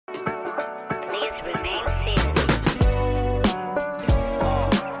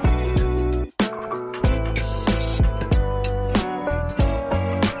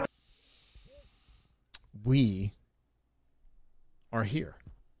are here.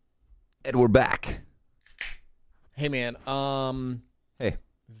 And we're back. Hey, man. Hey.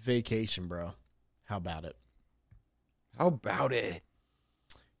 Vacation, bro. How about it? How about it?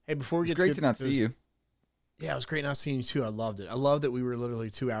 Hey, before we It's get great to not see you. Yeah, it was great not seeing you, too. I loved it. I love that we were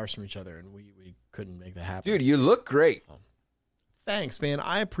literally 2 hours from each other, and we couldn't make that happen. Dude, you look great. Thanks, man.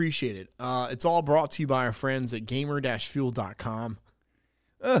 I appreciate it. It's all brought to you by our friends at gamer-fuel.com.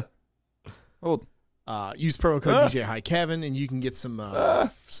 Hold. Use promo code DJ Hi Kevin, and you can get some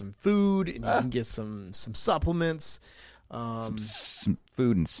food, and you can get some supplements. Some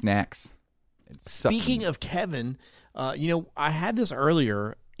food and snacks. And Speaking of Kevin, I had this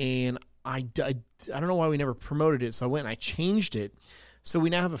earlier, and I don't know why we never promoted it, so I went and I changed it. So we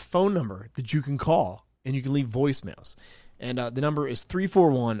now have a phone number that you can call, and you can leave voicemails. And the number is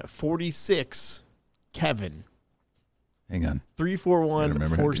 341-46-KEVIN. Hang on.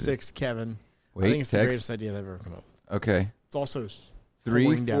 341-46-KEVIN. Wait, I think it's the text. greatest idea they've ever come up with. Okay. It's also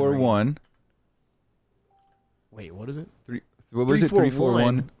 341. Wait, what is it? What was it?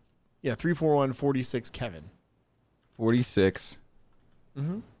 341? Yeah, 341-46-KEVIN. 46.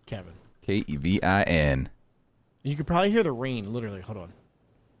 Mm-hmm. Kevin. Kevin. And you could probably hear the rain, literally. Hold on.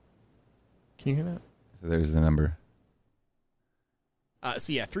 Can you hear that? So there's the number.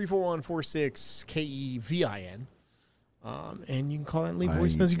 341-46-KEVIN. And you can call that and leave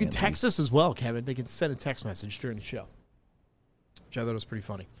voicemails. You can text us as well, Kevin. They can send a text message during the show, which I thought was pretty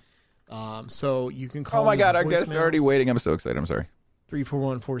funny. So you can call. Oh my God, our guests are already waiting. I'm so excited. I'm sorry.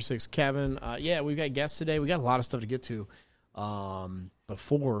 341-46-KEVIN. Yeah, we've got guests today. We got a lot of stuff to get to.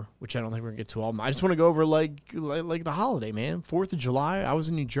 Before, which I don't think we're gonna get to all of them. I just want to go over like the holiday, man. 4th of July. I was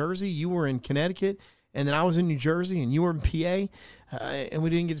in New Jersey. You were in Connecticut. And then I was in New Jersey, and you were in PA, and we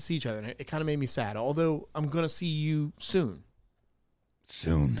didn't get to see each other. And it kind of made me sad. Although I'm going to see you soon.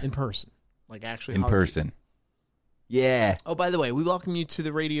 Soon. In person. Like actually. In person. Yeah. Oh, by the way, we welcome you to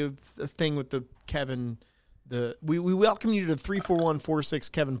the radio thing with the Kevin. We welcome you to the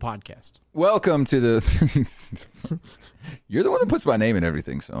 341-46-KEVIN podcast. Welcome to the... You're the one that puts my name in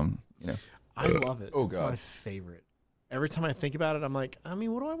everything, so, I love it. Oh, it's God. my favorite. Every time I think about it, I'm like, what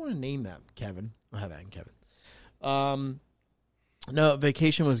do I want to name that? Kevin. I'll have that in Kevin. No,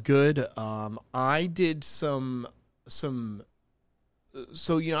 vacation was good. I did some. So I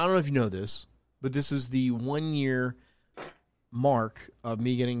don't know if you know this, but this is the 1 year mark of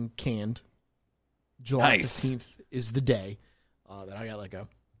me getting canned. July 15th is the day that I got let go.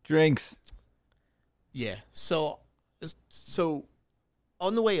 Drinks. Yeah. So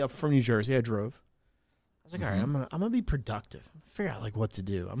on the way up from New Jersey, I drove. I was like, all right, I'm gonna be productive. Figure out like what to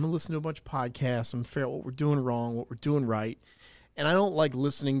do. I'm gonna listen to a bunch of podcasts. I'm gonna figure out what we're doing wrong, what we're doing right. And I don't like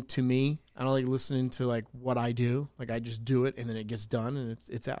listening to me. I don't like listening to like what I do. Like I just do it and then it gets done and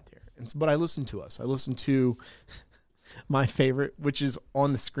it's out there. But I listen to us. I listen to my favorite, which is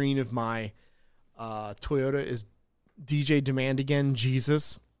on the screen of my Toyota, is DJ Demand Again,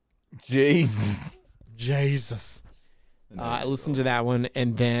 Jesus. I listened to that one,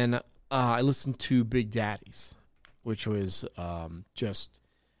 and then I listened to Big Daddy's, which was just,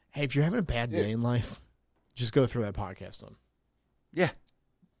 hey, if you're having a bad day in life, just go throw that podcast on. Yeah.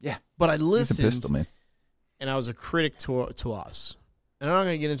 But I listened, pistol, man. and I was a critic to us. And I'm not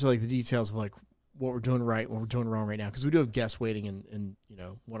going to get into like the details of like what we're doing right, what we're doing wrong right now, because we do have guests waiting and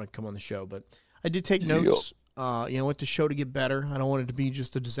want to come on the show. But I did take notes. I want the show to get better. I don't want it to be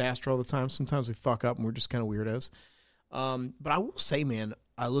just a disaster all the time. Sometimes we fuck up and we're just kind of weirdos. But I will say, man,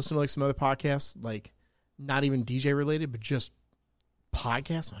 I listen to like some other podcasts, like not even DJ related, but just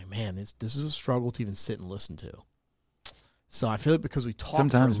podcasts. I'm like, man, this is a struggle to even sit and listen to. So I feel like because we talk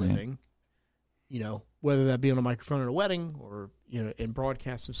Sometimes, for a living, whether that be on a microphone at a wedding or, in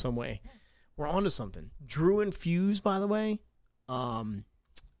broadcast of some way, we're onto something. Drew and Fuse, by the way.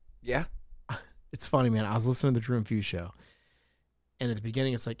 Yeah. It's funny, man. I was listening to the Drew and Fuse show. And at the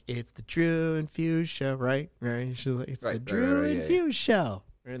beginning, it's like, it's the Drew and Fuse show, right? Right? She's like, it's the Drew and Fuse show.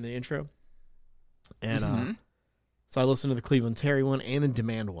 Right in the intro. And so I listened to the Cleveland Terry one and the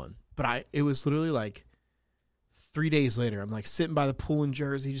Demand one. But it was literally like 3 days later. I'm like sitting by the pool in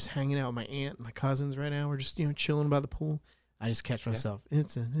Jersey, just hanging out with my aunt and my cousins right now. We're just, chilling by the pool. I just catch myself.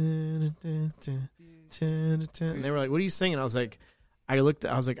 It's a... And they were like, what are you singing? I was like, I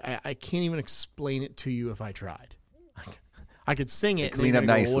can't even explain it to you if I tried. I could sing it. Clean up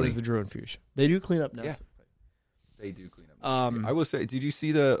nicely. What is the Drew and Fuse? They do clean up nicely. Yeah. They do clean up nicely. I will say, did you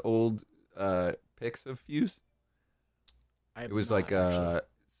see the old pics of Fuse? It was like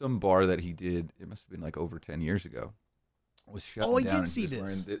some bar that he did. It must have been like over 10 years ago. Was shut down. I did see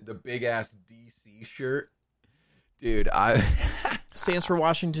this. The big ass DC shirt. Dude, stands for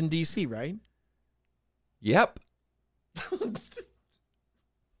Washington, D.C., right? Yep.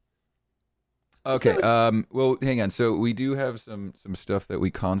 Okay. Well, hang on. So we do have some stuff that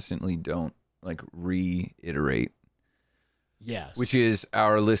we constantly don't like reiterate. Yes. Which is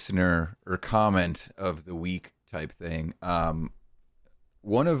our listener or comment of the week type thing.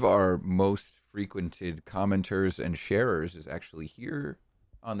 One of our most frequented commenters and sharers is actually here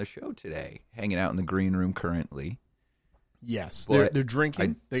on the show today, hanging out in the green room currently. Yes, they're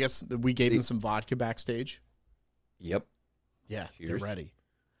drinking. I guess we gave them some vodka backstage. Yep. Yeah, cheers. They're ready.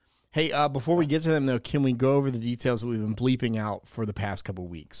 Hey, before we get to them, though, can we go over the details that we've been bleeping out for the past couple of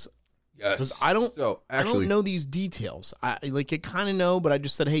weeks? Yes. Because I don't know these details. I kind of know, but I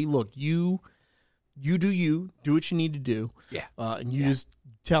just said, hey, look, you do what you need to do. Yeah. And you just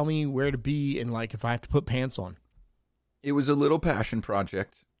tell me where to be and like if I have to put pants on. It was a little passion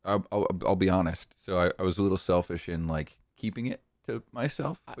project. I'll be honest. So I was a little selfish in like keeping it to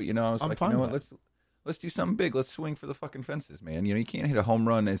myself, but I was like, you know what, let's do something big. Let's swing for the fucking fences, man. You can't hit a home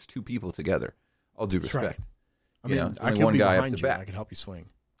run as two people together. All due respect. Right. I mean, I could be behind you. I could help you swing.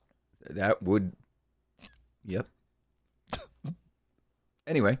 That would, yep.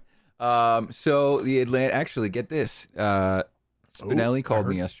 Anyway, so the Atlanta. Actually, get this. Spinelli called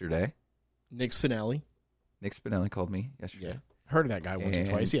me yesterday. Nick Spinelli called me yesterday. Yeah, heard of that guy once or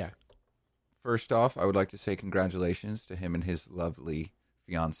twice. Yeah. First off, I would like to say congratulations to him and his lovely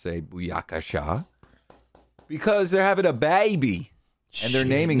fiancee Buyaka Shah, because they're having a baby and they're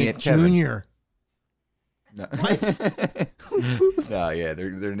naming Nick it Kevin Jr. No. What? No, yeah,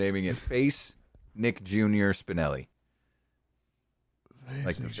 they're naming it Face Nick Jr. Spinelli.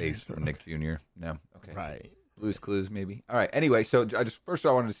 Like the face from Nick Jr. No, okay, right. Blue's Clues, maybe. All right. Anyway, so first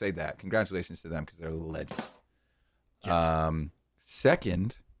I wanted to say that congratulations to them because they're legends. Yes.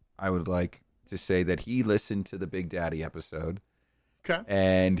 Second, I would like to say that he listened to the Big Daddy episode. Okay.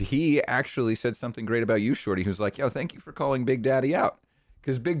 And he actually said something great about you, Shorty. He was like, "Yo, thank you for calling Big Daddy out,"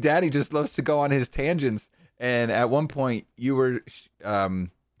 because Big Daddy just loves to go on his tangents. And at one point, you were,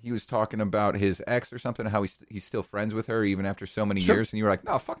 he was talking about his ex or something, how he's still friends with her even after so many years, and you were like,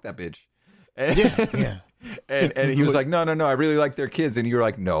 "No, fuck that bitch." And, yeah. And he was like, no, I really like their kids, and you were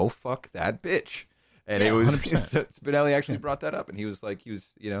like, "No, fuck that bitch." And it was Spinelli actually brought that up, and he was like,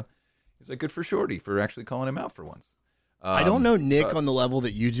 good for Shorty for actually calling him out for once. I don't know Nick on the level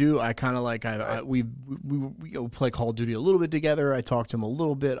that you do. I kind of like we play Call of Duty a little bit together. I talk to him a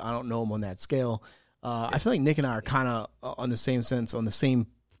little bit. I don't know him on that scale. I feel like Nick and I are kind of on the same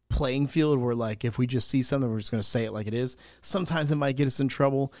playing field where like if we just see something, we're just going to say it like it is. Sometimes it might get us in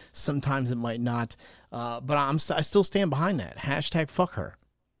trouble. Sometimes it might not. But I still stand behind that. # fuck her.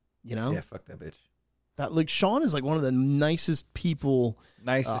 Yeah, fuck that bitch. That like Sean is like one of the nicest people.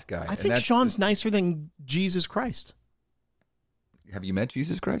 Nicest guy. I think Sean's nicer than Jesus Christ. Have you met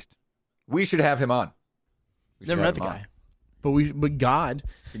Jesus Christ? We should have him on. Never met the guy, but God.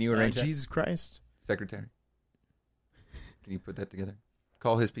 Can you arrange Jesus Christ? Secretary, can you put that together?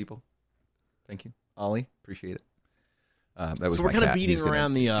 Call his people. Thank you, Ollie. Appreciate it. So we're kind of beating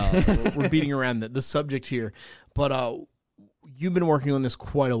around we're beating around the subject here, but you've been working on this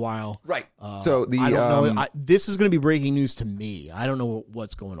quite a while, right? So I don't know. This is going to be breaking news to me. I don't know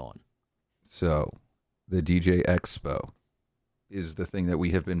what's going on. So, the DJ Expo is the thing that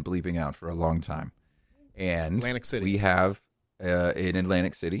we have been bleeping out for a long time, and Atlantic City. We have in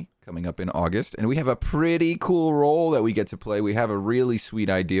Atlantic City coming up in August, and we have a pretty cool role that we get to play. We have a really sweet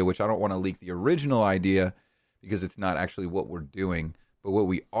idea, which I don't want to leak the original idea because it's not actually what we're doing, but what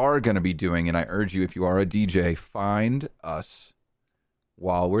we are going to be doing. And I urge you, if you are a DJ, find us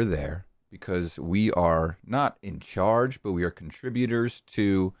while we're there, because we are not in charge, but we are contributors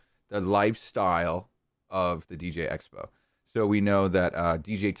to the lifestyle of the DJ Expo. So we know that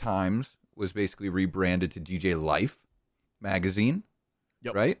DJ Times was basically rebranded to DJ Life magazine,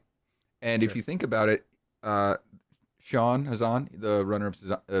 yep. Right? And if you think about it, Sean Hazan, the runner of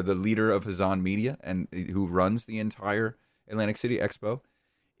the leader of Hazan Media, and who runs the entire Atlantic City Expo,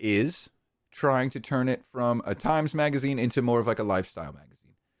 is trying to turn it from a Times magazine into more of like a lifestyle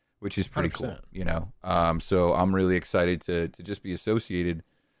magazine, which is pretty 100%. Cool, So I'm really excited to just be associated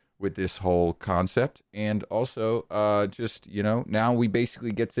with this whole concept. And also just, now we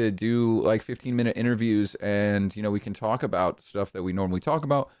basically get to do like 15-minute interviews, and, we can talk about stuff that we normally talk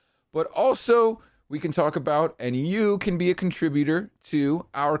about, but also we can talk about, and you can be a contributor to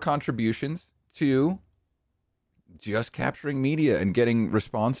our contributions to just capturing media and getting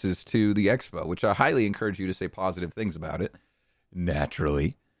responses to the expo, which I highly encourage you to say positive things about it,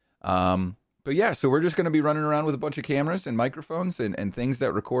 naturally. But yeah, so we're just going to be running around with a bunch of cameras and microphones and things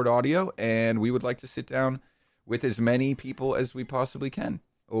that record audio, and we would like to sit down with as many people as we possibly can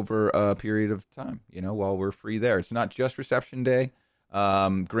over a period of time, while we're free there. It's not just reception day.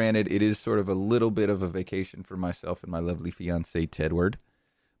 Granted, it is sort of a little bit of a vacation for myself and my lovely fiance, Tedward.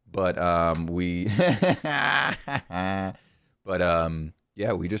 But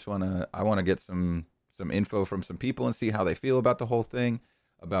yeah, we just I want to get some info from some people and see how they feel about the whole thing,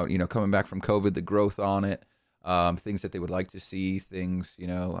 about, coming back from COVID, the growth on it, things that they would like to see, things,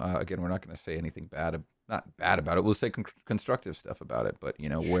 again, we're not going to say anything not bad about it. We'll say constructive stuff about it, but,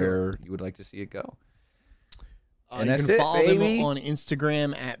 where you would like to see it go. And you can follow them on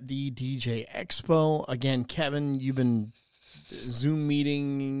Instagram at the DJ Expo. Again, Kevin, you've been Zoom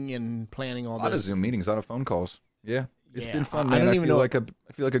meeting and planning all this. A lot of Zoom meetings, a lot of phone calls. Yeah. It's been fun, man. I feel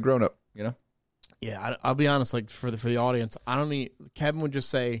like a grown up, Yeah, I'll be honest. Like for the audience, Kevin would just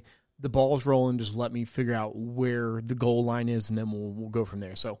say the ball's rolling. Just let me figure out where the goal line is, and then we'll go from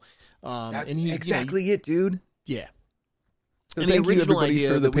there. So that's exactly it, dude. Yeah. So thank you everybody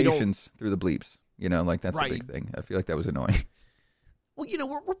for the patience through the bleeps. That's a big thing. I feel like that was annoying. Well,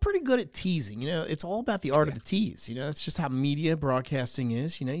 we're pretty good at teasing. It's all about the art of the tease. It's just how media broadcasting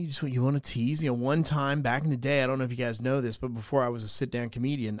is. You want to tease. One time back in the day, I don't know if you guys know this, but before I was a sit-down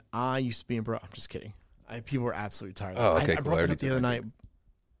comedian, I used to be in. I'm just kidding. People were absolutely tired. Oh, okay, I brought that up the other night.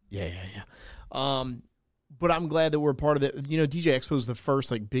 Yeah. But I'm glad that we're part of it. DJ Expo is the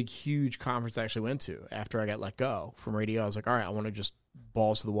first big, huge conference I actually went to after I got let go from radio. I was like, all right, I want to just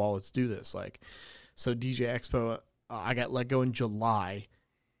balls to the wall. Let's do this. So DJ Expo. I got let go in July,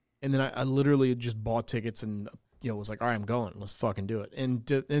 and then I literally just bought tickets and was like, all right, I'm going. Let's fucking do it.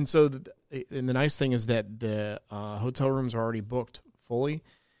 And so the nice thing is that the hotel rooms are already booked fully,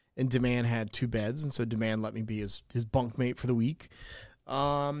 and Demand had 2 beds, and so Demand let me be his bunkmate for the week,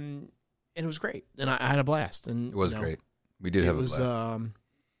 and it was great, and I had a blast. And it was great. We did have a blast.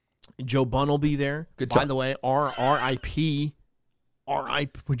 Joe Bunn will be there. Good talk. By the way, R.I.P.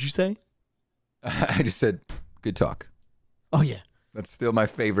 What'd you say? I just said. Good talk. Oh, yeah. That's still my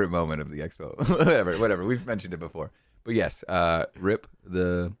favorite moment of the expo. whatever. We've mentioned it before. But yes, Rip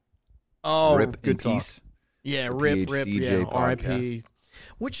the... Oh, Rip good in talk. peace. Yeah, Rip, DJ R.I.P.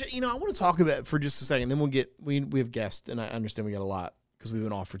 Which, I want to talk about for just a second. Then we'll get... We have guests, and I understand we got a lot because we've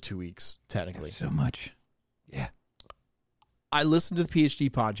been off for 2 weeks, technically. So much. Yeah. I listened to the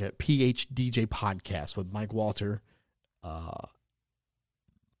PhDJ podcast with Mike Walter and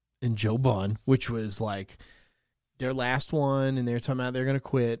Joe Bunn, which was their last one, and they're talking about they're going to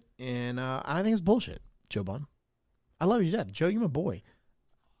quit, and I think it's bullshit, Joe Bunn. I love you to death. Joe, you're my boy.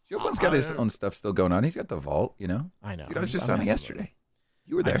 Joe Bunn's got his own stuff still going on. He's got the vault, I know. Dude, I was just on it yesterday.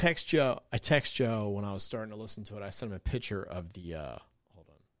 You were there. I text Joe when I was starting to listen to it. I sent him a picture of the, hold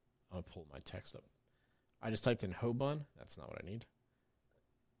on. I'll pull my text up. I just typed in Ho Bun. That's not what I need.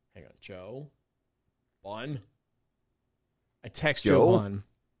 Hang on. Joe Bunn. I text Joe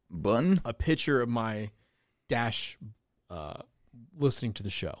Bunn a picture of my dash listening to the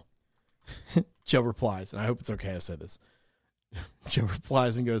show. Joe replies, and I hope it's okay I said this. Joe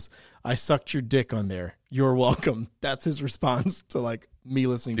replies and goes, I sucked your dick on there. You're welcome. That's his response to me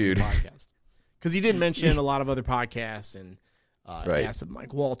listening to the podcast. Because he did mention a lot of other podcasts, and he asked if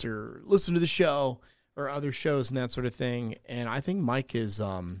Mike Walter listened to the show or other shows and that sort of thing. And I think Mike is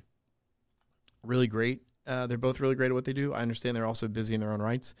really great. They're both really great at what they do. I understand they're also busy in their own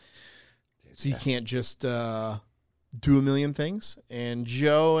rights. So you can't just do a million things. And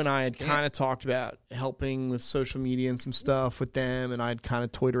Joe and I had kind of talked about helping with social media and some stuff with them, and I'd kind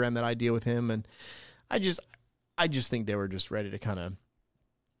of toyed around that idea with him. And I just think they were just ready to kind of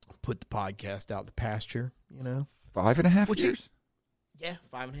put the podcast out the pasture, 5.5 years? Yeah,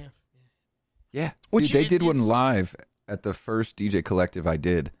 5.5. Yeah. Dude, they did one live at the first DJ Collective I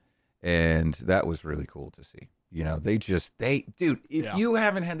did, and that was really cool to see. Dude, if you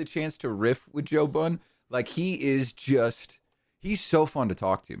haven't had the chance to riff with Joe Bunn, he's so fun to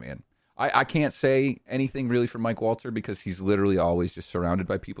talk to, man. I can't say anything really for Mike Walter because he's literally always just surrounded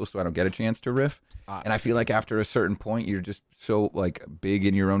by people, so I don't get a chance to riff. And I feel like after a certain point, you're just so big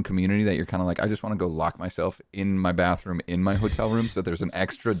in your own community that you're kind of I just want to go lock myself in my bathroom in my hotel room so there's an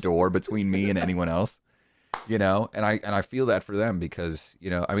extra door between me and anyone else. And I feel that for them because,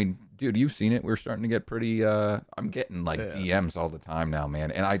 dude, you've seen it. We're starting to get pretty, I'm getting DMs all the time now,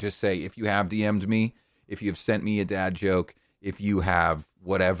 man. And I just say, if you have DM'd me, if you've sent me a dad joke, if you have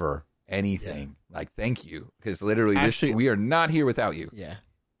whatever, anything, thank you. Because literally, we are not here without you. Yeah.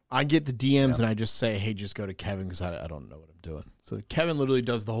 I get the DMs and I just say, hey, just go to Kevin because I don't know what I'm doing. So Kevin literally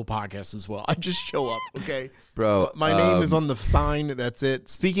does the whole podcast as well. I just show up, okay? Bro. My name is on the sign. That's it.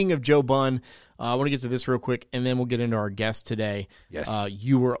 Speaking of Joe Bunn, I want to get to this real quick, and then we'll get into our guest today. Yes.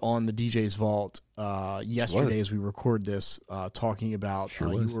 You were on the DJ's Vault yesterday as we record this, talking about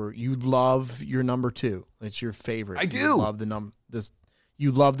you love your number 2. It's your favorite. I do. You love the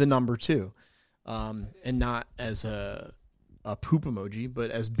you love the number 2, and not as a poop emoji,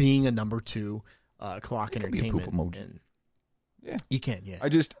 but as being a number 2 clock entertainment. Be a poop emoji. Yeah, you can. Yeah,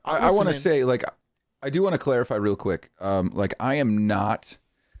 I want to say, like, I do want to clarify real quick. Like, I am not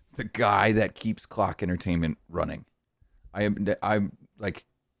the guy that keeps clock entertainment running. I'm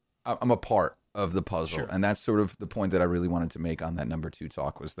a part of the puzzle, sure. And that's sort of the point that I really wanted to make on that number 2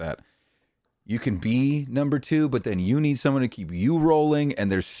 talk, was that you can be number 2, but then you need someone to keep you rolling, and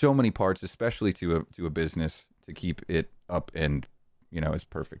there's so many parts, especially to a business, to keep it up and, as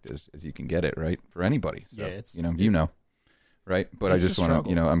perfect as you can get it, right? For anybody. So, yeah, it's right? But I just want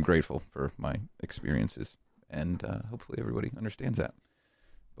to, I'm grateful for my experiences, and hopefully everybody understands that.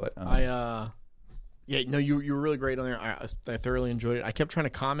 But you were really great on there. I thoroughly enjoyed it. I kept trying to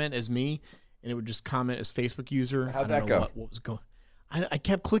comment as me, and it would just comment as Facebook user. How'd that go? What was going? I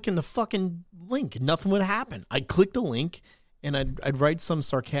kept clicking the fucking link, and nothing would happen. I'd click the link, and I'd write some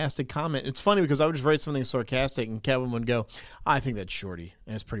sarcastic comment. It's funny because I would just write something sarcastic, and Kevin would go, "I think that's Shorty,"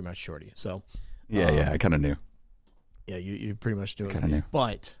 and it's pretty much Shorty. So I kind of knew. Yeah, you pretty much do it. Kind of knew.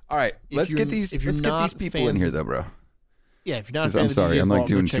 But all right, let's get these people in here, though, bro. Yeah, if you're not a fan I'm sorry, of I'm like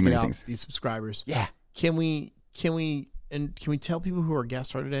doing too many things. These subscribers. Yeah. Can we tell people who our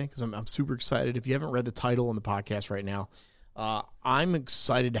guests are today? Because I'm super excited. If you haven't read the title on the podcast right now, I'm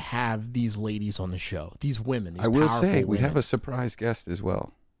excited to have these ladies on the show. These women. These I will say we women. have a surprise guest as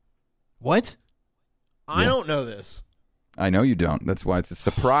well. What? I don't know this. I know you don't. That's why it's a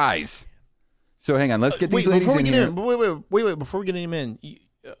surprise. So hang on. Let's get these ladies in here. Wait. Before we get them in,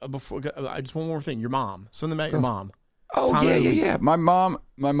 I just one more thing. Your mom. Something about your mom. Oh, yeah. My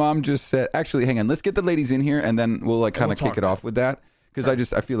mom just said, actually, hang on. Let's get the ladies in here, and then we'll kind of kick it off with that.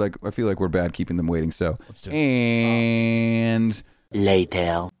 Because I feel like we're bad keeping them waiting. So, let's do it. And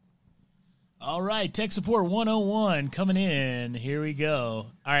later. All right, Tech Support 101 coming in. Here we go.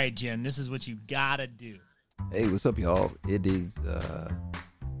 All right, Jen, this is what you gotta do. Hey, what's up, y'all? It is,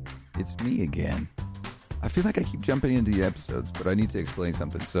 it's me again. I feel like I keep jumping into the episodes, but I need to explain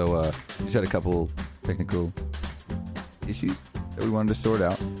something. So, just had a couple technical issues that we wanted to sort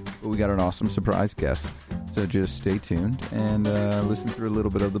out, but we got an awesome surprise guest. So just stay tuned and listen through a little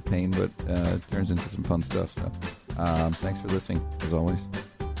bit of the pain, but it turns into some fun stuff. So thanks for listening, as always.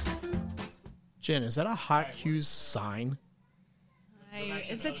 Jen, is that a Hot Cues sign?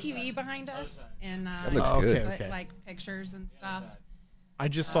 It's a TV behind us, and that looks good. Put, like pictures and stuff. I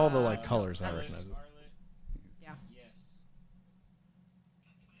just saw the colors. I recognize it. Yeah.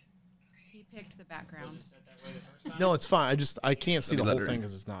 He picked the background. No, it's fine. I can't see the whole thing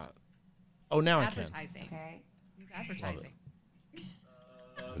because it's not. Oh, now I can. Okay. He's advertising.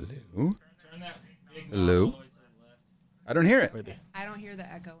 Hello? Hello? I don't hear it. I don't hear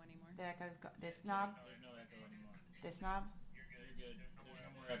the echo anymore. The echo's this knob? No echo anymore. This knob? You're good. There's no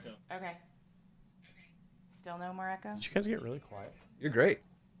more echo. Okay. Still no more echo? Did you guys get really quiet? You're great.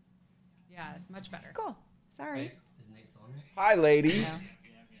 Yeah, much better. Cool. Sorry. Is Nate still on here? Hi, ladies. No.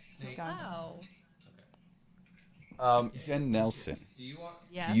 He's gone. Oh. Jen Nelson.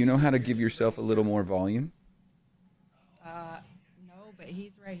 Yes. Do you know how to give yourself a little more volume? No, but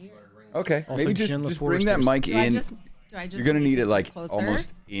he's right here. Okay. Also, maybe just bring that mic in. Do I just You're going to need it closer?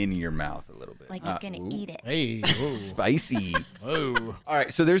 almost in your mouth a little bit. Like you're going to eat it. Hey. Whoa. Spicy. Whoa. All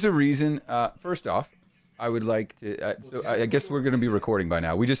right. So there's a reason. First off, I would like to. So I guess we're going to be recording by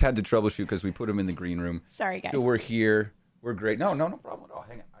now. We just had to troubleshoot because we put them in the green room. Sorry, guys. So we're here. We're great. No problem at all.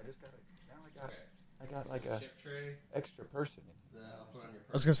 Hang on. I got like a extra person. I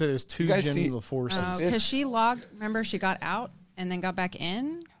was going to say there's two Jen LeForces. Because she logged. Remember, she got out and then got back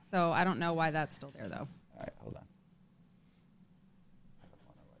in. So I don't know why that's still there, though. All right, hold on. I don't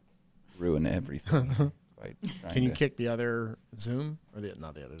want to ruin everything. Can you kick the other Zoom or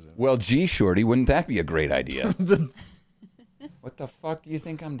not the other Zoom? Well, gee, Shorty, wouldn't that be a great idea? What the fuck do you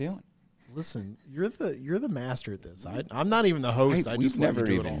think I'm doing? Listen, you're the master at this. I'm not even the host. I just never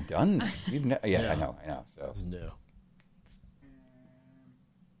do even done this. I know. So this is new.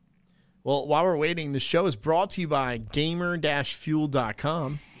 Well, while we're waiting, the show is brought to you by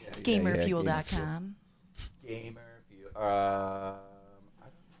gamer-fuel.com. Gamerfuel.com. Gamerfuel.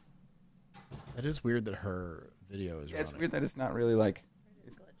 That is weird that her video is running. It's weird that it's not really like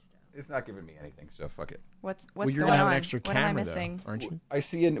it's not giving me anything. So fuck it. What's well, you're going gonna have on? an extra what camera, am I missing? though, aren't you?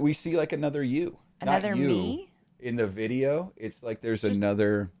 We see like another you. Another not you. me? In the video, it's like there's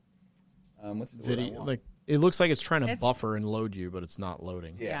another. What's the video? Like it looks like it's trying to buffer and load you, but it's not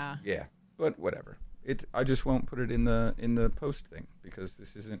loading. Yeah. But whatever. I just won't put it in the post thing because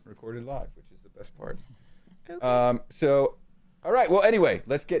this isn't recorded live, which is the best part. Okay. So, all right. Well, anyway,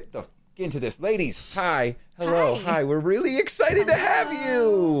 let's get get into this. Ladies, hi. Hello. Hi. We're really excited to have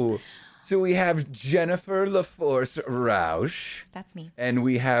you. So we have Jennifer LeForce Roush. That's me. And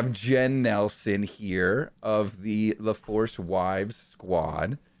we have Jen Nelson here of the LeForce Wives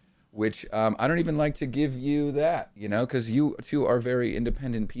Squad, which I don't even like to give you that, because you two are very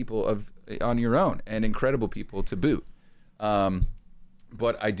independent people on your own and incredible people to boot.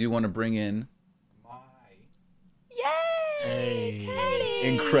 But I do want to bring in my Teddi.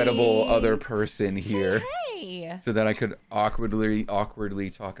 incredible other person here. Hey. So that I could awkwardly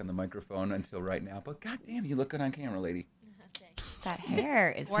talk on the microphone until right now. But goddamn, you look good on camera, lady. That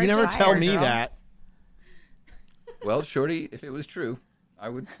hair is. You never tell me that. Well, Shorty, if it was true, I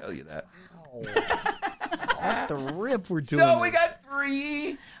would tell you that. Off the rip, we're doing So we got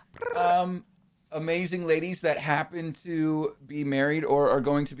 3 amazing ladies that happen to be married or are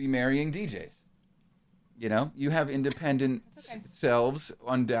going to be marrying DJs. You have independent selves,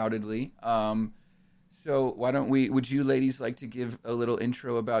 undoubtedly. So why don't would you ladies like to give a little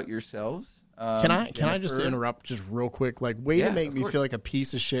intro about yourselves? Can I just interrupt just real quick? Like, way to make me feel like a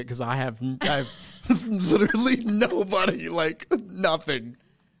piece of shit because I have literally nobody, like nothing.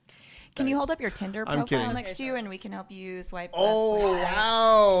 Can you hold up your Tinder profile next to you and we can help you swipe left? Oh,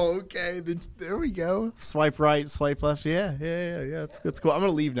 wow. Okay. There we go. Swipe right, swipe left. Yeah. That's cool. I'm going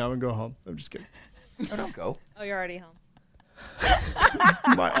to leave now and go home. I'm just kidding. No, don't go. Oh, you're already home.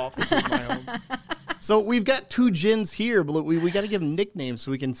 My office is my home. So we've got 2 Jens here, but we got to give them nicknames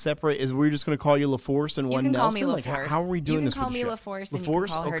so we can separate. Is we're just going to call you LeForce and one Nelson? You can call me LeForce. How are we doing this? You can call me LeForce and you can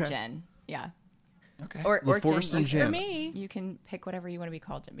call her Jen. Yeah. Okay. Or LeForce Jen. and Jen. For me. You can pick whatever you want to be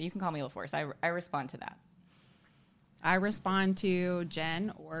called, Jen, but you can call me LeForce. I respond to that. I respond to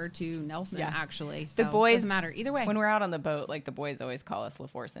Jen or to Nelson, actually. So the boys, doesn't matter. Either way. When we're out on the boat, like the boys always call us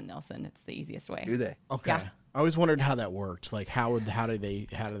LeForce and Nelson. It's the easiest way. Do they? Okay. Yeah. I always wondered how that worked. Like, how do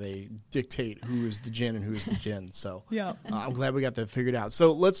they dictate who is the Jen and who is the Jen? So Yeah. I'm glad we got that figured out.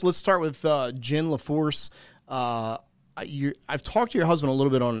 So let's start with Jen LeForce. I've talked to your husband a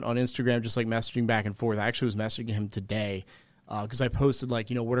little bit on Instagram, just like messaging back and forth. I actually was messaging him today because I posted like,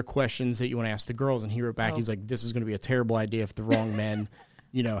 what are questions that you want to ask the girls? And he wrote back, he's like, this is going to be a terrible idea if the wrong men,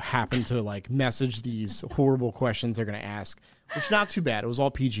 happen to like message these horrible questions they're going to ask, which not too bad. It was all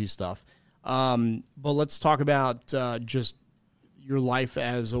PG stuff. But let's talk about just your life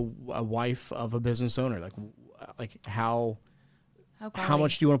as a wife of a business owner. Like how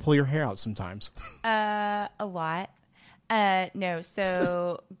much do you want to pull your hair out sometimes? A lot. No.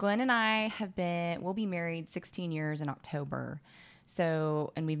 So Glenn and I we'll be married 16 years in October.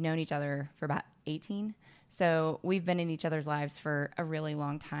 So, and we've known each other for about 18. So we've been in each other's lives for a really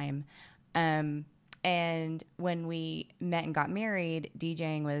long time. And when we met and got married,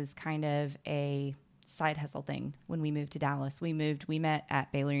 DJing was kind of a side hustle thing. When we moved to Dallas, we met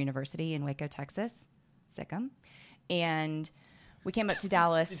at Baylor University in Waco, Texas, Sikkim. And we came up to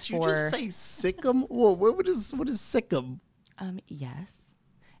Dallas Did you just say Sikkim? Whoa, what is Sikkim? Yes.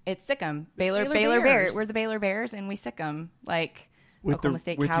 It's Sikkim. Baylor Bears. Bears. We're the Baylor Bears, and we Sikkim. Like, With Oklahoma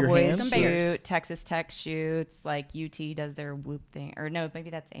State with your Cowboys hands? shoot, Texas Tech shoots, like UT does their whoop thing. Or no, maybe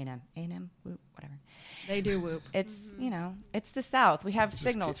that's A&M. A&M, whoop, whatever. They do whoop. It's, it's the South. We have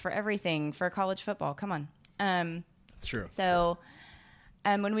signals for everything for college football. Come on. That's true. So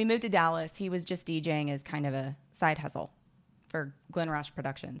when we moved to Dallas, he was just DJing as kind of a side hustle for Glenn Roush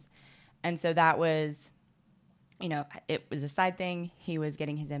Productions. And so that was, it was a side thing. He was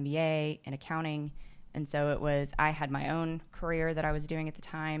getting his MBA in accounting. And so I had my own career that I was doing at the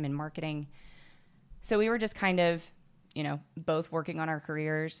time in marketing. So we were just kind of, both working on our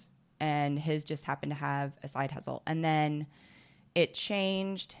careers, and his just happened to have a side hustle. And then it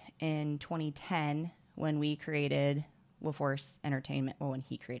changed in 2010 when we created LeForce Entertainment. Well, when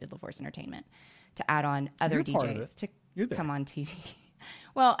he created LeForce Entertainment to add on other DJs to come on TV.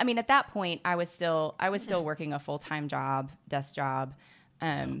 Well, I mean, at that point, I was still working a full-time job, desk job,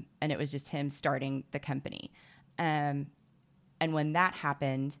 and it was just him starting the company. And when that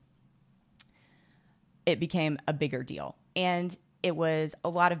happened, it became a bigger deal. And it was a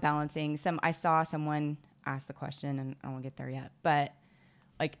lot of balancing. I saw someone ask the question, and I won't get there yet, but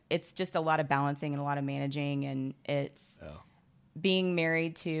like, it's just a lot of balancing and a lot of managing, and it's being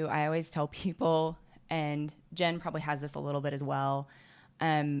married to, I always tell people, and Jen probably has this a little bit as well.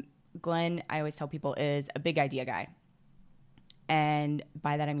 Glenn, I always tell people, is a big idea guy. And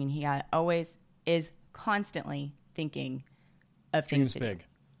by that, I mean, he always is constantly thinking of things to do.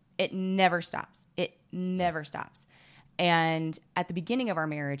 It never stops. It never stops. And at the beginning of our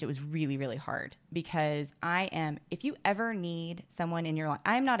marriage, it was really, really hard because if you ever need someone in your life,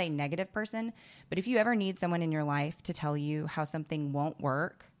 I'm not a negative person, but if you ever need someone in your life to tell you how something won't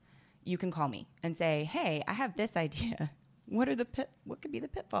work, you can call me and say, hey, I have this idea. What could be the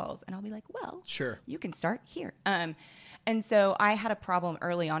pitfalls? And I'll be like, well, sure, you can start here. And so I had a problem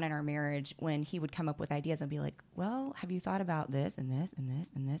early on in our marriage when he would come up with ideas and be like, well, have you thought about this and this and this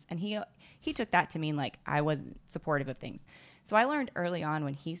and this? And he took that to mean like I wasn't supportive of things. So I learned early on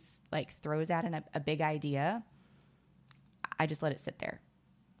when he like throws out a big idea, I just let it sit there,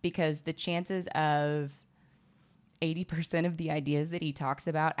 because the chances of 80% of the ideas that he talks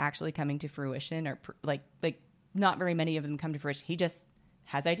about actually coming to fruition are like not very many of them come to fruition. He just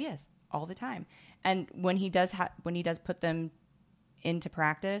has ideas all the time. And when he does put them into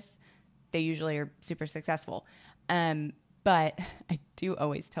practice, they usually are super successful. But I do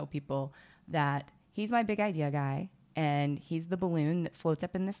always tell people that he's my big idea guy, and he's the balloon that floats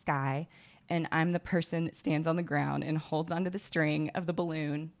up in the sky, and I'm the person that stands on the ground and holds onto the string of the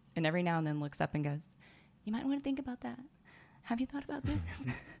balloon, and every now and then looks up and goes, you might want to think about that. Have you thought about this?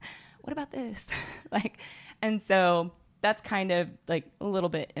 What about this? And so that's kind of like a little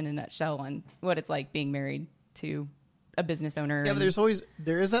bit in a nutshell on what it's like being married to a business owner. Yeah, but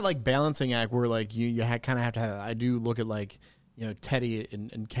there is that like balancing act where like you kind of have to have, I do look at like, Teddi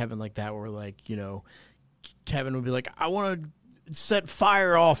and Kevin like that, where like, Kevin would be like, I want to set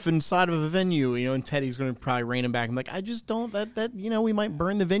fire off inside of a venue, and Teddy's going to probably rein him back. I'm like, I just don't, that we might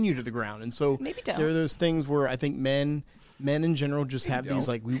burn the venue to the ground. And so maybe don't. There are those things where I think men in general just have these,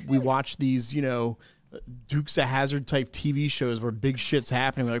 like, we watch these, Dukes of Hazzard type TV shows where big shit's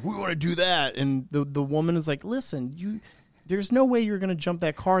happening. We're like, we want to do that. And the woman is like, listen, there's no way you're going to jump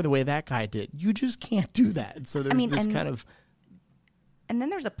that car the way that guy did. You just can't do that. And so there's this kind of. And then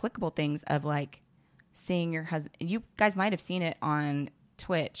there's applicable things of like seeing your husband. You guys might have seen it on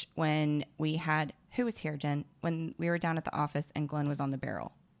Twitch when we had, who was here, Jen? When we were down at the office and Glenn was on the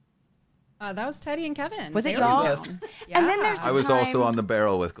barrel. That was Teddi and Kevin. Was it y'all? Yeah. And then there's I was also on the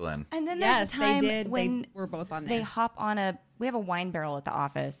barrel with Glenn. And then there's the time they did. when they were both on there. They hop on we have a wine barrel at the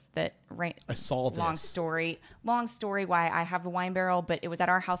office that I saw this. Long story why I have the wine barrel, but it was at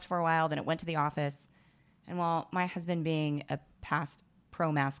our house for a while, then it went to the office. And while my husband, being a past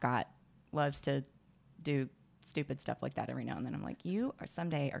pro mascot, loves to do stupid stuff like that every now and then, I'm like, you are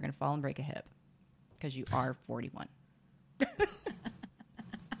someday are going to fall and break a hip because you are 41.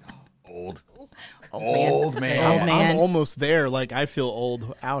 Old man. I'm almost there. Like, I feel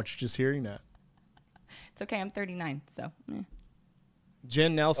old. Ouch, just hearing that. It's okay. I'm 39, so.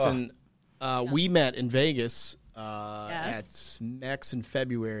 Jen Nelson, we met in Vegas at MEX in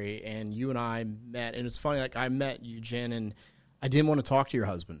February, and you and I met. And it's funny, like, I met you, Jen, and I didn't want to talk to your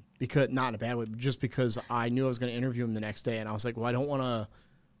husband, because not in a bad way, but just because I knew I was going to interview him the next day, and I was like, well, I don't want to,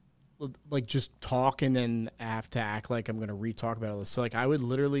 like, just talk and then have to act like I'm going to re-talk about all this. So, like, I would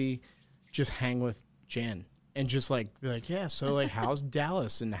literally just hang with Jen and just, like, be like, yeah, so, like, how's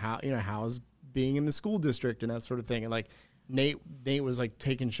Dallas, and how's being in the school district and that sort of thing. And, like, Nate was, like,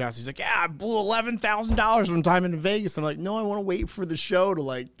 taking shots. He's like, yeah, I blew $11,000 one time in Vegas. I'm like, no, I want to wait for the show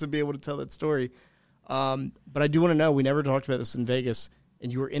to be able to tell that story. But I do want to know, we never talked about this in Vegas,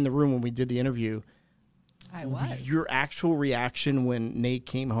 and you were in the room when we did the interview. I was. Your actual reaction when Nate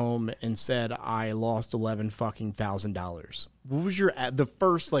came home and said, I lost $11,000. What was the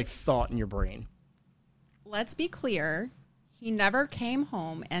first, like, thought in your brain? Let's be clear. He never came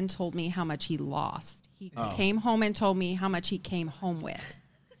home and told me how much he lost. He came home and told me how much he came home with.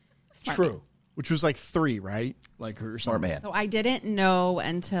 True. Which was like 3, right? Like, or Smart man. So I didn't know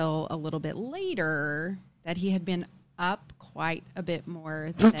until a little bit later that he had been up quite a bit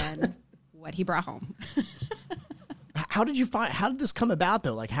more than what he brought home. How did this come about,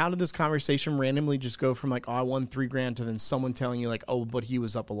 though? Like, how did this conversation randomly just go from, like, oh, I won $3,000 to then someone telling you, like, oh, but he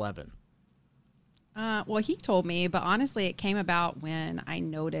was up 11? Well, he told me, but honestly, it came about when I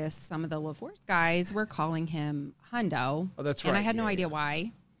noticed some of the LeForce guys were calling him Hundo. Oh, that's right. And I had no idea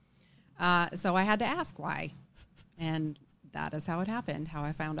why. So I had to ask why. And that is how it happened. How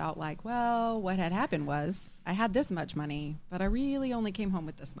I found out, like, well, what had happened was I had this much money, but I really only came home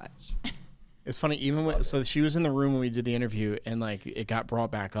with this much. It's funny, so she was in the room when we did the interview, and, like, it got brought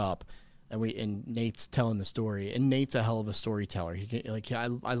back up, and Nate's telling the story, and Nate's a hell of a storyteller.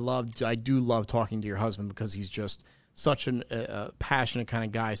 I do love talking to your husband, because he's just such a passionate kind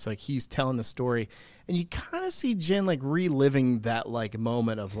of guy. So, like, he's telling the story, and you kind of see Jen, like, reliving that, like,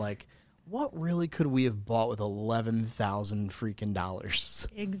 moment of, like, what really could we have bought with $11,000 freaking dollars?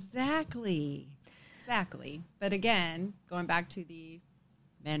 Exactly. But again, going back to the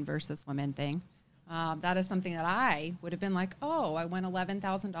men versus women thing, that is something that I would have been like, oh, I won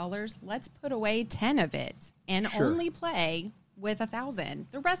 $11,000. Let's put away 10 of it and only play with 1,000.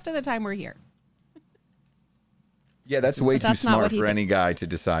 The rest of the time we're here. Yeah, that's way too smart for any guy to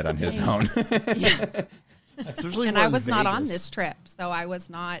decide on his own. Especially and I was not on this trip, so I was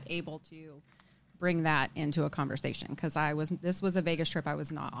not able to bring that into a conversation because this was a Vegas trip I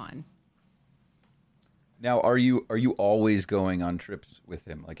was not on. Now, are you always going on trips with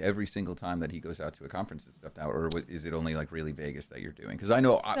him, like every single time that he goes out to a conference and stuff now, or is it only like really Vegas that you're doing? Because I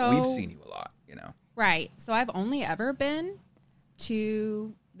know we've seen you a lot, you know. Right. So I've only ever been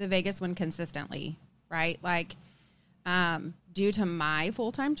to the Vegas one consistently, right? Like, due to my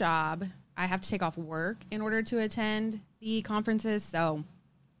full-time job, I have to take off work in order to attend the conferences. So,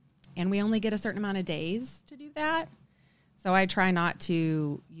 and we only get a certain amount of days to do that. So I try not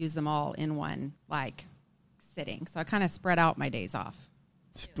to use them all in one, like, sitting. So I kind of spread out my days off.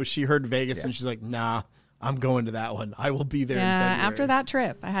 But she heard Vegas and she's like, nah, I'm going to that one. I will be there. Yeah, in February. after that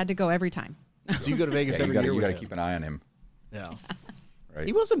trip, I had to go every time. So you go to Vegas every year. You got to keep an eye on him. Yeah. Right.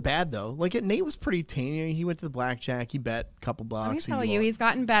 He wasn't bad, though. Like, Nate was pretty tame. He went to the blackjack. He bet a couple bucks. Let me tell you, he's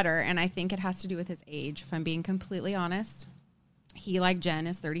gotten better, and I think it has to do with his age, if I'm being completely honest. He, like Jen,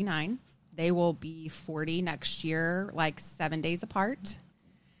 is 39. They will be 40 next year, like 7 days apart.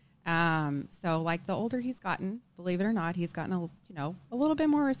 So like the older he's gotten, believe it or not, he's gotten a little bit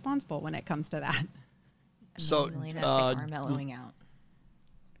more responsible when it comes to that. So they are mellowing out.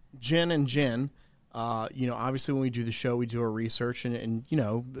 Jen and Jen, obviously when we do the show, we do our research and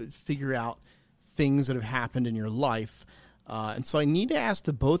figure out things that have happened in your life. And so I need to ask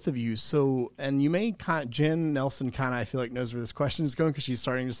the both of you. So, and you may Jen Nelson I feel like knows where this question is going because she's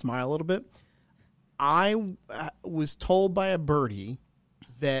starting to smile a little bit. I was told by a birdie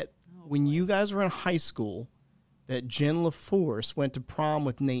that when you guys were in high school, that Jen LeForce went to prom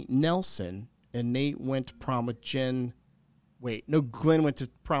with Nate Nelson, and Nate went to prom with Jen. Wait, no, Glenn went to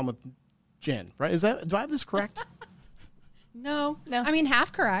prom with Jen, right? Do I have this correct? No. I mean,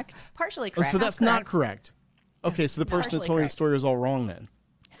 half correct. Partially correct. Oh, so that's not correct. Okay, so the person that told me the story was all wrong then.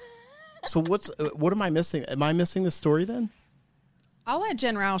 So what am I missing? Am I missing the story then? I'll let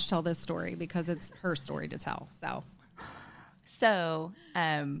Jen Roush tell this story because it's her story to tell. So,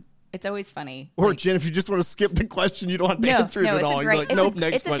 it's always funny. Or Jen, if you just want to skip the question, you don't have to answer it at all. You're like, nope,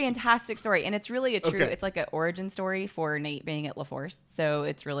 next question. It's a fantastic story, and it's really it's like an origin story for Nate being at LeForce. So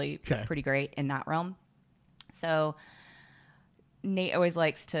it's really pretty great in that realm. So Nate always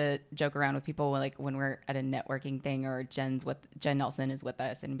likes to joke around with people like when we're at a networking thing or Jen Nelson is with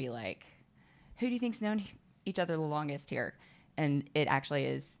us and be like, who do you think's known each other the longest here? And it actually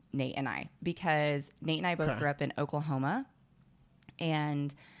is Nate and I, because Nate and I both grew up in Oklahoma,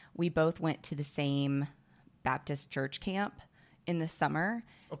 and we both went to the same Baptist church camp in the summer.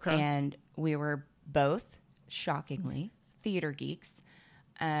 Okay. And we were both, shockingly, theater geeks.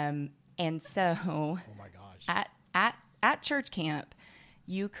 And so oh my gosh. At church camp,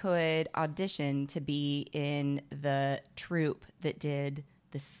 you could audition to be in the troupe that did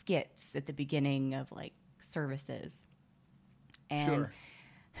the skits at the beginning of like services. And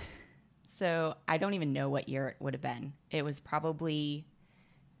so I don't even know what year it would have been. It was probably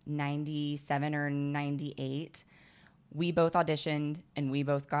 97 or 98. We both auditioned and we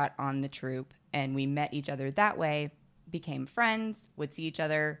both got on the troupe, and we met each other that way, became friends, would see each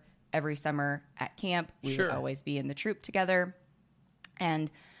other every summer at camp. We would always be in the troupe together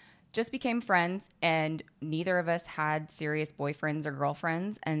and just became friends, and neither of us had serious boyfriends or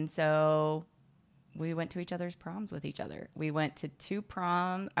girlfriends. And so we went to each other's proms with each other. We went to 2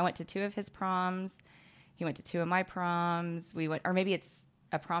 proms. I went to 2 of his proms. He went to 2 of my proms. We went, or maybe it's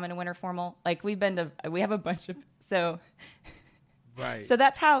a prom and a winter formal. Like we have a bunch of, so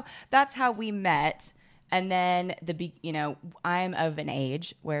that's how we met. And then I'm of an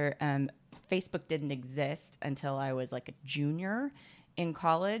age where Facebook didn't exist until I was like a junior in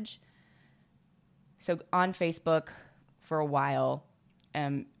college. So on Facebook for a while,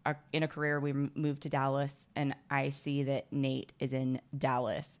 in a career, we moved to Dallas, and I see that Nate is in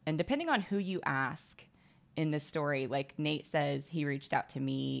Dallas. And depending on who you ask in this story, like Nate says he reached out to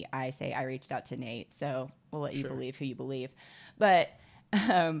me, I say I reached out to Nate. So we'll let you believe who you believe. But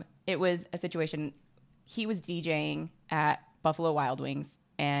it was a situation. He was DJing at Buffalo Wild Wings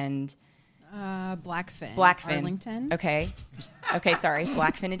and Blackfin, Arlington. Okay, sorry,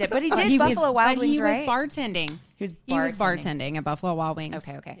 Blackfin. But he did Buffalo Wild Wings, right? He was bartending. He was bartending at Buffalo Wild Wings.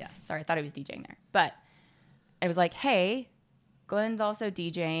 Okay. Yes. Sorry, I thought he was DJing there. But I was like, hey, Glenn's also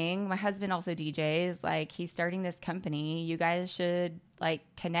DJing. My husband also DJs. Like, he's starting this company. You guys should like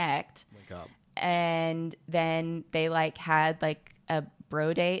connect. Wake up. And then they like had like a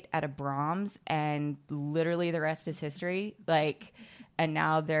bro date at a Brahms, and literally the rest is history. Like, and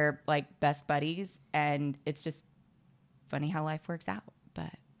now they're like best buddies, and it's just funny how life works out.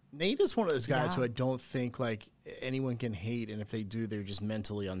 But Nate is one of those guys who I don't think like anyone can hate, and if they do, they're just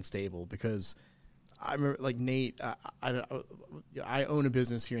mentally unstable. Because I remember, like Nate, I own a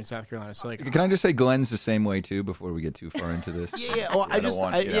business here in South Carolina, so like, can I just say Glenn's the same way too before we get too far into this? Yeah. Well,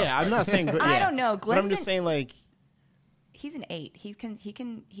 I'm not saying. I don't know. But I'm just saying like, he's an 8. He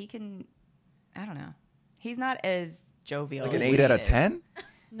can. I don't know. He's not as jovial. Like an 8 out of 10.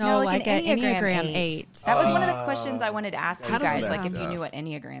 No, like an Enneagram 8. That was one of the questions I wanted to ask you guys. Like, if stuff? you knew what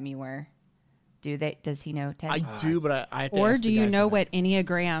Enneagram you were. Does he know, Teddi? I do, but I have to Or ask do the you guys know that. what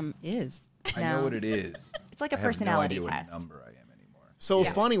Enneagram is? I know what it is. It's like a I have personality no idea test. What number I am anymore. So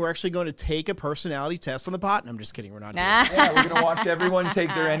funny, we're actually going to take a personality test on the pot. I'm just kidding. We're not. Doing that. Yeah, we're gonna watch everyone take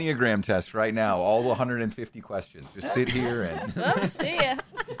their Enneagram test right now. All 150 questions. Just sit here and. Oh, see ya.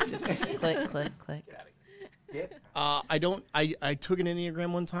 Just click, click, click. I took an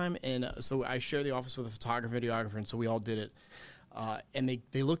Enneagram one time, and so I shared the office with a photographer, videographer, and so we all did it. And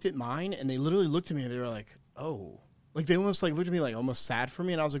they looked at mine, and they literally looked at me, and they were like, "Oh," like they almost like looked at me like almost sad for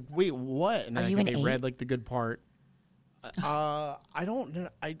me, and I was like, "Wait, what?" And then they read like the good part. I don't know.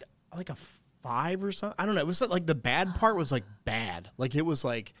 I like a 5 or something. I don't know. It was like the bad part was like bad. Like it was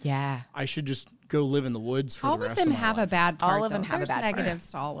like I should just go live in the woods for all the rest of them of my have life. a bad part. All of them have There's a bad part. negatives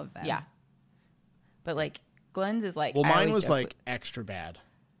to all of them. Yeah. But like Glenn's is like. Well, I mine always was joke like extra bad.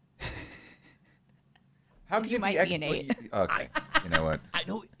 How can You might be an 8. Okay, you know what? I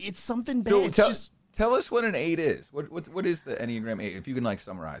know it's something bad. So It's tell us what an 8 is. What is the Enneagram 8? If you can like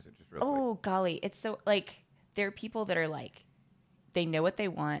summarize it just real quick. Oh golly, it's so like there are people that are like they know what they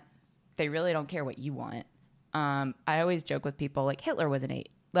want. They really don't care what you want. I always joke with people like Hitler was an 8.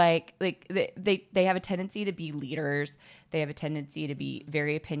 Like they have a tendency to be leaders. They have a tendency to be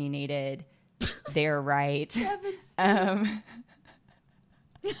very opinionated. They're right.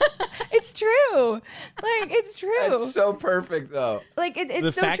 It's true. Like it's true. That's so perfect though. Like it's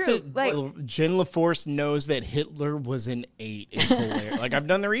the so fact true. that Like Jen LeForce knows that Hitler was an 8 is hilarious. Like I've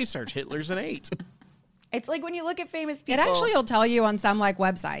done the research. Hitler's an 8. it's like when you look at famous people. It actually will tell you on some like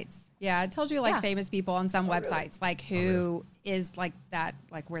websites. Yeah, it tells you like famous people on some websites, like who is like that,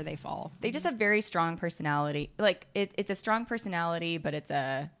 like where they fall. They just have very strong personality. Like it's a strong personality, but it's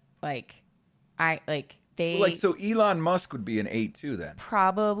a So Elon Musk would be an 8 too then.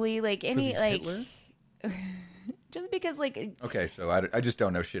 probably like any he's like Hitler? just because like Okay, so I just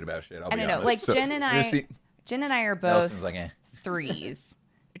don't know shit about shit. I don't know. Like So, Jen and I are both Nelson's like, 3s.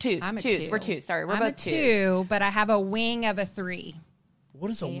 Twos. I'm a twos. 2. We're 2. Sorry, we're I'm both a 2, but I have a wing of a 3. What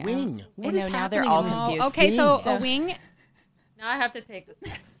is a Yeah. wing? What I is know, now happening? they're all in this confused. Okay, so thing? a wing. Now I have to take this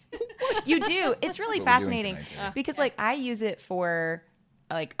next. You do. It's really What we're doing fascinating tonight, because like I use it for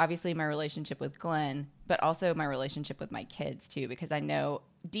like obviously my relationship with Glenn, but also my relationship with my kids too, because I know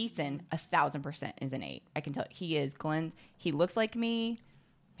Deason 1,000% is an 8. I can tell he is Glenn. He looks like me.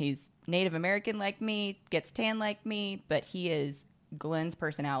 He's Native American like me, gets tan like me, but he is Glenn's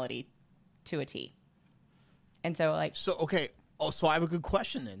personality to a T. And so like So okay. Oh, so I have a good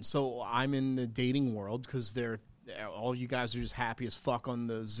question then. So I'm in the dating world because all you guys are just happy as fuck on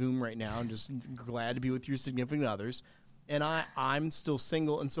the Zoom right now and just glad to be with your significant others. And I'm still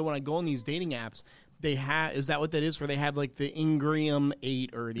single. And so when I go on these dating apps, is that what that is? Where they have like the Enneagram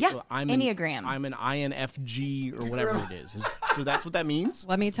 8 or the Enneagram. I'm an INFG or whatever it is. So that's what that means?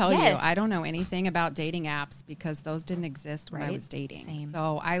 Let me tell you, Yes. I don't know anything about dating apps because those didn't exist when I Right? was dating. Same.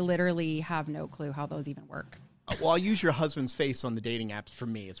 So I literally have no clue how those even work. Well, I'll use your husband's face on the dating apps for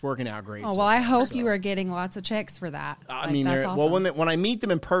me. It's working out great. Oh, so well, I far, hope so. you are getting lots of chicks for that. I Like, mean, that's well, awesome. when I meet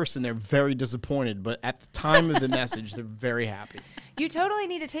them in person, they're very disappointed. But at the time of the message, they're very happy. you totally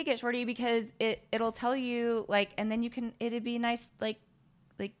need to take it, Shorty, because it'll tell you like, and then it'd be a nice like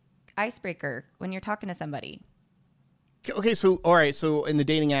icebreaker when you're talking to somebody. Okay, so all right, so in the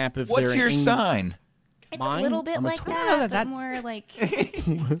dating app, if what's they're your in, sign? It's Mine? a little bit I'm a like 12. that, I don't know but that- more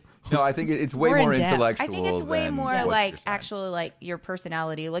like. No, I think it's way More more in-depth. intellectual. I think it's way than more what's like your sign. actually like your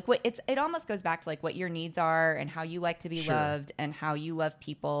personality. Like it almost goes back to like what your needs are and how you like to be Sure. loved and how you love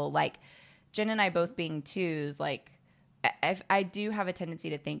people. Like Jen and I both being 2s, like I do have a tendency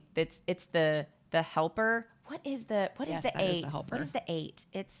to think that it's the helper. What is the Yes, the that is 8? the helper. What is the 8?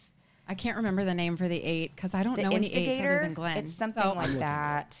 It's I can't remember the name for the 8 because I don't the know any 8s instigator. other than Glenn. It's something So- like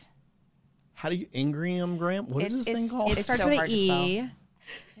that. how do you Enneagram? What is this thing called? It It's starts so with hard an to spell. E.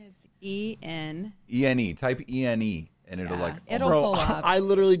 It's E-N. ENE. Type ENE, and it'll Yeah, like. it'll Bro, pull up. I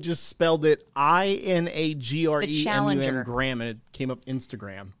literally just spelled it INAGREMUM The challenger. gram, and it came up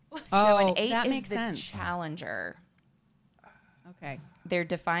Instagram. Oh, So an 8 that is makes the sense. challenger. Okay. They're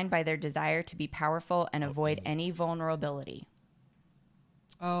defined by their desire to be powerful and avoid any vulnerability.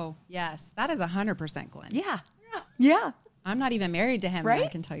 Oh, yes. That is 100% Glenn. Yeah. Yeah. I'm not even married to him, right? I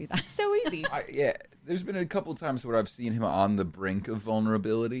can tell you that. So easy. Yeah, there's been a couple times where I've seen him on the brink of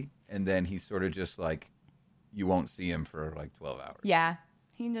vulnerability, and then he's sort of just like, you won't see him for like 12 hours. Yeah.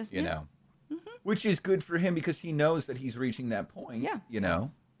 He just, you know, which is good for him because he knows that he's reaching that point. Yeah. You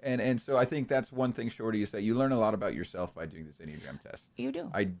know, and so I think that's one thing, Shorty, is that you learn a lot about yourself by doing this Enneagram test. You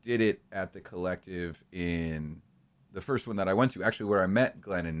do. I did it at the Collective in the first one that I went to, actually, where I met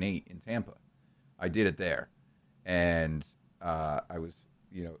Glenn and Nate in Tampa. I did it there, and I was,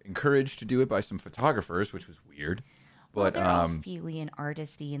 encouraged to do it by some photographers, which was weird. But they're all feely and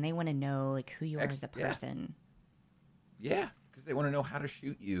artisty, and they want to know like who you are as a person. Yeah, because they want to know how to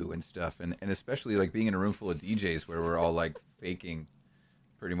shoot you and stuff, and especially like being in a room full of DJs where we're all like faking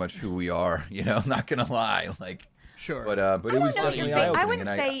pretty much who we are. I'm not gonna lie, like. Sure, but it was definitely eye-opening.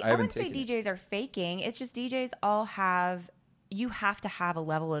 I wouldn't say DJs are faking. It's just DJs all have. You have to have a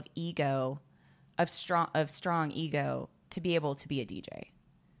level of ego, of strong ego, to be able to be a DJ.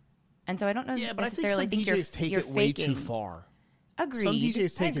 And so I don't know. Yeah, but I think necessarily some DJs take it way too far. Agreed. Some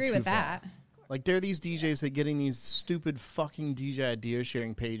DJs take I agree it too with far. that. Like there are these DJs that get in these stupid fucking DJ idea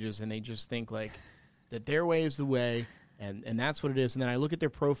sharing pages, and they just think like that their way is the way, and that's what it is. And then I look at their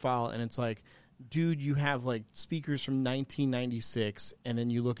profile, and it's like, dude, you have like speakers from 1996, and then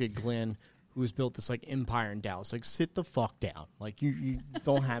you look at Glenn, who has built this like empire in Dallas. Like, sit the fuck down. Like, you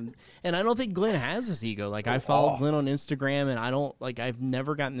don't have, and I don't think Glenn has this ego. Like, I follow Glenn on Instagram, and I've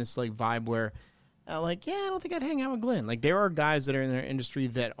never gotten this like vibe where, I don't think I'd hang out with Glenn. Like, there are guys that are in their industry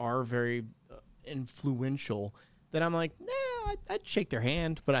that are very influential that I'm like, I'd shake their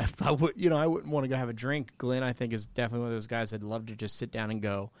hand, but I would, I wouldn't want to go have a drink. Glenn, I think, is definitely one of those guys I'd love to just sit down and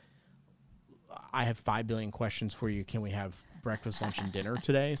go, I have 5 billion questions for you. Can we have breakfast, lunch, and dinner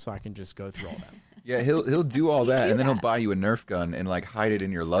today? So I can just go through all that. Yeah, he'll do all that, and then he'll buy you a Nerf gun and like hide it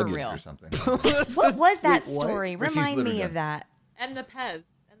in your luggage or something. What was that story? Remind me of that. And the Pez.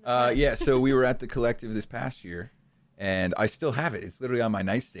 Yeah, so we were at the Collective this past year, and I still have it. It's literally on my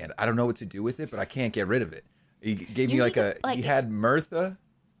nightstand. I don't know what to do with it, but I can't get rid of it. He gave me he had Mirtha,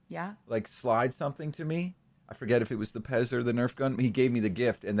 like slide something to me. I forget if it was the Pez or the Nerf gun. He gave me the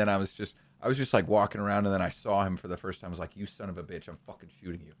gift, and then I was just like walking around, and then I saw him for the first time. I was like, "You son of a bitch! I'm fucking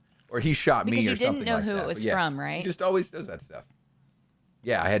shooting you!" Or he shot me or something like that. Because you didn't know who it was from, right? He just always does that stuff.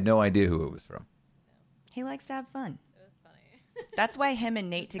 Yeah, I had no idea who it was from. He likes to have fun. It was funny. That's why him and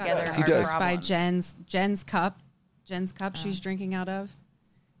Nate together are He does. By Jen's cup. Jen's cup she's drinking out of.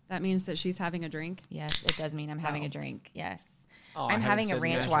 That means that she's having a drink. Yes, it does mean I'm having a drink. Yes. Oh, I'm having a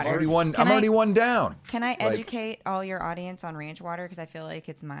ranch water. I'm already one down. Can I educate all your audience on ranch water? Because I feel like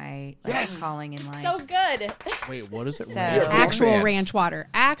it's my calling in life. So good. Wait, what is it? So- Actual ranch water.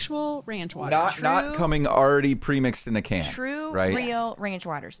 Actual ranch water. Not coming already pre-mixed in a can. True, right? real ranch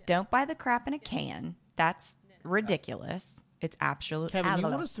waters. Don't buy the crap in a can. That's ridiculous. It's absolute. Kevin, you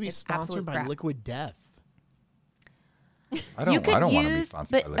want us to be sponsored by crap. Liquid Death? I don't want to be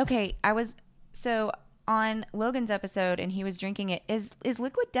sponsored by Liquid. Okay, I was on Logan's episode, and he was drinking it. Is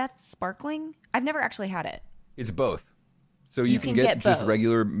Liquid Death sparkling? I've never actually had it. It's both. So you can get just both.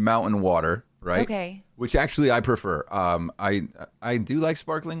 regular mountain water, right? Okay. Which actually I prefer. I do like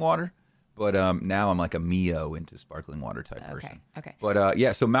sparkling water, but now I'm like a Mio into sparkling water type person. Okay.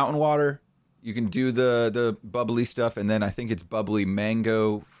 But so mountain water, you can do the bubbly stuff, and then I think it's bubbly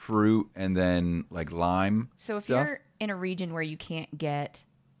mango, fruit, and then like lime. So if stuff. you're in a region where you can't get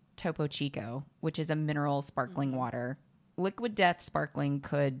Topo Chico, which is a mineral sparkling water, Liquid Death sparkling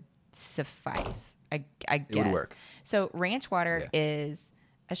could suffice. I guess. It would work. So ranch water is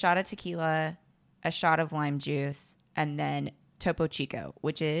a shot of tequila, a shot of lime juice, and then Topo Chico,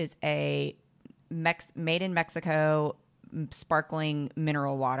 which is a made in Mexico sparkling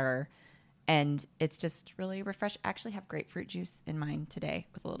mineral water. And it's just really refreshing. I actually have grapefruit juice in mine today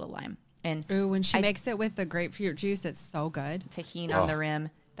with a little lime. And when she makes it with the grapefruit juice, it's so good. Tahini on the rim.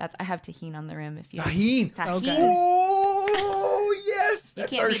 I have tahini on the rim. If you Tahini. So good. Oh yes,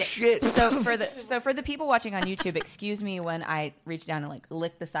 that's our shit. So for the people watching on YouTube, excuse me when I reach down and like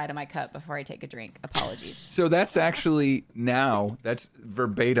lick the side of my cup before I take a drink. Apologies. So that's actually that's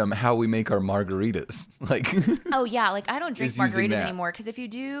verbatim how we make our margaritas. Like oh yeah, like I don't drink using margaritas that. anymore because if you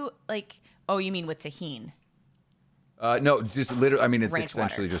do you mean with tahini? No, just literally. I mean, it's Ranch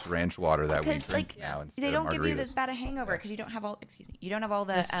essentially water. just ranch water that we Because drink now. Instead they don't of give you margaritas. this bad a hangover because you don't have all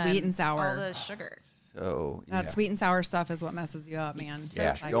the sweet and sour. all the sugar. So That sweet and sour stuff is what messes you up, man.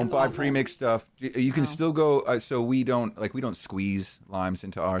 Yeah, Like, don't it's buy awful. pre-mixed stuff. You can still go. So we don't squeeze limes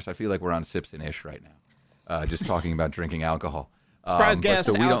into ours. I feel like we're on Sips and Ish right now, just talking about drinking alcohol. Surprise but guest,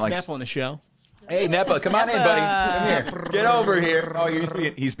 so we Alex don't Neff on the show. Hey, Nepa, come on in, buddy. Come here. Get over here. Oh,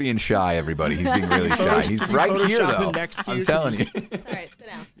 he's being shy, everybody. He's being really shy. He's right here, though. I'm telling you. It's all right. Sit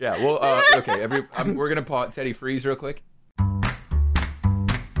down. Yeah, well, okay. We're going to pause. Teddy, freeze real quick.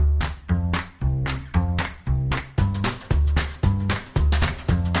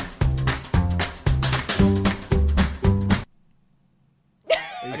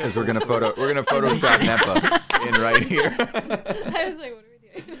 Because we're gonna Photoshop Nepa in right here. I was like, what are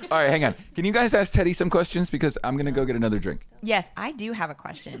we doing? All right, hang on. Can you guys ask Teddy some questions? Because I'm gonna go get another drink. Yes, I do have a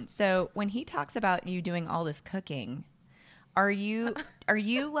question. So when he talks about you doing all this cooking, are you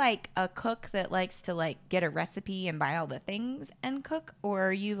like a cook that likes to like get a recipe and buy all the things and cook, or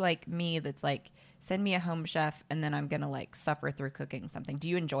are you like me that's like send me a home chef and then I'm gonna like suffer through cooking something? Do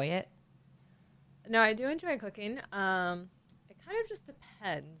you enjoy it? No, I do enjoy cooking. It kind of just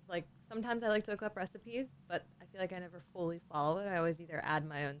depends. Like sometimes I like to look up recipes, but I feel like I never fully follow it. I always either add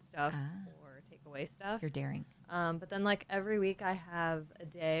my own stuff or take away stuff. You're daring. But then like every week I have a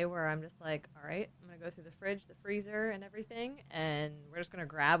day where I'm just like, all right, I'm going to go through the fridge, the freezer and everything. And we're just going to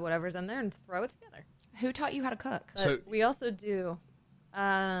grab whatever's in there and throw it together. Who taught you how to cook? But we also do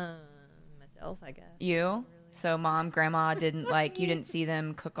myself, I guess. You? Really. So mom, grandma didn't like, you didn't see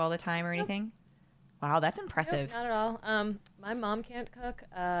them cook all the time or anything? Wow, that's impressive. Nope, not at all. My mom can't cook.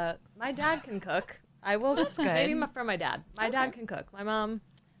 My dad can cook. I will. That's good. Maybe from my dad. My dad can cook. My mom,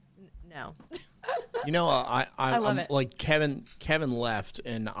 no. You know, I love it. Like Kevin left,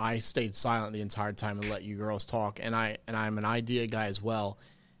 and I stayed silent the entire time and let you girls talk. And I'm an idea guy as well.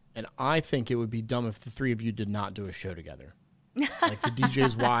 And I think it would be dumb if the three of you did not do a show together, like the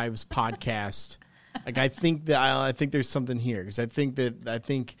DJ's Wives podcast. Like I think there's something here because I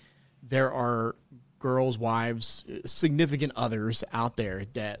think there are girls' wives, significant others out there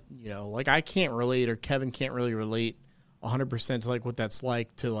that, you know, like I can't relate or Kevin can't really relate 100% to like what that's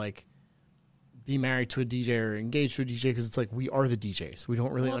like to like be married to a DJ or engaged to a DJ because it's like we are the DJs. We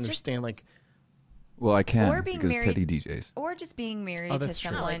don't really understand like. Well, I can or being because married, Teddy DJs. Or just being married to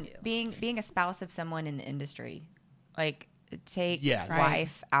someone, being a spouse of someone in the industry. Like take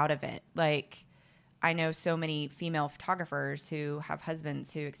wife out of it. Like I know so many female photographers who have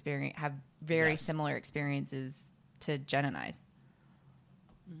husbands who have very similar experiences to Jen and I's.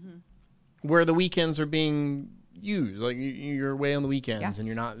 Mm-hmm. Where the weekends are being used, like you're away on the weekends and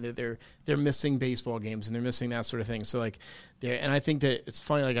you're not. They're missing baseball games and they're missing that sort of thing. So like, and I think that it's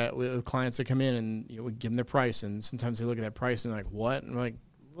funny. Like we have clients that come in and we give them their price, and sometimes they look at that price and they're like, what? And I'm like,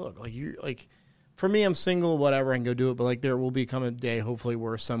 look, like you're like. For me, I'm single, whatever, I can go do it. But, like, there will become a day, hopefully,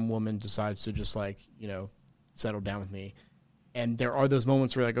 where some woman decides to just, like, you know, settle down with me. And there are those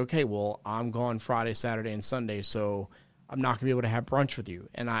moments where, like, okay, well, I'm gone Friday, Saturday, and Sunday, so I'm not going to be able to have brunch with you.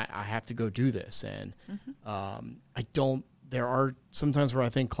 And I have to go do this. And there are sometimes where I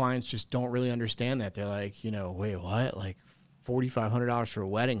think clients just don't really understand that. They're like, you know, wait, what? Like, $4,500 for a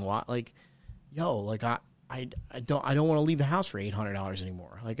wedding? What? Like, yo, like, I don't want to leave the house for $800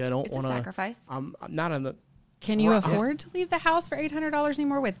 anymore. Like I don't want to sacrifice. I'm not on the. Can you afford to leave the house for $800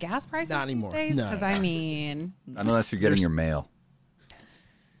 anymore with gas prices? Not anymore. These days? Because I mean, unless you're getting your mail.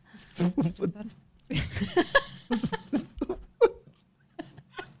 That's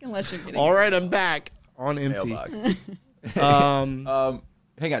unless you're getting. All right, I'm back on empty. Hang on.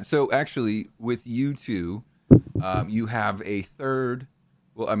 So actually, with you two, you have a third.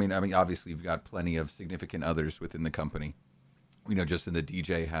 Well, I mean, obviously, you've got plenty of significant others within the company. We know Justin, the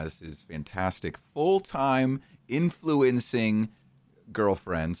DJ, has his fantastic full-time influencing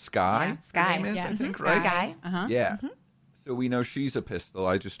girlfriend, Sky. Yeah, Sky, her name is, yes. I think, right? Sky. Yeah. Mm-hmm. So we know she's a pistol.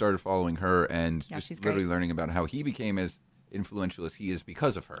 I just started following her and just literally learning about how he became as influential as he is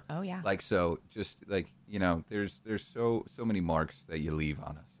because of her. Oh yeah. Like so, just like you know, there's so many marks that you leave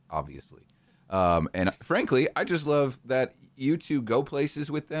on us, obviously. And frankly, I just love that you two go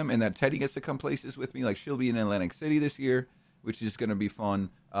places with them and that Teddy gets to come places with me. Like she'll be in Atlantic City this year, which is going to be fun,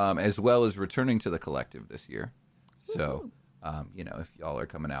 as well as returning to the collective this year. So, you know, if y'all are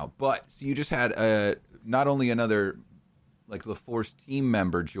coming out. But so you just had not only another like LeForce team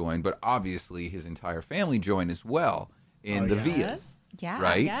member join, but obviously his entire family join as well in the Villas. Yes. Yeah.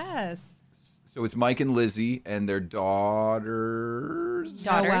 Right? Yes. So it's Mike and Lizzie and their daughters.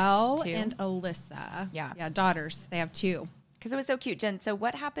 Noelle two. and Alyssa. Yeah. Yeah, daughters. They have two. Because it was so cute, Jen. So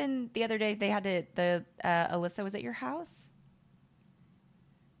what happened the other day? They had Alyssa was at your house.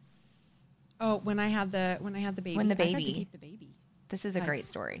 Oh, when I had the baby. When the I had baby. to keep the baby. This is a great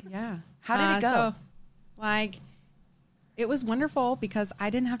story. Yeah. How did it go? So, like, it was wonderful because I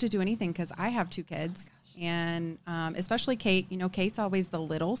didn't have to do anything because I have two kids. And especially Kate, you know, Kate's always the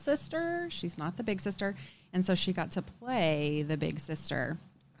little sister. She's not the big sister. And so she got to play the big sister.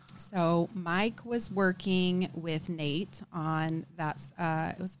 So Mike was working with Nate on that.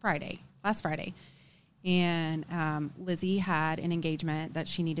 It was last Friday. And Lizzie had an engagement that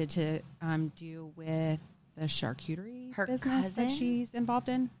she needed to do with the charcuterie business that she's involved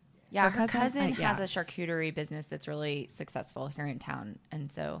in. Yeah, her cousin has a charcuterie business that's really successful here in town.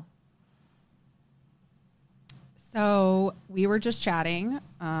 And so we were just chatting,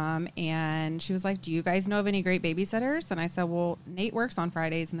 and she was like, do you guys know of any great babysitters? And I said, well, Nate works on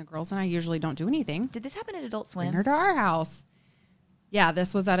Fridays, and the girls and I usually don't do anything. did this happen at Adult Swim? Bring her to our house. Yeah,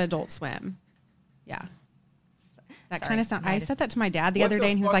 this was at Adult Swim. Yeah. That kind of sound. I said that to my dad the other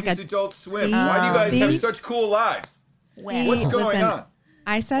day, and he was like, Adult Swim? Why do you guys have such cool lives? What's going on?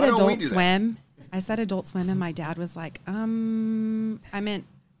 I said Adult Swim. I said Adult Swim, and my dad was like, I meant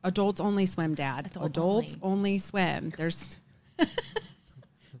Adults Only Swim, Dad. Adults only Swim. There's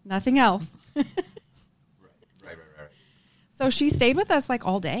nothing else. Right. So she stayed with us like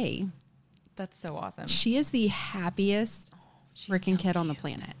all day. That's so awesome. She is the happiest freaking kid on the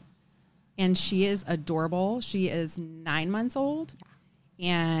planet. And she is adorable. She is 9 months old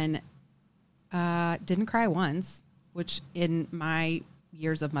and didn't cry once, which in my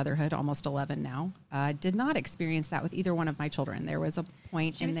years of motherhood, almost 11 now, did not experience that with either one of my children. There was a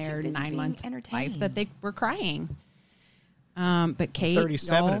point in their 9 month life that they were crying. But Kate,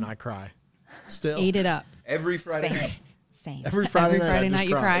 37 and I cry. Still ate it up. Every Friday night. Same. Every Friday night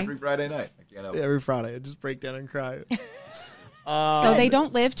you cry. Every Friday night. I can't help it. Every Friday I just break down and cry. So they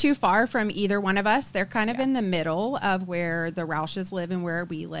don't live too far from either one of us. They're kind of in the middle of where the Roushes live and where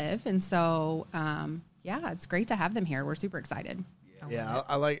we live. And so, it's great to have them here. We're super excited. Yeah,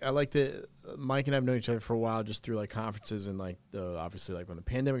 I like the Mike and I've known each other for a while, just through like conferences and like obviously like when the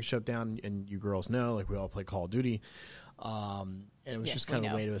pandemic shut down, and you girls know, like we all play Call of Duty, and it was just kind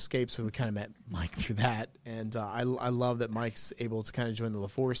of a way to escape. So we kind of met Mike through that, and I love that Mike's able to kind of join the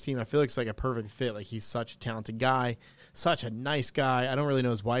LeForce team. I feel like it's like a perfect fit. Like he's such a talented guy, such a nice guy. I don't really know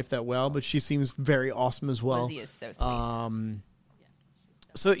his wife that well, but she seems very awesome as well. Lizzie is so sweet.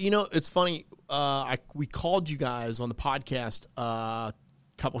 So, it's funny. We called you guys on the podcast a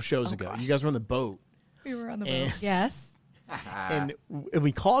couple shows ago. Gosh. You guys were on the boat. We were on the boat. Yes. And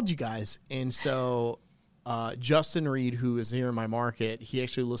we called you guys. And so Justin Reed, who is here in my market, he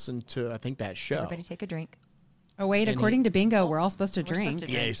actually listened to, I think, that show. Everybody take a drink. Oh, wait. According to Bingo, we're all supposed to drink.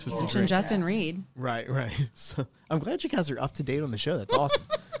 Yeah, you're supposed to Mention drink. Justin Reed. Right. So I'm glad you guys are up to date on the show. That's awesome.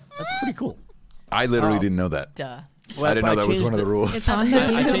 That's pretty cool. I literally didn't know that. Duh. Well, I didn't know that was one of the rules. It's on the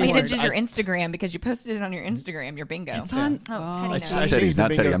bingo board. It's just your Instagram because you posted it on your Instagram, your bingo. It's on. Teddy knows.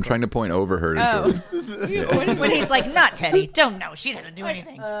 Not Teddy. I'm trying to point over her. When he's like, not Teddy. Don't know. She doesn't do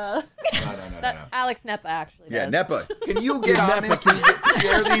anything. No. Alex Nepa actually does. Yeah, Nepa. Can you get honest and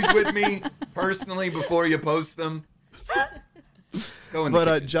share these with me personally before you post them? Go in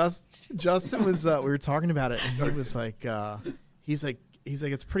the kitchen. Justin was, we were talking about it, and he was like, he's like,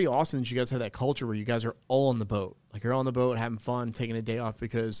 it's pretty awesome that you guys have that culture where you guys are all on the boat. Like, you're all on the boat having fun, taking a day off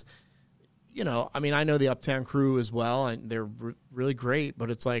because, I know the Uptown crew as well, and they're really great, but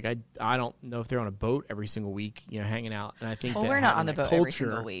it's like, I don't know if they're on a boat every single week, hanging out. And I think we're not on the boat every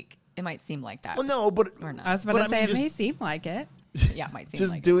single week. It might seem like that. Well, no, but we're not. I was about to say, it may seem like it. Yeah, it might seem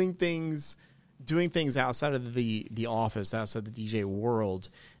just like doing things outside of the office, outside the DJ world,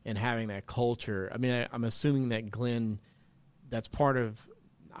 and having that culture. I mean, I'm assuming that Glenn, that's part of,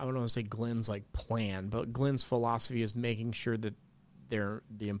 I don't want to say Glenn's like plan, but Glenn's philosophy is making sure that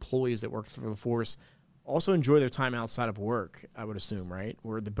the employees that work for the force also enjoy their time outside of work, I would assume, right?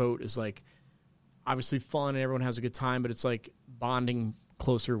 Where the boat is like obviously fun and everyone has a good time, but it's like bonding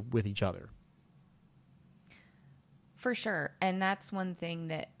closer with each other. For sure. And that's one thing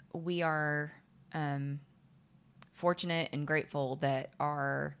that we are fortunate and grateful that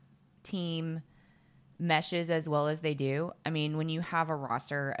our team meshes as well as they do. I mean, when you have a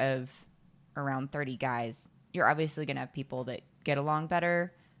roster of around 30 guys, you're obviously going to have people that get along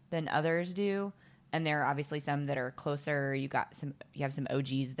better than others do. And there are obviously some that are closer. You have some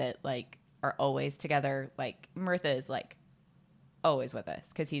OGs that like are always together. Like Mirtha is like always with us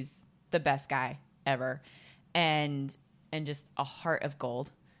because he's the best guy ever. And just a heart of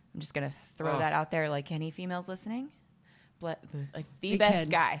gold. I'm just going to throw that out there. Like any females listening, like the best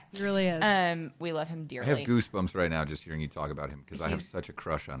guy. He really is. We love him dearly. I have goosebumps right now just hearing you talk about him because I have such a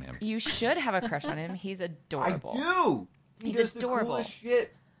crush on him. You should have a crush on him. He's adorable. I do. He's does adorable. The coolest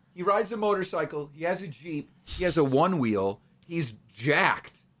shit. He rides a motorcycle. He has a Jeep. He has a one wheel. He's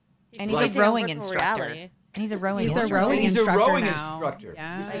jacked. And he's a rowing instructor. And he's a rowing instructor.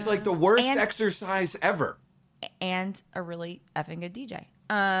 Yeah. He's like the worst exercise ever. And a really effing good DJ.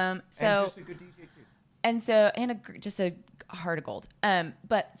 And just a good DJ too. And so, just a heart of gold.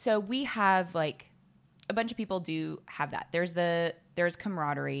 But so we have like a bunch of people do have that. There's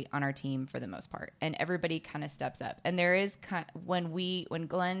camaraderie on our team for the most part, and everybody kind of steps up. And there is when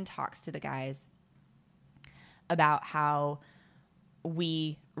Glenn talks to the guys about how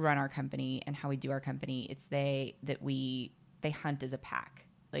we run our company and how we do our company, it's they hunt as a pack.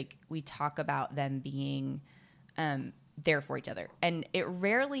 Like we talk about them being there for each other, and it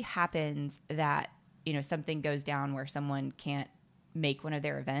rarely happens that something goes down where someone can't make one of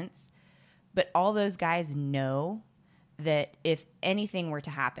their events. But all those guys know that if anything were to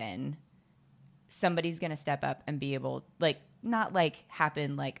happen, somebody's going to step up and be able, like, not like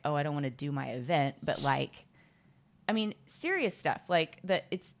happen like, oh, I don't want to do my event, but like, I mean, serious stuff like that.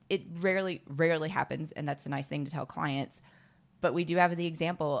 It rarely happens. And that's a nice thing to tell clients. But we do have the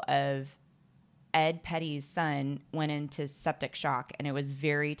example of Ed Petty's son went into septic shock, and it was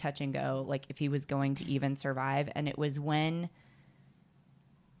very touch and go, like if he was going to even survive. And it was when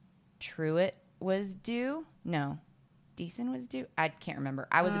Truett was due. No, Deason was due. I can't remember.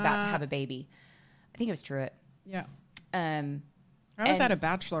 I was about to have a baby. I think it was Truett. Yeah. I was at a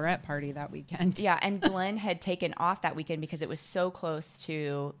bachelorette party that weekend. Yeah, and Glenn had taken off that weekend because it was so close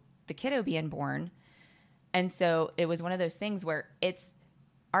to the kiddo being born. And so it was one of those things where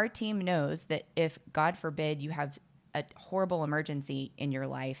our team knows that if, God forbid, you have a horrible emergency in your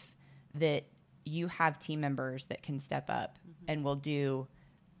life, that you have team members that can step up and will do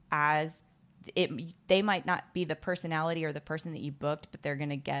they might not be the personality or the person that you booked, but they're going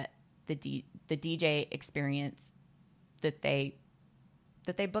to get the DJ experience that they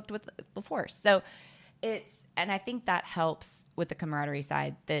booked with LeForce. So and I think that helps with the camaraderie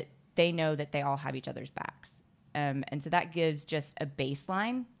side, that they know that they all have each other's backs. And so that gives just a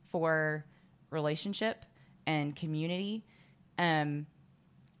baseline for relationship and community.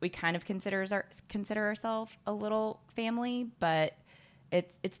 We kind of consider ourselves a little family, but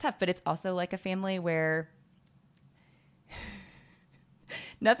it's tough. But it's also like a family where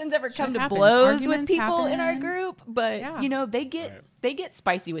nothing's ever come to blows with people in our group, but they get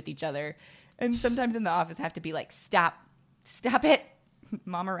spicy with each other, and sometimes in the office have to be like, stop it.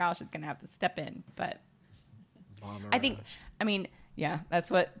 Mama Roush is gonna have to step in, but I think that's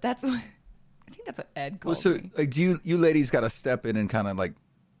what I think that's what Ed calls me. Like, do you ladies got to step in and kind of like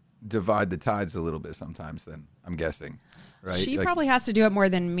divide the tides a little bit sometimes? Then I'm guessing, right? She probably has to do it more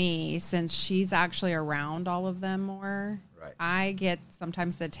than me, since she's actually around all of them more. Right. I get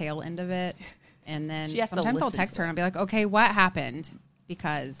sometimes the tail end of it, and then sometimes I'll text her and I'll be like, okay, what happened?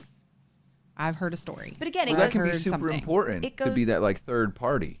 Because I've heard a story. But again, that can be super important to be that like third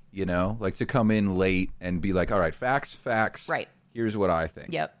party, like to come in late and be like, all right, facts. Right. Here's what I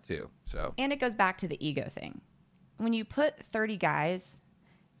think. Yep. Too. So. And it goes back to the ego thing. When you put 30 guys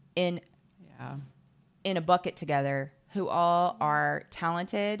in a bucket together who all are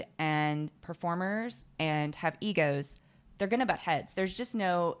talented and performers and have egos, they're going to butt heads. There's just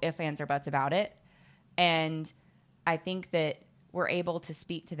no ifs, ands, or buts about it. And I think that we're able to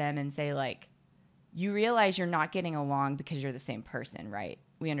speak to them and say, like, you realize you're not getting along because you're the same person, right?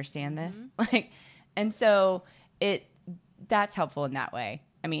 We understand this. And so that's helpful in that way.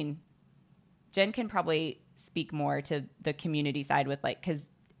 I mean, Jen can probably speak more to the community side with because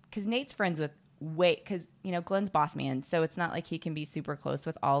Nate's friends with because Glenn's boss man, so it's not like he can be super close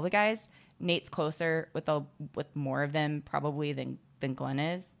with all the guys. Nate's closer with more of them probably than Glenn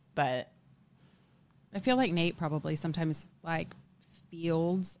is, but I feel like Nate probably sometimes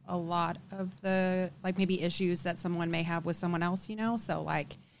fields a lot of the maybe issues that someone may have with someone else, so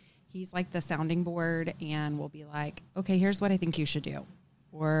he's like the sounding board, and we'll be like, okay, here's what I think you should do,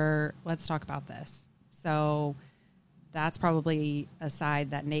 or let's talk about this. So that's probably a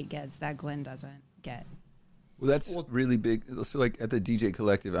side that Nate gets that Glenn doesn't get. Well, that's really big. So, at the DJ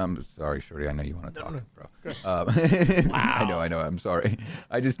Collective, I'm sorry, Shorty. I know you want to talk, bro. Wow. I know. I'm sorry.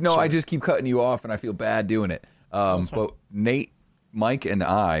 I just keep cutting you off, and I feel bad doing it. But Nate, Mike, and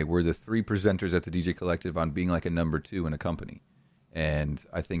I were the three presenters at the DJ Collective on being like a number 2 in a company, and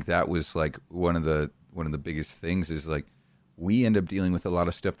I think that was one of the biggest things is we end up dealing with a lot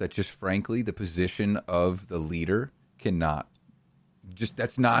of stuff that just frankly the position of the leader cannot. Just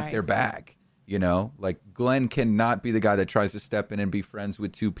that's not their bag. Glenn cannot be the guy that tries to step in and be friends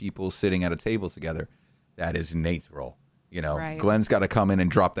with 2 people sitting at a table together. That is Nate's role. Glenn's got to come in and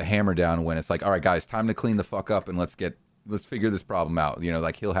drop the hammer down when it's like, all right, guys, time to clean the fuck up and let's figure this problem out.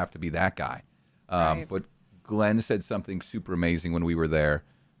 He'll have to be that guy. But Glenn said something super amazing when we were there.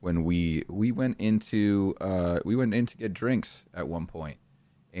 When we went in to get drinks at one point,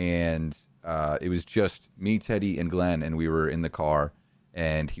 and it was just me, Teddy, and Glenn, and we were in the car,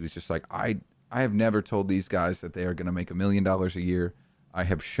 and he was just like, I have never told these guys that they are going to make $1 million a year. I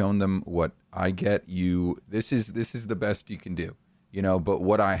have shown them what I get. This is the best you can do, but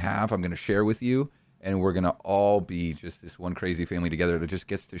what I have, I'm going to share with you, and we're going to all be just this one crazy family together that just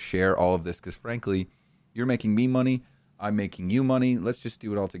gets to share all of this. Because frankly, you're making me money. I'm making you money. Let's just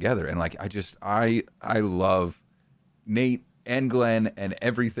do it all together. And like, I love Nate and Glenn and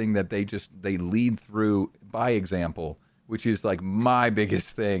everything that they lead through by example, which is like my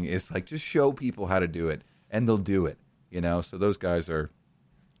biggest thing is like, just show people how to do it and they'll do it, So those guys are.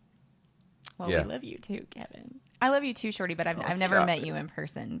 Well, we love you too, Kevin. I love you too, Shorty, but I've never met you in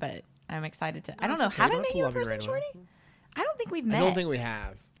person, but I'm excited to. I don't know. Okay. Have I met you in person, Shorty? I don't think we've met. I don't think we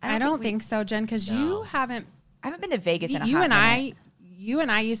have. I don't think so, Jen, because you haven't. I haven't been to Vegas in a you hot and minute. You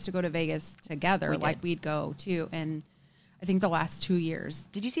and I used to go to Vegas together. We'd go too, and I think the last 2 years.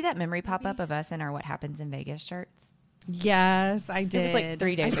 Did you see that memory pop up of us in our What Happens in Vegas shirts? Yes, I did. It was like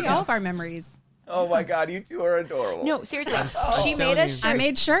 3 days I see ago. all of our memories. Oh my God, you two are adorable. No, seriously. She made us shirts. I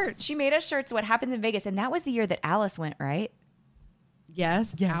made shirts. She made us shirts. What Happens in Vegas, and that was the year that Alice went, right?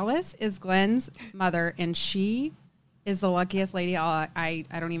 Yes. Alice is Glenn's mother, and she is the luckiest lady I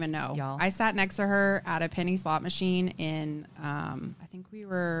don't even know. Y'all. I sat next to her at a penny slot machine in I think we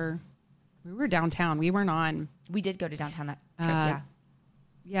were downtown. We weren't on. We did go to downtown that trip, yeah.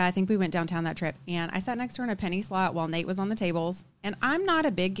 Yeah, I think we went downtown that trip. And I sat next to her in a penny slot while Nate was on the tables. And I'm not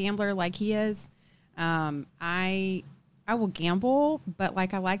a big gambler like he is. I will gamble, but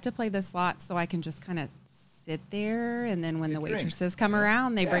like I like to play the slots so I can just kind of sit there. And then when the waitresses come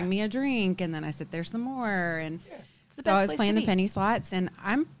around, they bring me a drink. And then I sit there some more. And so I was playing the penny slots. And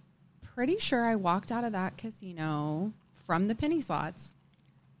I'm pretty sure I walked out of that casino from the penny slots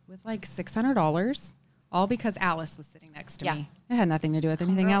with like $600. All because Alice was sitting next to me. It had nothing to do with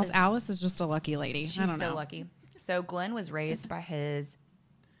anything else. Alice is just a lucky lady. She's I don't know. so lucky. So Glenn was raised by his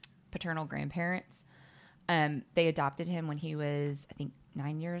paternal grandparents. They adopted him when he was, I think,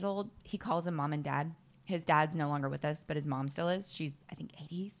 9 years old. He calls them mom and dad. His dad's no longer with us, but his mom still is. She's, I think,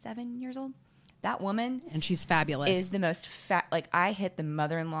 87 years old. That woman. And she's fabulous. Is the most like, I hit the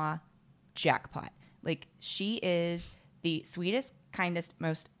mother-in-law jackpot. Like, she is the sweetest, kindest,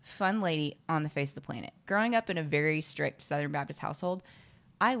 most fun lady on the face of the planet. Growing up in a very strict Southern Baptist household,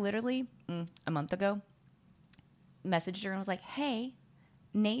 I literally, a month ago, messaged her and was like, hey,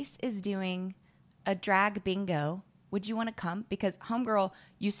 Nace is doing a drag bingo. Would you want to come? Because homegirl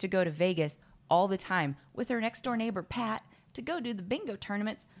used to go to Vegas all the time with her next door neighbor, Pat, to go do the bingo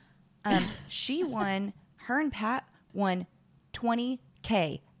tournaments. Her and Pat won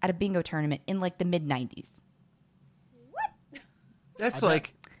 $20K at a bingo tournament in like the mid-90s. That's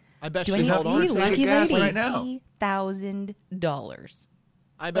like, I bet she held on to lucky it lady. right now. $50,000.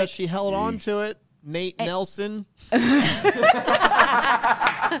 I bet she held on to it. Nate Nelson.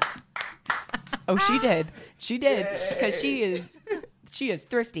 Oh, she did. She did, because she is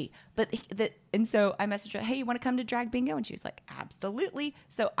thrifty. And so I messaged her, hey, you want to come to drag bingo? And she was like, absolutely.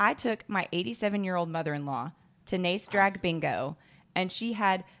 So I took my 87-year-old mother-in-law to Nace drag bingo, and she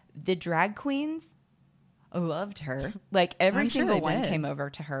had the drag queens. Loved her. Like, every single one came over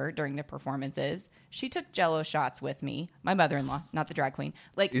to her during the performances. She took Jello shots with me. My mother-in-law, not the drag queen.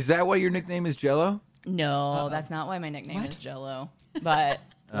 Like, is that why your nickname is Jello? No, that's not why my nickname is Jello. But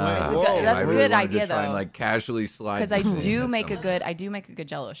Whoa. that's a really good wanted idea, to try though. and like casually slide. Because I do make a good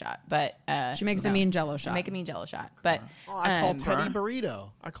Jello shot. But she makes a mean Jello shot. I make a mean Jello shot. But I call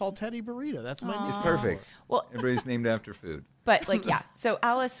Teddi Burrito. That's my name. It's perfect. Well, everybody's named after food. But like, yeah. So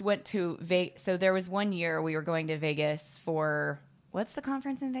Alice went to Vegas. So there was one year we were going to Vegas for, what's the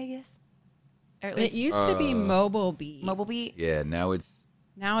conference in Vegas? It used to be Mobile Beat. Mobile Beat. Yeah, now it's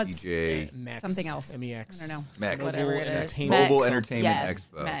DJ something else. MEX. I don't know. Mex. Whatever it is. Mobile Entertainment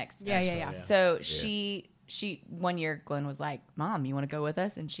Expo. Mex. Yeah. So she one year Glenn was like, Mom, you want to go with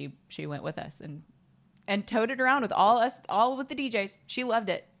us? And she went with us and toted around with all with the DJs. She loved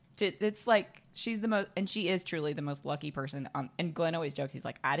it. It's like she's the most, and she is truly the most lucky person. And Glenn always jokes, he's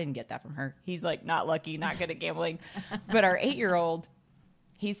like, I didn't get that from her. He's like, not lucky, not good at gambling. But our 8-year-old,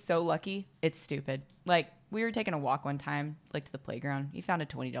 he's so lucky, it's stupid. Like, we were taking a walk one time, like to the playground. He found a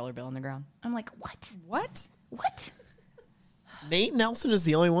 $20 bill on the ground. I'm like, what? Nate Nelson is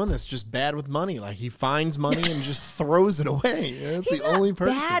the only one that's just bad with money. Like, he finds money and just throws it away. That's He's the only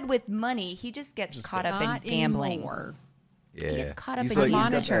person. Bad with money. He just gets caught up in gambling. Anymore. Yeah. He gets caught up in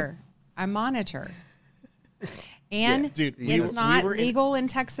I monitor. And dude, it's not legal in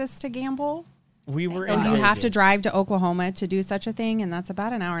Texas to gamble. We were So in you have to Vegas. drive to Oklahoma to do such a thing, and that's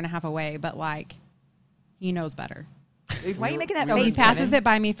about an hour and a half away. But like, he knows better. Why are you making that So face? he passes Kevin? it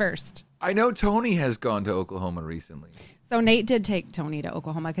by me first. I know Tony has gone to Oklahoma recently. So Nate did take Tony to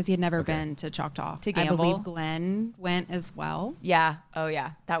Oklahoma because he had never been to Choctaw. To gamble? I believe Glenn went as well. Yeah. Oh,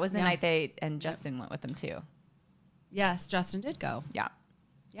 yeah. That was the night and Justin went with them too. Yes, Justin did go. Yeah.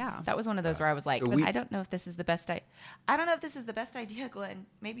 Yeah. That was one of those where I was like, So I don't know if this is the best I don't know if this is the best idea, Glenn.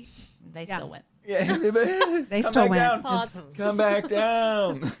 Maybe they still went. Yeah, They still went. Come back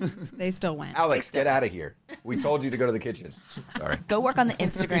down. They still went. Alex, get out of here. We told you to go to the kitchen. Sorry. Go work on the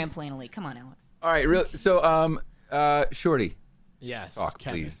Instagram planily. Come on, Alex. All right, so Shorty, Yes. talk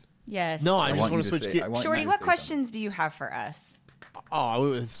Kevin. please. Yes. No, I I just want want you to to switch say- gears. I want Shorty, Matt to what say questions do you have for us? Oh, we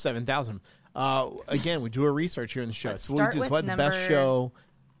went with 7,000. Again, we do a research here in the show. Let's So what we start do is with the best number- show.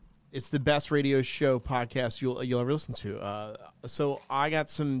 It's the best radio show podcast you'll ever listen to. So I got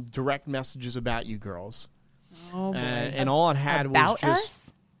some direct messages about you girls. Oh, boy. And all it had About was just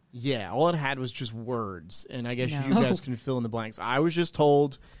us? all it had was just words, and I guess No. you guys can fill in the blanks. I was just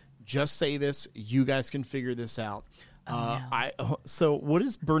told, just say this. You guys can figure this out. So what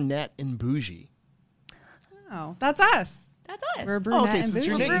is brunette and bougie? Oh, that's us. That's us. We're brunette okay, and so it's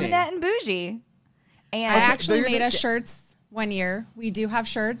your bougie. We're nickname. brunette and bougie. And I actually they're made gonna us get- shirts one year. We do have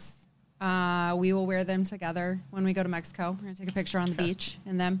shirts. We will wear them together when we go to Mexico. We're going to take a picture on the beach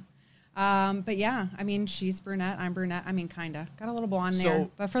in them. But yeah, I mean, she's brunette. I'm brunette. I mean, kind of. Got a little blonde there.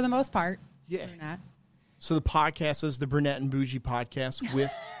 But for the most part, Yeah. brunette. So the podcast is the Brunette and Bougie podcast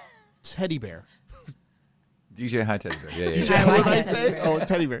with Teddy Bear. DJ Hi Teddy Bear. Yeah. I What like did I it. say? Oh,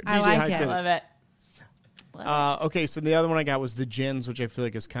 Teddy Bear. I DJ like Hi it. Teddy. love it. Okay, so the other one I got was the Gins, which I feel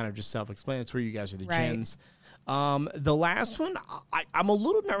like is kind of just self-explanatory. You guys are the Right. Gins. The last one, I'm a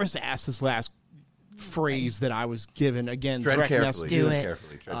little nervous to ask this last phrase that I was given. Again, Tread direct carefully. Do messages it.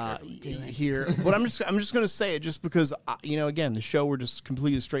 Carefully. Tread carefully. Do it. here, but I'm just going to say it just because again, the show we're just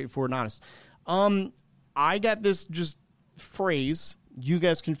completely straightforward and honest. I got this just phrase. You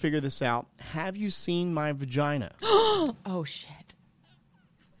guys can figure this out. Have you seen my vagina? Oh, shit.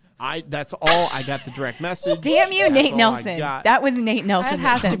 That's all. I got the direct message. Damn you, That's Nate all I Nelson. got. That was Nate Nelson. That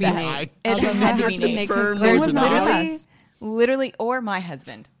has that to be sent Nate. that. I- It That had has to to be be Nate. Nate because Confirmed Glenn there's was an not with audio. us. Literally, or my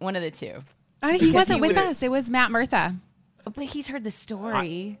husband. One of the two. He wasn't he with was- us. It was Matt Murtha. But he's heard the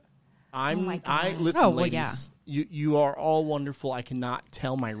story. I my God. listen, Oh, well, ladies. yeah. You are all wonderful. I cannot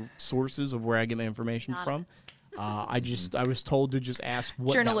tell my sources of where I get my information from. I was told to just ask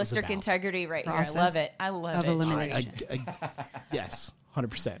what Journalistic that was about. integrity right Process here. I love it. I love of it. elimination. Yes,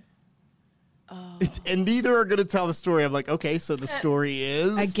 100%. Oh. And neither are going to tell the story. I'm like, okay, so the story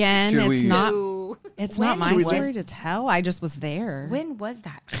is Again, Should it's we- not. Ooh. It's When not my should we story do- to tell. I just was there. When was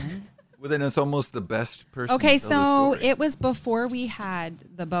that, Jen? Well, then it's almost the best person. Okay, to tell so the story. it was before we had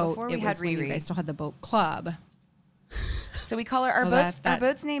the boat. Before we it had was when you Riri. guys still had the boat club. So we call her our So boat's that- our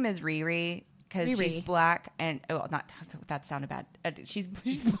boat's name is Riri because she's Riri. black and not that sounded bad. She's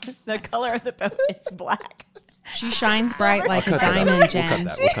the color of the boat is black. She shines bright like a Cut that out. diamond, We'll Jen. cut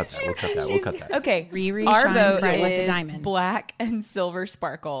that. We'll cut that. We'll cut that. We'll cut that. Okay, Riri our shines boat bright like a is diamond. black and silver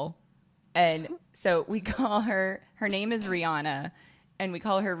sparkle, and so we call her. Her name is Rihanna, and we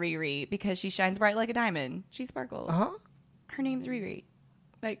call her Riri because she shines bright like a diamond. She sparkles. Her name's Riri,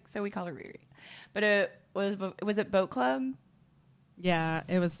 so we call her Riri. But it was it boat club? Yeah,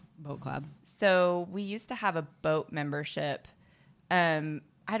 it was boat club. So we used to have a boat membership.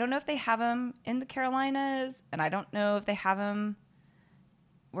 I don't know if they have them in the Carolinas, and I don't know if they have them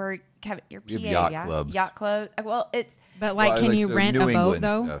where your PA, We have yacht yeah? clubs. Yacht club. Well, it's But like, Well, can you the rent New a boat England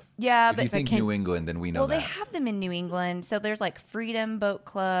though? stuff. yeah, If but you think can- New England, then we know well, that. they have them in New England. So there's like Freedom Boat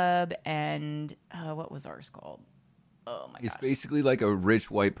Club, and what was ours called? Oh my It's gosh! basically like a rich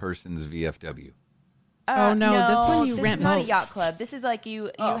white person's VFW. Oh, no, this one you this rent is not boats. a yacht club. This is like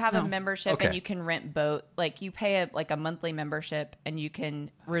you have a no. membership Okay. and you can rent boat. Like you pay a monthly membership and you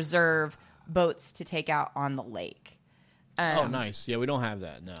can reserve boats to take out on the lake. Oh, nice. Yeah, we don't have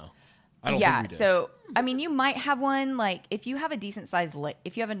that. No, I don't Yeah, think we do. so I mean, you might have one. Like if you have a decent sized lake,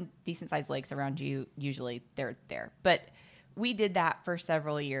 if you have a decent sized lakes around you, usually they're there. But we did that for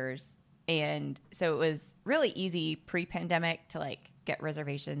several years, and so it was really easy pre-pandemic to like get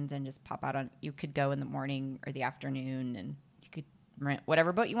reservations and just pop out on. You could go in the morning or the afternoon, and you could rent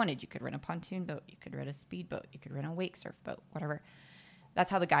whatever boat you wanted. You could rent a pontoon boat, you could rent a speed boat, you could rent a wake surf boat, whatever. That's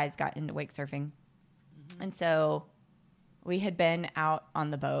how the guys got into wake surfing, and so. We had been out on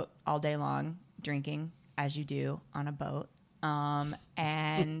the boat all day long, drinking, as you do on a boat,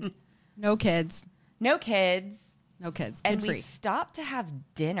 and No kids. no kids. No kids. And Kid we free. stopped to have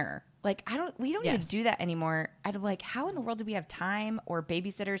dinner. Like we don't even Yes. do that anymore. I'm like, how in the world do we have time or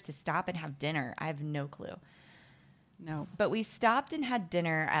babysitters to stop and have dinner? I have no clue. No. But we stopped and had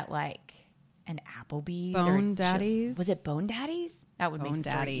dinner at like an Applebee's. Bone or Daddy's? Was it Bone Daddy's? That would make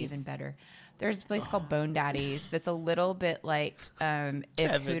the story even better. There's a place called Bone Daddy's that's a little bit like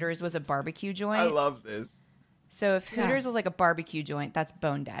if Hooters was a barbecue joint. I love this. So if Hooters was like a barbecue joint, that's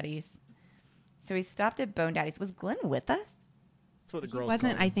Bone Daddy's. So we stopped at Bone Daddy's. Was Glenn with us? That's what the girls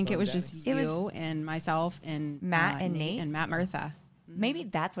wasn't. call I think Bone it was Daddies. just you and myself and Matt and Nate and Matt Murtha. Maybe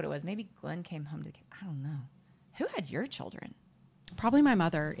that's what it was. Maybe Glenn came home to. I don't know. Who had your children? Probably my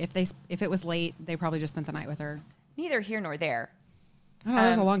mother. If it was late, they probably just spent the night with her. Neither here nor there. Oh, that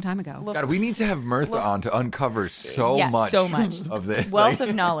was a long time ago. God, we need to have Murtha on to uncover so much of this. Wealth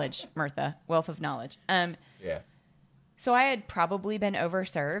of knowledge, Murtha. Wealth of knowledge. Yeah. So I had probably been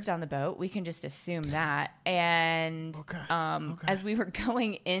overserved on the boat. We can just assume that. And as we were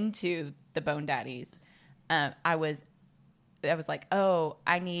going into the Bone Daddies, I was like, oh,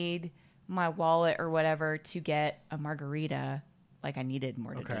 I need my wallet or whatever to get a margarita. Like I needed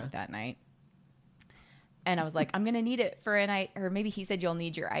more to drink that night. And I was like, I'm going to need it for a night. Or maybe he said, you'll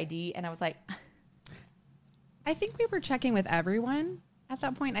need your ID. And I was like, I think we were checking with everyone at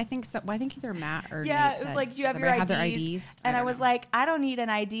that point. I think so. I think either Matt or yeah, Nate it was said, like, do you have your IDs? their IDs? And I was like, I don't need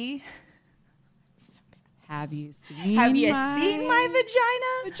an ID. Have you seen my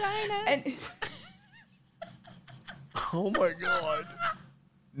vagina? And Oh my God.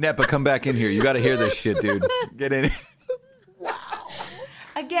 Nepa, come back in here. You got to hear this shit, dude. Get in.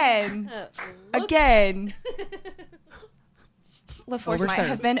 Again, LeForce might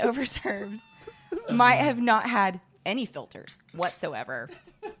have been overserved. Might have not had any filters whatsoever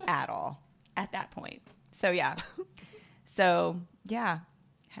at all at that point. So yeah.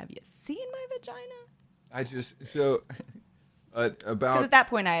 Have you seen my vagina? Because at that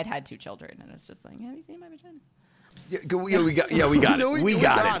point I had 2 children, and it's just like, have you seen my vagina? We got it. We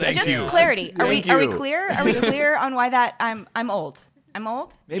got it. Thank Just you. clarity. Are we clear? Are we clear on why that I'm old? I'm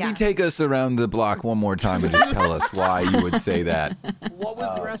old? Maybe take us around the block one more time and just tell us why you would say that. What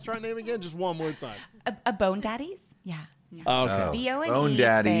was the restaurant name again? Just one more time. A Bone Daddy's? Yeah. Oh, okay. B-O-N-E Bone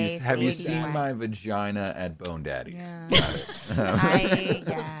Daddy's. space, Have you D-A-D-Y. seen my vagina at Bone Daddy's? Yeah. Got it.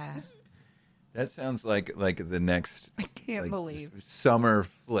 Yeah. That sounds like the next I can't believe. summer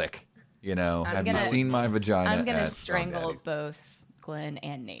flick. You know, have you seen my vagina? I'm going to at strangle Bone Daddy's? both Glenn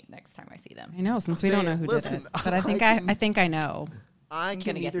and Nate next time I see them. I know, since we don't know who did it, but I think I know. I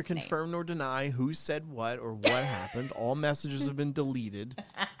can neither confirm nor deny who said what or what happened. All messages have been deleted.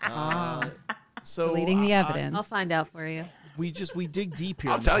 So deleting the evidence. I'll find out for you. We dig deep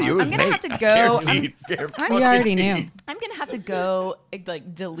here. I'll tell you. I'm going to have to go. You already knew. I'm going to have to go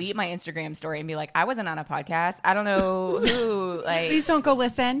delete my Instagram story and be like, I wasn't on a podcast. I don't know who. Please don't go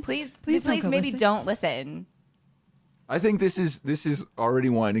listen. Please don't go maybe listen. don't listen. I think this is already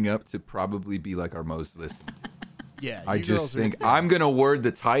winding up to probably be like our most listened. Yeah. I just think I'm going to word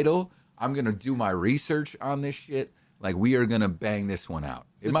the title. I'm going to do my research on this shit. Like, we are going to bang this one out.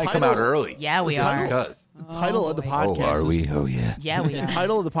 It might come out early. Yeah, we are. It does. The title of the podcast. Oh, are we? Oh, yeah. Yeah, we The are.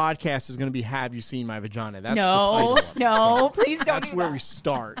 title of the podcast is going to be "Have You Seen My Vagina?" That's No, the title. no, please don't. That's where we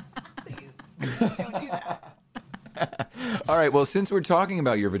start. Don't do that. All right. Well, since we're talking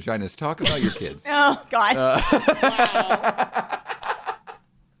about your vaginas, talk about your kids. Oh God.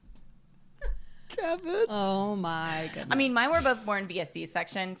 Kevin. Oh my goodness. I mean, mine were both born via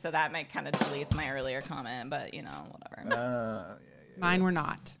C-section, so that might kind of delete my earlier comment, but whatever. Mine were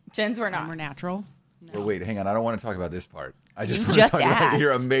not. Jen's were Mine not. were natural. No. Well, wait, hang on. I don't want to talk about this part. I just You want just to talk about asked.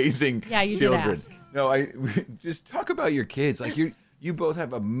 your amazing Yeah, you did children. ask. No, just talk about your kids. Like you both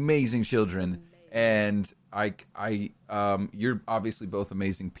have amazing children, and you're obviously both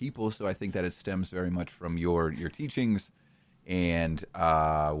amazing people. So I think that it stems very much from your teachings and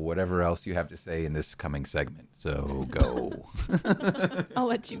whatever else you have to say in this coming segment. So go. I'll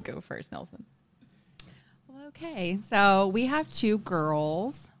let you go first, Nelson. Okay, so we have 2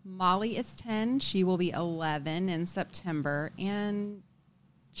 girls. Molly is 10. She will be 11 in September, and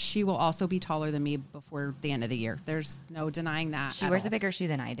she will also be taller than me before the end of the year. There's no denying that. She wears a bigger shoe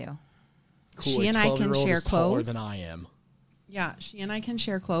than I do. Cool, She and I can 12-year-old share is taller clothes. than I am. Yeah, she and I can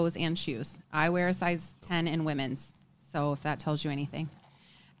share clothes and shoes. I wear a size 10 in women's, so if that tells you anything.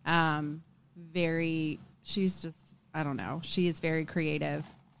 She's just, I don't know. She is very creative,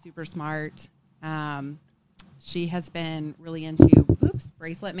 super smart. She has been really into,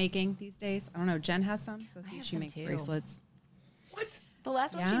 bracelet making these days. I don't know. Jen has some, so have she some makes too. bracelets. The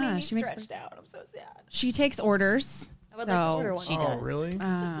last one Yeah, she made me she makes stretched out. I'm so sad. She takes orders. I would like to order one. She Oh, does.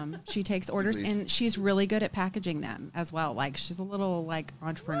 really? She takes orders, Please. and she's really good at packaging them as well. Like, she's a little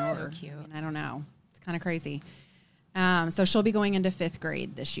entrepreneur. So cute. And I don't know. It's kind of crazy. So she'll be going into 5th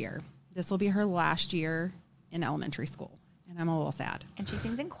grade this year. This will be her last year in elementary school, and I'm a little sad. And she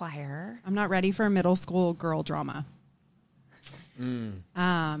sings in choir. I'm not ready for a middle school girl drama.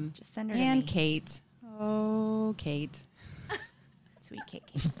 Just send her to and me. Kate. Oh, Kate. Sweet Kate.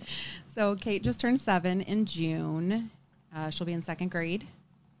 So Kate just turned 7 in June. She'll be in 2nd grade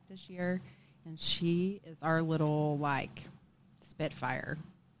this year. And she is our little, like, Spitfire.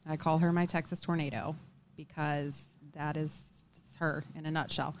 I call her my Texas tornado because that is her in a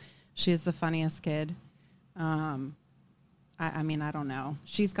nutshell. She is the funniest kid. I mean, I don't know.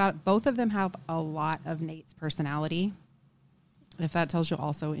 Both of them have a lot of Nate's personality. If that tells you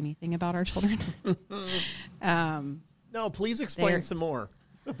also anything about our children. No, please explain some more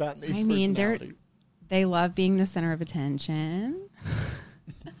about Nate's personality. They love being the center of attention.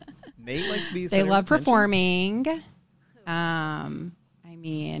 Nate likes to be. They love performing. I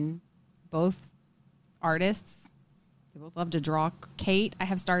mean, both artists. They both love to draw. Kate, I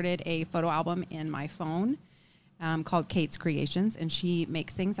have started a photo album in my phone called Kate's Creations, and she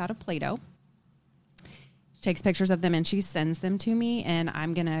makes things out of Play-Doh. She takes pictures of them and she sends them to me, and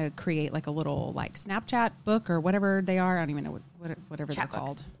I'm gonna create like a little like Snapchat book or whatever they are. I don't even know whatever they're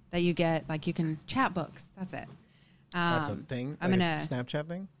called. That you get, like you can chat books. That's it. That's a thing. I'm gonna Snapchat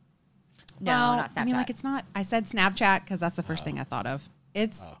thing. No, not Snapchat. I mean, like it's not. I said Snapchat because that's the first thing I thought of.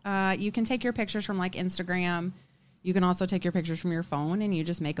 It's you can take your pictures from like Instagram. You can also take your pictures from your phone and you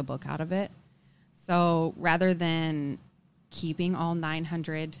just make a book out of it. So rather than keeping all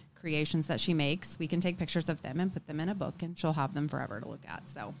 900 creations that she makes, we can take pictures of them and put them in a book, and she'll have them forever to look at.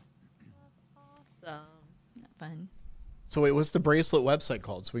 So Awesome. Not fun. So wait, what's the bracelet website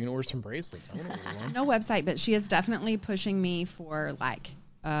called? So we can order some bracelets. I want to order one. no website, but she is definitely pushing me for like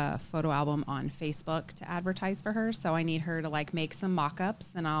a photo album on Facebook to advertise for her. So I need her to like make some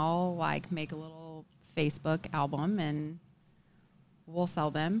mock-ups, and I'll like make a little Facebook album and we'll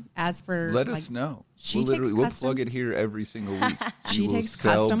sell them. As for let us know. We'll plug it here every single week. She takes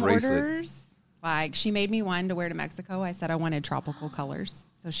custom orders. Like she made me one to wear to Mexico. I said I wanted tropical colors,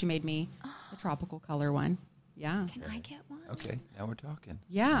 so she made me a tropical color one. Yeah. Can I get one? Okay, now we're talking.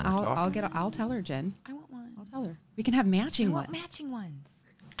 Yeah, I'll tell her, Jen. I want one. I'll tell her. We can have matching I want ones. matching ones.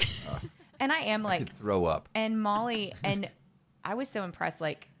 And I am like, I could throw up. and Molly, and I was so impressed.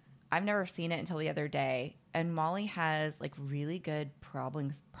 Like, I've never seen it until the other day. And Molly has like really good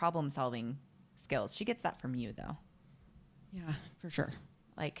problem solving skills. She gets that from you though. Yeah, for sure.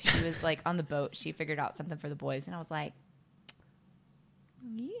 Like she was like on the boat, she figured out something for the boys, and I was like,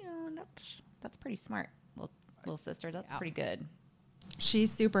 yeah, that's pretty smart, little sister. That's pretty good.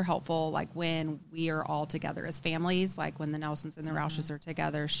 She's super helpful. Like when we are all together as families, like when the Nelsons and the Roushes are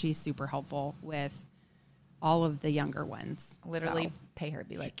together, she's super helpful with all of the younger ones. Literally pay her,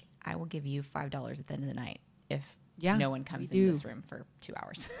 be like, I will give you $5 at the end of the night if Yeah, no one comes we in do. this room for 2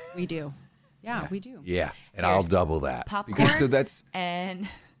 hours. We do. Yeah, we do. Yeah, and Here's I'll double that. popcorn. Because so that's And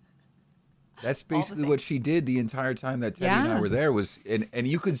basically what she did the entire time that Teddy and I were there was, and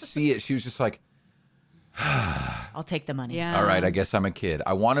you could see it. She was just like, I'll take the money. Yeah. all right, I guess I'm a kid.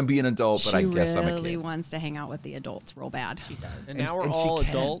 I want to be an adult, but I guess I'm a She really kid. wants to hang out with the adults real bad. She does. And now we're and she all can.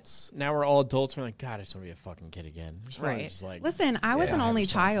 adults. Now we're all adults. We're like, God, I just want to be a fucking kid again. I just wanna Right. just, like, Listen, I was Yeah. an have only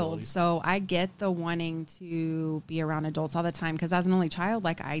child, responsibilities. so I get the wanting to be around adults all the time because as an only child,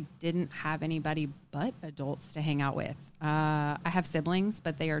 like I didn't have anybody but adults to hang out with. I have siblings,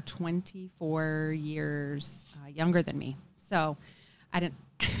 but they are 24 years younger than me. So I didn't.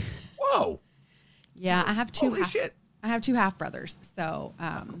 Whoa. Yeah, I have two. Holy shit. I have two half brothers. So,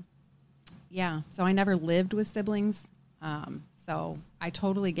 yeah. So I never lived with siblings. So I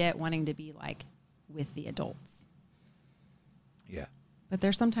totally get wanting to be like with the adults. Yeah, But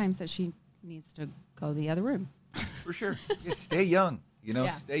there's sometimes that she needs to go the other room. for sure. Yeah, stay young.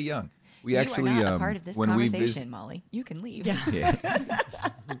 Yeah. Stay young. We You actually are not a part of this when we conversation, Molly. You can leave. Yeah. yeah.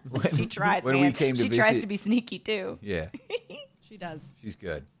 She tries, when man. we came to she tries visit- to be sneaky too. Yeah. She does. She's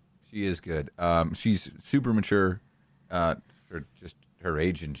good. She is good. She's super mature for just her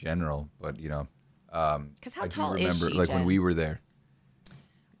age in general. But, Because how I do tall is remember, she, like when Jen? we were there.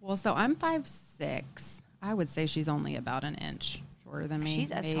 Well, so I'm 5'6". I would say she's only about an inch shorter than me.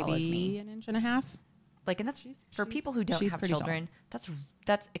 She's as maybe tall as me. an inch and a half. Like, and that's for people who don't she's have pretty tall. children.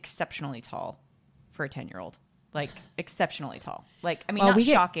 That's exceptionally tall for a 10-year-old. Like exceptionally tall. Like, I mean, not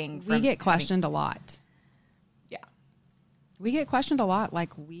shocking. We get questioned a lot. Yeah. We get questioned a lot.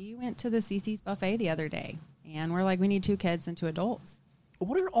 Like we went to the CC's buffet the other day, and we're like, we need 2 kids and 2 adults.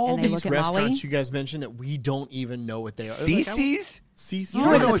 What are all And they these look at Molly. restaurants you guys mentioned that we don't even know what they are? CC's? CC's?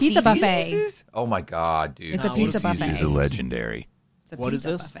 Oh, it's a pizza buffet. is? Oh my God, dude. It's a pizza CC's buffet. is a legendary. It's a What is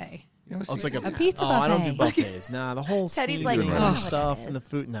pizza this? buffet. You know, Oh, it's like a pizza I don't do buffet. buffets. Nah, the whole Teddy's season like, and I the don't know what stuff that and the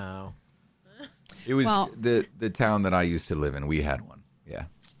food. No. It was Well- the town that I used to live in. We had one. Yeah.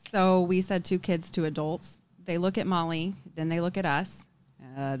 So we said 2 kids, 2 adults. they look at Molly, then they look at us,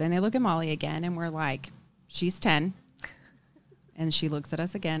 then they look at Molly again, and we're like, she's 10. And she looks at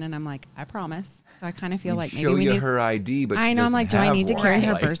us again, and I'm like, I promise. So I kind of feel like maybe we need her ID, but I know. I'm like, do I need to carry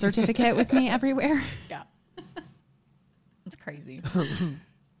her Like- birth certificate with me everywhere? Yeah. It's crazy. I'm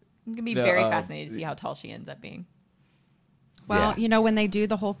going to be very fascinated to see how tall she ends up being. Well, Yeah. you know, when they do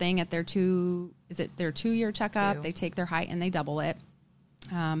the whole thing at their 2-year checkup, 2. they take their height and they double it.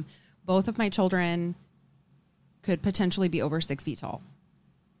 Both of my children could potentially be over 6 feet tall.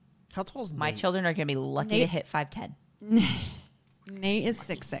 How tall is My Nate? children are going to be lucky to Nate- hit 5'10". Nate is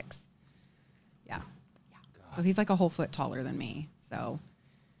 6'6". Yeah. So he's like a whole foot taller than me. So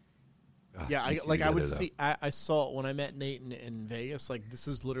Yeah, I would see. I saw it when I met Nate in Vegas. Like, this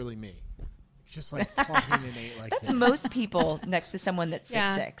is literally me, just like talking to Nate like That's this. most people next to someone that's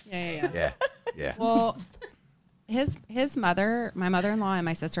 6'6". Yeah. Well, his mother, my mother-in-law and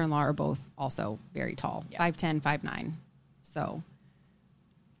my sister-in-law are both also very tall, 5'10", 5'9". So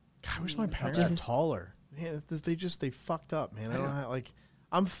I wish my parents were taller. Man, they fucked up, man. I don't have, like,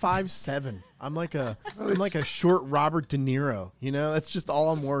 I'm 5'7". I'm like a short Robert De Niro. You know, that's just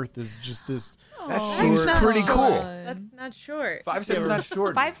all I'm worth is just this. That seems pretty cool. That's not short. 5'7" not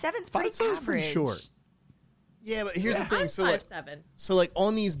short. 5'7's pretty 5'7's average. pretty short. Yeah, but here's the thing. So like, 5'7". So like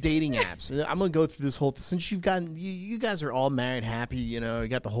on these dating apps, I'm gonna go through this whole since you've gotten you guys are all married, happy, you know, you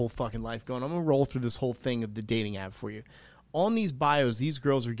got the whole fucking life going. I'm gonna roll through this whole thing of the dating app for you. On these bios, these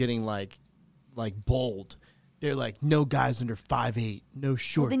girls are getting like bold. They're like, no guys under 5'8", no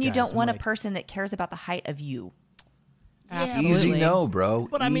short. Well, then you guys. don't I'm want like, a person that cares about the height of you. Easy no, bro.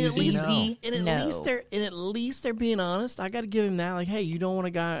 But I mean, at least, no. at least they're being honest. I got to give him that. Like, hey, you don't want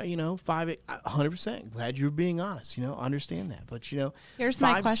a guy, you know, 5'8", 100%. Glad you're being honest. You know, understand that. But you know, here's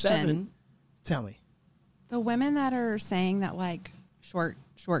my question. 5'7", tell me. the women that are saying that like short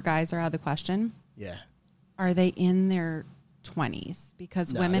guys are out of the question, Yeah. are they in their 20s?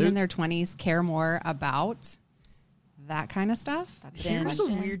 Because No, women they're- in their 20s care more about that kind of stuff. Here's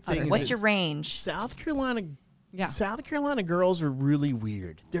the weird thing. What's your range? South Carolina Yeah. girls are really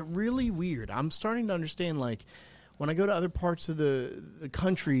weird. They're really weird. I'm starting to understand, like, when I go to other parts of the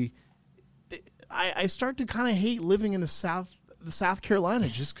country, I start to kind of hate living in the South Carolina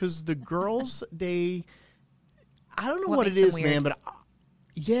just because the girls, I don't know what it is, man, but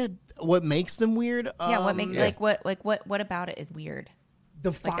what makes them weird? What about it is weird? The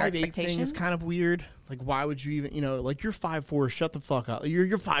Like our 5'8" thing is expectations? kind of weird. Like, why would you even, you know, like, you're 5'4", shut the fuck up. You're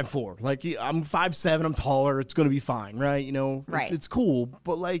 5'4". Like, I'm 5'7", I'm taller, it's going to be fine, right? You know, Right. It's cool,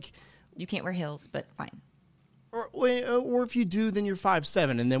 but, like... You can't wear heels, but fine. Or if you do, then you're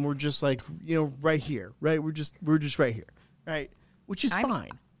 5'7", and then we're just, like, you know, right here, right? We're just right here, right? Which is fine.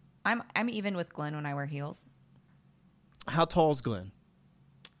 I'm even with Glenn when I wear heels. How tall is Glenn?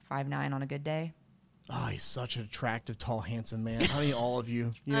 5'9" on a good day. Oh, he's such an attractive, tall, handsome man. Honey, all of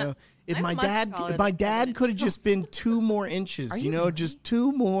you. You know, if I'm my much dad, taller if my than dad Glenn. could have just been 2 more inches, you know, just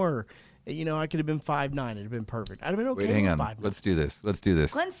 2 more. You know, I could have been 5'9". It'd have been perfect. I'd have been okay. Wait, hang with on. 5'9". Let's do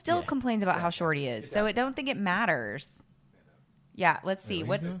this. Glenn still complains about how short he is, so I don't think it matters. Yeah, let's see.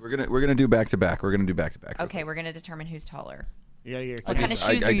 What's We're gonna do back to back. We're gonna determine who's taller. You gotta get What kind of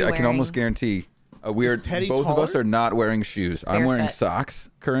shoes are you I wearing? can almost guarantee Teddi both of us taller? are not wearing shoes. I'm wearing Barefoot. socks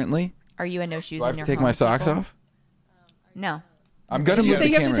currently. Are you in no shoes? Do I in have your to take home, my socks people? off? No. I'm gonna Did you move say the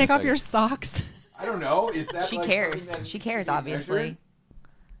you have to camera take in a off your second. socks? I don't know. Is that She like cares. something that She needs cares, to be obviously.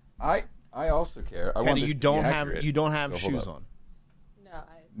 measured? I also care. I want Teddy, this you to be don't accurate. have So hold shoes up. on. No,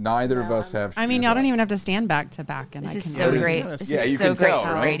 Neither of us have. I mean, shoes y'all on. don't even have to stand back to back. And This I is can so Yeah, great. yeah, This you is so can great tell,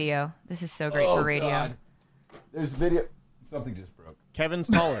 for right? radio. This is so great for radio. God. There's video. Something just broke. Kevin's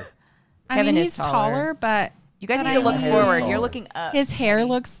taller. I Kevin mean, is he's taller, but You guys but need to look I mean, forward. You're looking up. His hair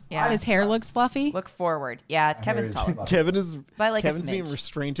looks fluffy. Look forward. Yeah, Kevin's taller. Kevin is By like a Kevin's being smidge.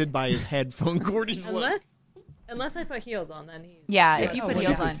 restrained by his headphone cord. He's like, unless I put heels on, then he's. Yeah, if you put Well,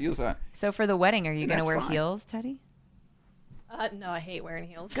 heels yeah, on. heels on. So for the wedding, are you going to That's wear fine. heels, Teddy? No, I hate wearing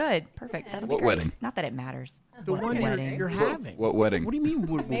heels. Good. Perfect. That'll be What great. wedding? Not that it matters. the one wedding? you're having. What wedding? What do you mean?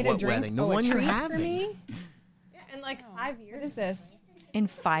 What Made a drink. wedding? The a one you're treat for having. me. Yeah, in like 5 What years. is this? In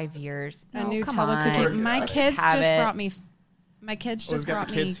 5 years. A No, Nutella come on. cookie. My Let's kids have just it. brought me. My kids Oh, we've just got brought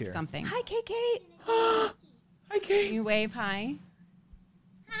the me kids here. something. Hi, Kate. Hi, Kate. Can you wave hi?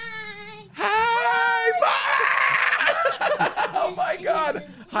 Oh my God!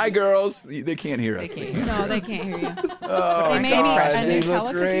 Hi, girls. They can't hear us. No, they can't hear you. Oh, They made me God, a they look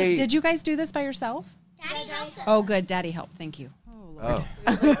Nutella cookie. great. Did you guys do this by yourself? Oh, good. Daddy helped. Thank you. Oh, Lord.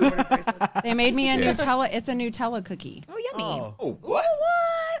 Oh. They made me a Yeah. Nutella. It's a Nutella cookie. Oh, yummy. Oh, What?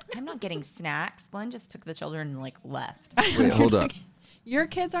 I'm not getting snacks. Glenn just took the children and like left. Wait, hold up. Your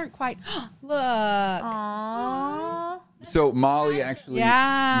kids aren't quite. Look. Aww. So Molly actually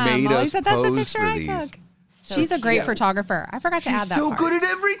made Molly us said that's the pose picture for I these. took. She's a great photographer. I forgot to add that She's so part. good at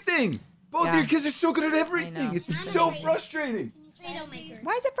everything. Both of Yeah. your kids are so good at everything. know. It's so frustrating.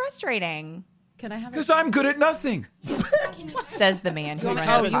 Why is it frustrating? Can I have it? Because I'm good at nothing. Says the man who You want me-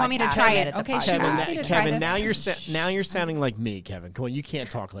 runs oh, the you want me to podcast try and it? edits the Okay, she podcast. wants me to try Kevin, this. now you're sounding like me, Kevin. Come on, you can't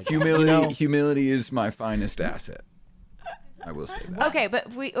talk like Humility, that. You know? humility is my finest asset. I will say that. Okay,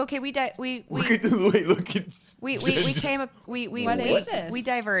 but we Look at What is this? we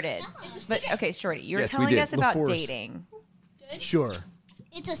diverted. But okay, Shorty, you were Yes, we telling did. us about LeForce. dating. Sure.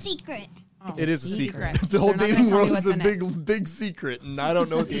 It's a secret. It is a secret. secret. The whole They're not dating gonna tell world you is what's a in it. big secret, and I don't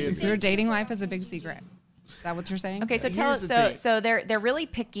know what the answer Your is. dating life is a big secret. Is that what you're saying? Okay, so tell Here's us. the thing. So they're really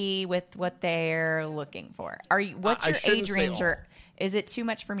picky with what they're looking for. Are you? What's I your shouldn't age say range? all. Or is it too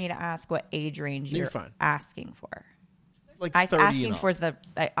much for me to ask what age range You're you're fine. asking for? Like I 30 asking and for up. is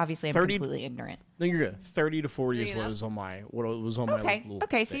the obviously I'm 30 completely ignorant. No, you're good. 30 to 40 is 30 what and was on my my Okay, like, little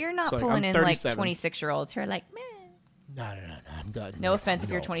okay, so thing. you're not like, pulling I'm in like 37. 26-year-olds who are like, meh. No, I'm done. No offense if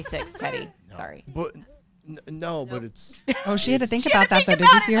you're No. 26, Teddy. Sorry. But no, but it's Oh, she had to think about that though. Did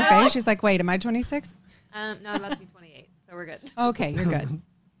you see her face? She's like, "Wait, am I 26?" No, I'm about to be 28, so we're good. Okay, you're good.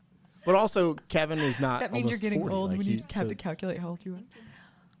 but also Kevin is not. That means you're almost getting 40. old Like, when you he's- have so, to calculate how old you are.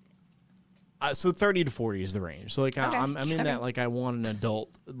 So 30 to 40 is the range. So like Okay. I'm in Okay. that like I want an adult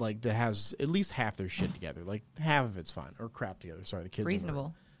like that has at least half their shit together. Like half of it's fine or crap together. Sorry, the kids. are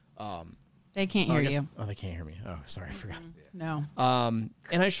Reasonable. They can't Oh, I hear guess- you. Oh, they can't hear me. Oh, sorry, I forgot. No.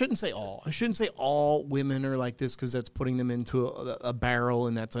 And I shouldn't say all. I shouldn't say all women are like this because that's putting them into a barrel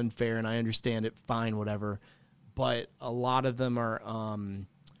and that's unfair. And I understand it. Fine, whatever. But a lot of them are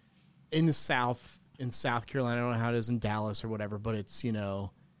in the South, in South Carolina. I don't know how it is in Dallas or whatever, but it's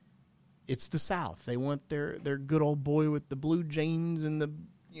it's the South. They want their good old boy with the blue jeans and the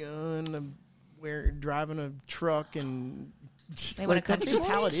driving a truck and They want a that's country just boy?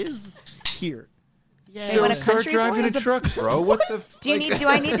 how it is here. They want a Start country driving boy? a truck, bro. What the? Do you need? Do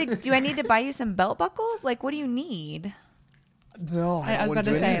I need to buy you some belt buckles? Like, what do you need? No, I was about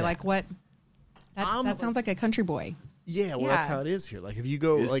to say, like, what? I'm- That sounds like a country boy. Yeah, well, that's Yeah. how it is here. Like, if you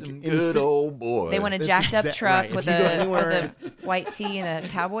go, like, Some in the good city, old boy. They want a That's jacked up exact- truck right. If with you go a anywhere- white tee and a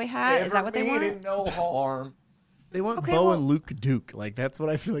cowboy hat. Is that what they want? Meaning no harm. they want Okay, Bo well- and Luke Duke. Like, that's what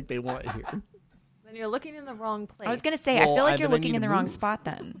I feel like they want here. Then you're looking in the wrong place. I was gonna say, Well, I feel like you're then I looking need in to the wrong move. spot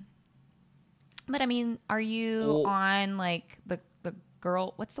then. But I mean, are you Well- on like the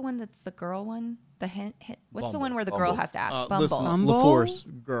girl? What's the one that's the girl one? The hint. What's the Bumble. one where the girl Bumble. has to ask? Bumble. Listen, Bumble?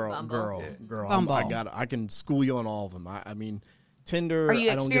 LeForce, girl. Bumble. I can school you on all of them. I mean, Tinder. Are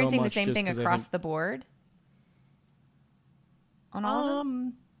you I don't get on experiencing the much same just thing 'cause I across think- the board? On all of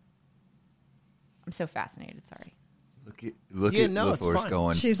them? I'm so fascinated. Sorry. Look Yeah, at no, it's LeForce fine.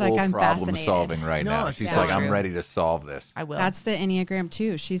 going She's full like, I'm problem fascinated. solving right No, now. it's She's so like, I'm true. ready to solve this. I will. That's the Enneagram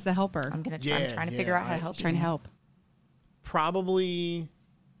too. She's the helper. I'm gonna. Yeah, I'm trying to figure out how to help. trying to you. help. Probably.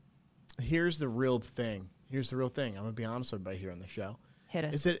 Here's the real thing. I'm gonna be honest with everybody here on the show. Hit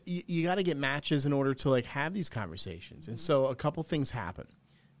us. Is that you got to get matches in order to like have these conversations. And so a couple things happen.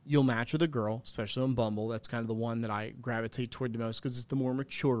 You'll match with a girl, especially on Bumble. That's kind of the one that I gravitate toward the most because it's the more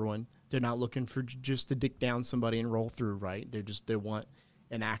mature one. They're not looking for just to dick down somebody and roll through, right? They want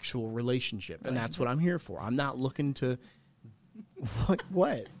an actual relationship, and that's what I'm here for. I'm not looking to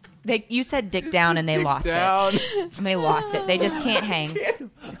what? You said dick down and they lost it. And they lost it. They just can't hang.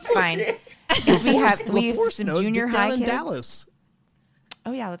 It's fine. 'Cause we have LeForce some knows junior dick high down in kids. Dallas.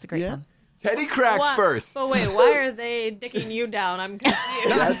 Oh yeah, that's a great Yeah. song. Teddy cracks Why- first. But wait, why are they dicking you down? I'm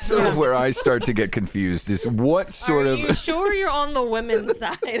confused. That's sort of where I start to get confused. Is what sort Are of you sure you're on the women's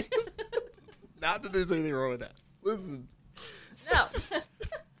side? Not that there's anything wrong with that. Listen. No.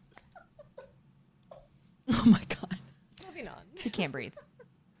 Oh my god. Moving on. He can't breathe.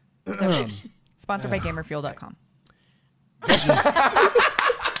 It's okay. Sponsored by GamerFuel.com.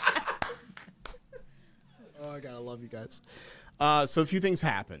 Oh, I gotta love you guys. So a few things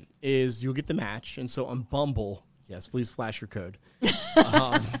happen. Is you'll get the match, and so on Bumble, yes, please flash your code.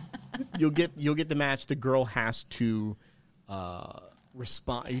 You'll get the match. The girl has to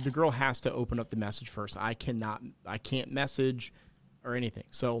respond. The girl has to open up the message first. I can't message or anything.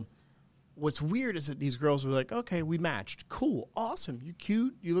 So what's weird is that these girls were like, okay, we matched. Cool. Awesome. You're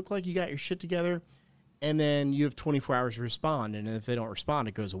cute. You look like you got your shit together. And then you have 24 hours to respond. And if they don't respond,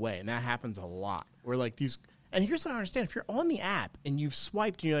 it goes away. And that happens a lot. Where like these, and here's what I understand. If you're on the app and you've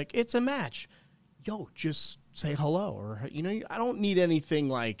swiped and you're like, it's a match, yo, just say hello. Or, I don't need anything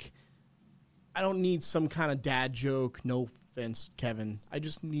like, I don't need some kind of dad joke. No offense, Kevin. I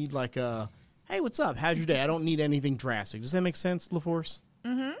just need like a, hey, what's up? How's your day? I don't need anything drastic. Does that make sense, LeForce?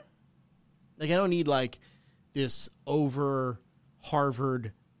 Mm-hmm. Like, I don't need, like, this over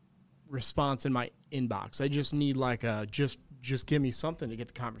Harvard response in my inbox. I just need, like, just give me something to get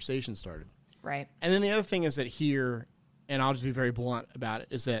the conversation started. Right. And then the other thing is that here, and I'll just be very blunt about it,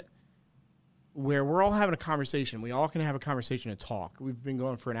 is that where we're all having a conversation, we all can have a conversation and talk. We've been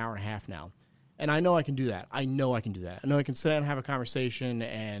going for an hour and a half now. And I know I can do that. I know I can sit down and have a conversation.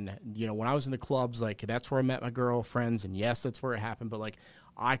 And, you know, when I was in the clubs, like, that's where I met my girlfriends. And, yes, that's where it happened. But, like,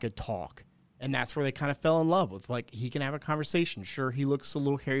 I could talk. And that's where they kind of fell in love with. Like, he can have a conversation. Sure, he looks a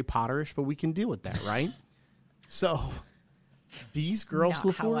little Harry Potterish, but we can deal with that, right? So, these girls,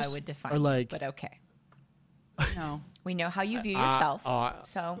 Not how I LeForce, would define are like... but okay. No. We know how you view yourself.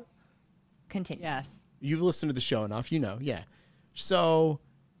 So, continue. Yes. You've listened to the show enough. You know, yeah. So...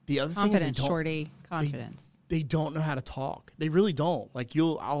 The other confidence, thing is Shorty. Confidence. They don't know how to talk. They really don't. Like,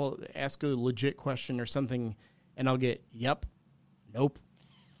 I'll ask a legit question or something, and I'll get, yep, nope,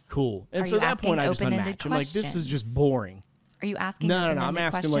 cool. And so at that point, I just unmatch. I'm like, this is just boring. Are you asking? No. I'm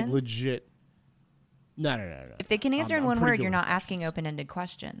asking questions? like legit. No. If they can answer in one word, you're not asking open-ended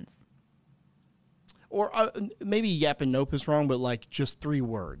questions. Or maybe yep and nope is wrong, but like just 3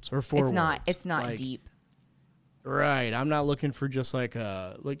 words or 4 words. It's not like, deep. Right. I'm not looking for just like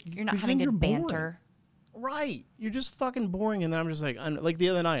you're not having good banter. Right. You're just fucking boring. And then I'm just like the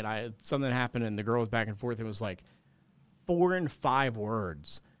other night, something happened and the girl was back and forth. It was like 4 and 5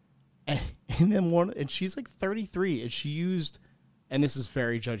 words. And then and she's like 33 and she used, and this is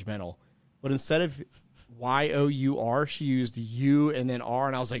very judgmental, but instead of Y-O-U-R, she used U and then R.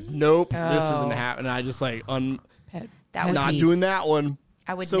 And I was like, nope, this isn't happening. I just like, not doing that one.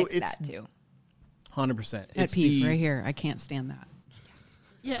 I would mix that too. 100%. Pet peeve right here. I can't stand that.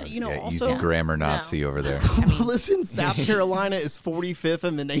 Yeah, you know, also... He's grammar Nazi over there. Listen, South Carolina is 45th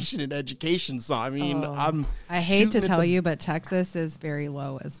in the nation in education, so I mean, I hate to tell you, but Texas is very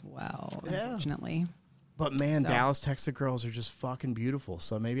low as well, unfortunately. But man, Dallas, Texas girls are just fucking beautiful,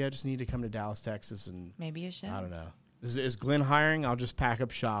 so maybe I just need to come to Dallas, Texas, and... Maybe you should. I don't know. Is Glenn hiring? I'll just pack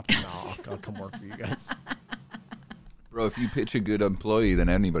up shop, and I'll come work for you guys. Bro, if you pitch a good employee, then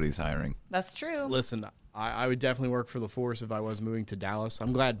anybody's hiring. That's true. Listen, I would definitely work for LeForce if I was moving to Dallas.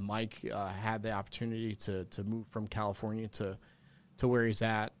 I'm glad Mike had the opportunity to move from California to where he's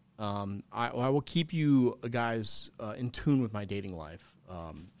at. I will keep you guys in tune with my dating life.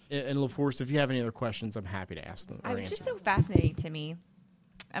 And LeForce, if you have any other questions, I'm happy to ask them. It's just so fascinating to me.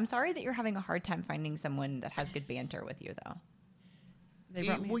 I'm sorry that you're having a hard time finding someone that has good banter with you,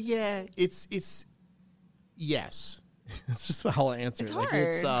 though. Well, yeah, it's yes. It's just how I'll answer it's it.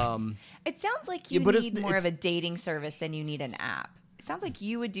 Hard. Like it sounds like you need more of a dating service than you need an app. It sounds like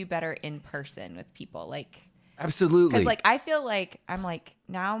you would do better in person with people. Like, absolutely. Because like I feel like I'm like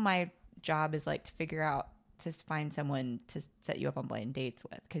now my job is like to figure out to find someone to set you up on blind dates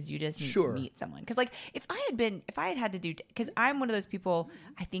with, because you just need to meet someone. Because like if I had had to do, because I'm one of those people,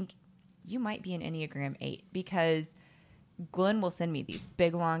 I think you might be an Enneagram 8, because Glenn will send me these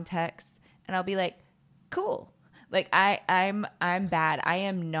big long texts and I'll be like, cool. Like I'm bad. I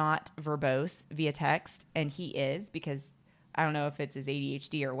am not verbose via text, and he is, because I don't know if it's his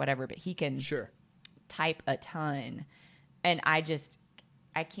ADHD or whatever, but he can type a ton, and I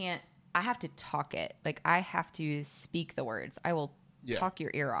can't. I have to talk it. Like I have to speak the words. I will talk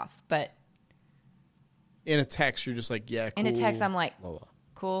your ear off, but in a text you're just like, yeah, cool. In a text I'm like,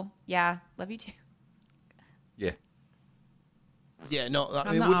 cool, yeah, love you too. Yeah. Yeah. No,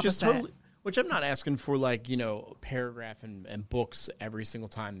 I mean, which is totally. Which I'm not asking for, like, you know, paragraph and books every single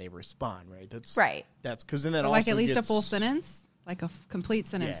time they respond, right? That's right. That's because then that also like at least a full sentence, like a complete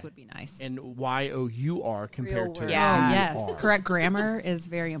sentence would be nice. And Y-O-U-R compared to yes, correct grammar is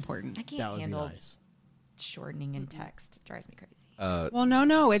very important. I can't handle shortening in text. It drives me crazy. Well,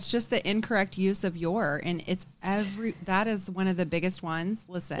 no, it's just the incorrect use of your, and it's that is one of the biggest ones.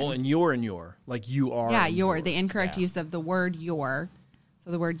 Listen. Well, and your, like you are. Yeah, your, the incorrect use of the word your. So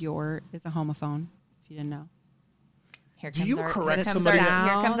the word "your" is a homophone, if you didn't know. Here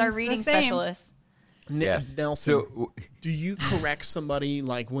comes our reading specialist. Nelson, so, do you correct somebody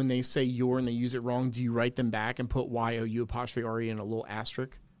like when they say "your" and they use it wrong? Do you write them back and put Y-O-U''R-E in a little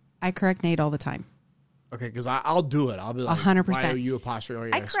asterisk? I correct Nate all the time. Okay, because I'll do it. I'll be like 100%.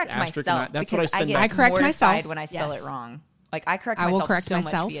 Y-O-U''R-E. I correct myself. That's what I send. I correct myself when I spell it wrong. Like I correct myself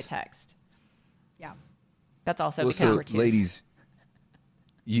much via text. Yeah, that's also because we're twos. Ladies,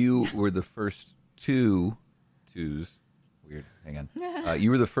 you were the first twos. Weird. Hang on. You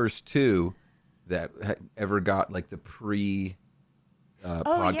were the first 2 that ever got like the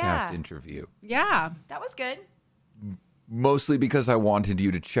podcast interview. Yeah, that was good. Mostly because I wanted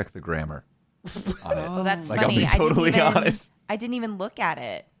you to check the grammar. on it. Well, that's like, funny. I'll be totally honest. I didn't even look at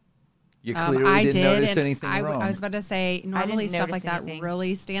it. You clearly didn't notice anything wrong. I was about to say, normally stuff like that anything.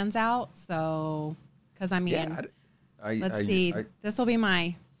 really stands out. So, because I mean, let's see, this will be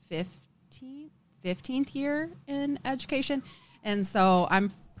my 15th year in education. And so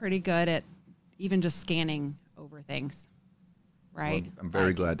I'm pretty good at even just scanning over things. Right. Well, I'm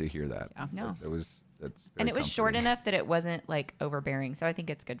very glad to hear that. Yeah. No. That's And it was short enough that it wasn't like overbearing. So I think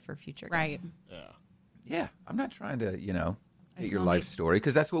it's good for future guys. Right. Yeah. I'm not trying to, get your life story,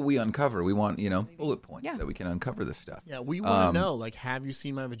 because that's what we uncover. We want, bullet points that we can uncover this stuff. Yeah, we want to know, like, have you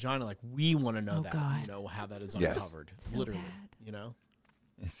seen my vagina? Like, we want to know that, God. how that is uncovered. So literally, bad.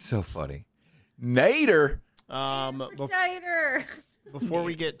 It's so funny. Nader. Nader. Before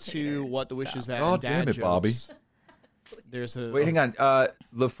we get to what the wish is that, Oh, and dad damn it, jokes, Bobby. There's a Wait, hang on.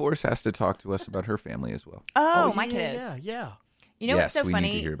 LeForce has to talk to us about her family as well. Oh, my kiddos. Yeah. You know what's so we funny?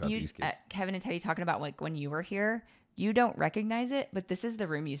 need to hear about these kids. Kevin and Teddy talking about like when you were here, you don't recognize it, but this is the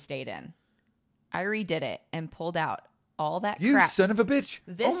room you stayed in. I redid it and pulled out all that You crap. son of a bitch.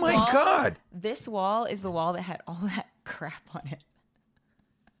 This Oh, my wall- God. This wall is the wall that had all that crap on it.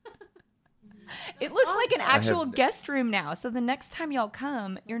 It looks like an actual guest room now. So the next time y'all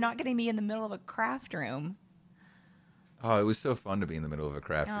come, you're not going to be in the middle of a craft room. Oh, it was so fun to be in the middle of a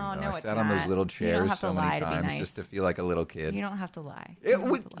craft room. Oh, though. no, I it's sat on those not. little You don't chairs have to so lie many to be times nice. just to feel like a little kid. You don't have to lie. It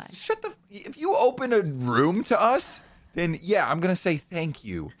would, if you open a room to us, then I'm going to say thank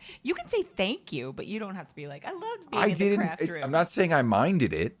you. You can say thank you, but you don't have to be like, I loved being in the craft room. I'm not saying I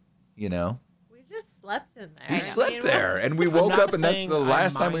minded it, We just slept in there. We slept there, and we woke up, and that's the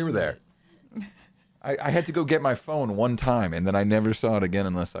last time we were there. I had to go get my phone one time, and then I never saw it again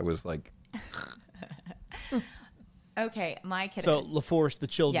unless I was like... Okay, my kiddos. So LaForce, the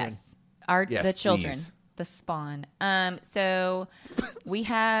children. Yes, the children, please. the spawn. So we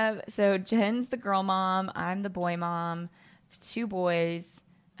have Jen's the girl mom. I'm the boy mom. 2 boys,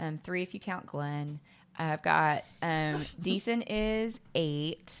 3 if you count Glenn. I've got Deason is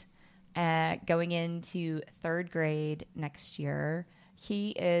 8, going into 3rd grade next year. He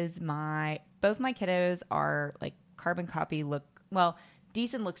is both my kiddos are like carbon copy look. Well,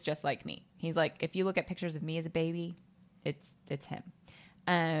 Deason looks just like me. He's like, if you look at pictures of me as a baby, it's him.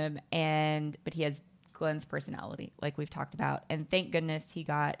 But he has Glenn's personality, like we've talked about. And thank goodness he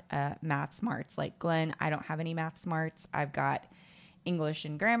got math smarts. Like Glenn, I don't have any math smarts. I've got English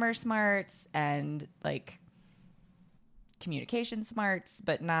and grammar smarts and like communication smarts,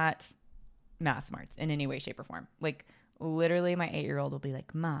 but not math smarts in any way, shape, or form. Like literally my 8-year-old will be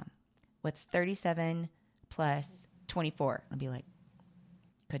like, Mom, what's 37 plus 24? I'll be like,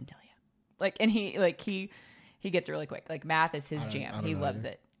 couldn't tell you. Like, and he gets really quick. Like math is his jam. He loves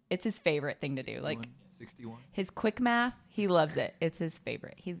it. It's his favorite thing to do. Like 61. His quick math, he loves it. It's his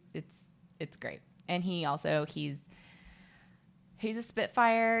favorite. It's great. And he's a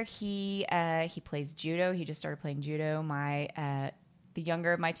Spitfire. He plays judo. He just started playing judo. The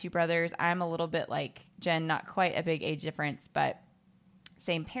younger of my 2 brothers, I'm a little bit like Jen, not quite a big age difference, but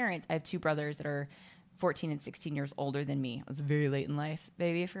same parents. I have 2 brothers that are 14 and 16 years older than me. I was a very late in life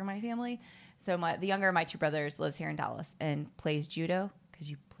baby for my family. So the younger of my 2 brothers lives here in Dallas and plays judo, because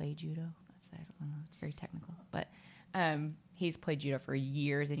you play judo. I don't know. It's very technical. But he's played judo for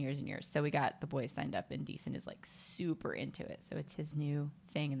years and years and years. So we got the boys signed up, and Deason is like super into it. So it's his new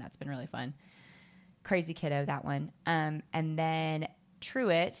thing, and that's been really fun. Crazy kiddo, that one. And then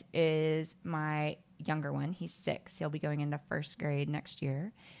Truett is my younger one. He's 6. He'll be going into 1st grade next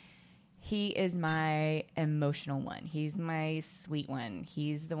year. He is my emotional one. He's my sweet one.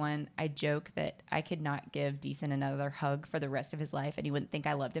 He's the one. I joke that I could not give Deason another hug for the rest of his life, and he wouldn't think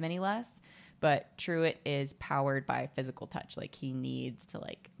I loved him any less. But Truett is powered by physical touch. Like he needs to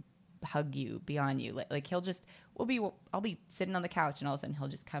like hug you, be on you. Like he'll just I'll be sitting on the couch, and all of a sudden he'll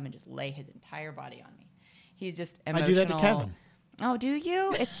just come and just lay his entire body on me. He's just emotional. I do that to Kevin. Oh, do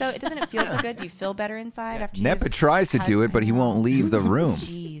you? Doesn't it feel so good? Do you feel better inside after? Nepa tries to do it, but he won't leave the room.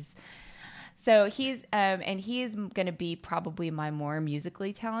 Jeez. So he's he is going to be probably my more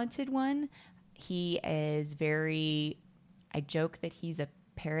musically talented one. He is very. I joke that he's a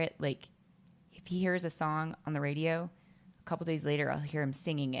parrot. Like if he hears a song on the radio, a couple days later I'll hear him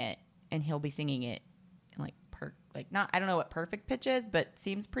singing it, and he'll be singing it in I don't know what perfect pitch is, but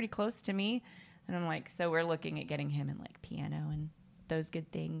seems pretty close to me. And I'm like, so we're looking at getting him in like piano and those good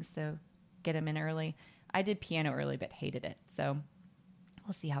things. So get him in early. I did piano early, but hated it. So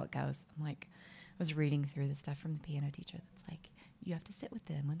we'll see how it goes. I'm like, I was reading through the stuff from the piano teacher that's like, you have to sit with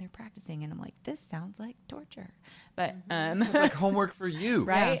them when they're practicing. And I'm like, this sounds like torture. But it's like homework for you.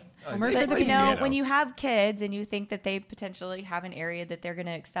 Right? Yeah. Homework for the piano. piano. When you have kids and you think that they potentially have an area that they're going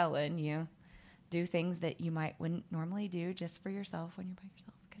to excel in, do things that you wouldn't normally do just for yourself when you're by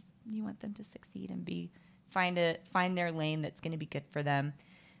yourself, because you want them to succeed and find their lane that's going to be good for them.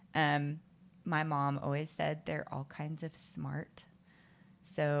 My mom always said they're all kinds of smart.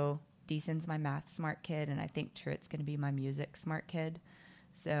 So Deason's my math smart kid, and I think Truett's going to be my music smart kid.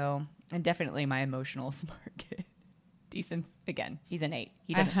 So, and definitely my emotional smart kid. Deason's, again, he's an 8.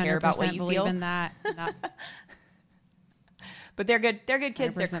 He doesn't care about what you believe feel. in that. But they're good. They're good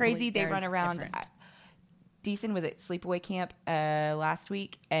kids. They're crazy. They run around. Deason was at sleepaway camp last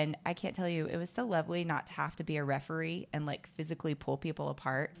week, and I can't tell you, it was so lovely not to have to be a referee and like physically pull people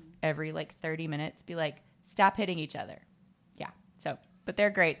apart every like 30 minutes. Be like, stop hitting each other. Yeah. So, but they're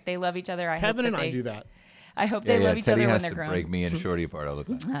great. They love each other. Kevin and I do that. I hope they love each other when they're grown. Teddi has to break me and Shorty apart all the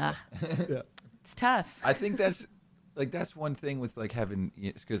time. It's tough. I think that's one thing with like having,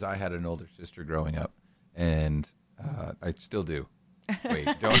 because I had an older sister growing up, and I still do. Wait,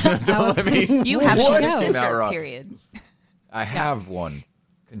 don't let me. You have an older What? sister, period. I have one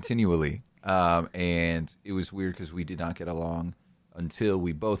continually, and it was weird because we did not get along until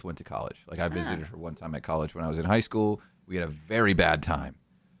we both went to college. Like I visited her one time at college when I was in high school. We had a very bad time,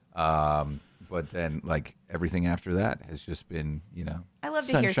 but then like everything after that has just been, I love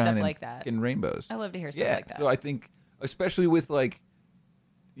to hear stuff like that. And rainbows. I love to hear stuff like that. So I think, especially with like,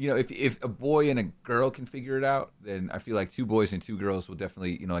 if a boy and a girl can figure it out, then I feel like 2 boys and 2 girls will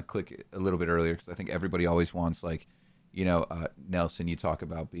definitely, like click a little bit earlier, because I think everybody always wants like, Nelson, you talk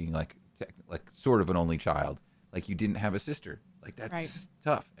about being like sort of an only child, like you didn't have a sister, like that's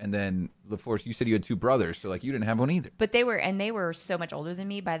tough. And then LeForce, you said you had 2 brothers, so like you didn't have one either. But they were so much older than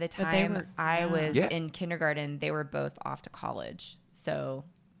me. By the time I was in kindergarten, they were both off to college. So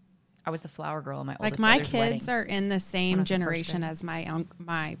I was the flower girl in my oldest my brother's kids wedding. are in the same generation as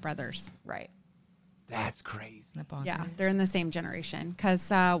my brothers. Right. That's crazy. Yeah, they're in the same generation, because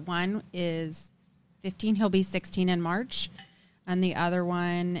one is 15, he'll be 16 in March, and the other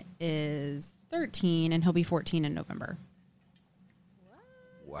one is 13, and he'll be 14 in November.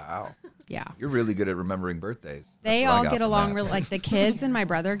 Wow. Yeah. You're really good at remembering birthdays. They all get along really, like the kids and my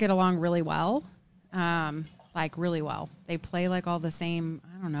brother get along really well. Like really well. They play like all the same,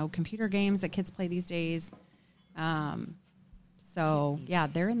 I don't know, computer games that kids play these days. So yeah,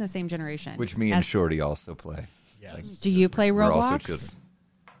 they're in the same generation. Which me and Shorty also play. Yes. Like, do you play we're also Roblox? children.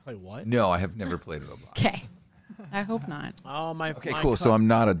 Play what? No, I have never played Roblox. Okay. I hope not. Oh my. Okay, cool. So I'm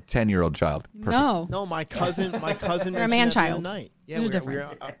not a 10-year-old child. Perfect. No, my cousin. You're a man child. Night. Yeah, There's a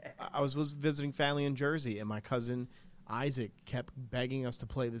difference. I was visiting family in Jersey, and my cousin Isaac kept begging us to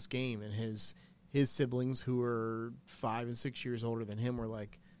play this game, and his siblings, who were 5 and 6 years older than him, were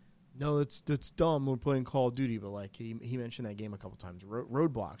like, "No, that's dumb. We're playing Call of Duty." But like he mentioned that game a couple times.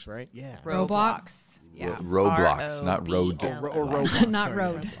 Roadblocks, right? Yeah. Roblox. Yeah. Roblox, not road. Or Roblox. Not sorry,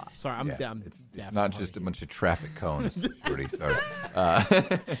 road. Sorry, I'm down. It's not just a bunch of traffic cones. Shorty, sorry.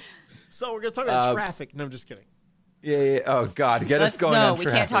 So we're gonna talk about traffic. No, I'm just kidding. Yeah. Oh God, get us going. No, on we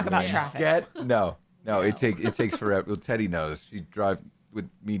traffic, can't talk about man. traffic. No. It takes forever. Well, Teddi knows. She drive with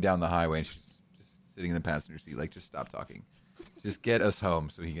me down the highway, and she's just sitting in the passenger seat. Like, just stop talking. Just get us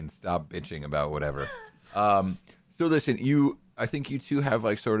home so he can stop bitching about whatever. So listen, I think you two have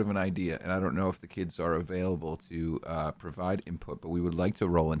like sort of an idea, and I don't know if the kids are available to provide input, but we would like to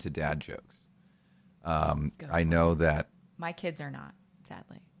roll into dad jokes. I know that my kids are not,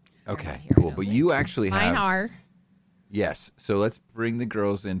 sadly. Okay, cool. But you actually have. Mine are. Yes. So let's bring the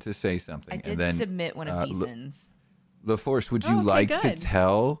girls in to say something. I did and then, submit one of Deason's. LeForce, would you like to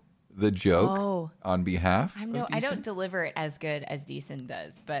tell the joke on behalf? I don't deliver it as good as Deason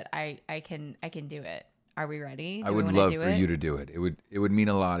does, but I can do it. Are we ready? I would love for you to do it. It would mean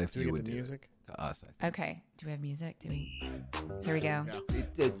a lot if you would do music it to us. I think. Okay. Do we have music? Here we go.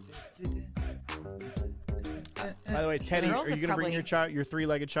 By the way, Teddi, are you going to bring your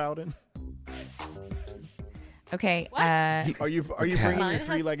 3-legged child in? Okay. Are you bringing your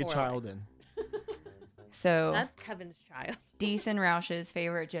 3-legged child in? So that's Kevin's child. Deason Roush's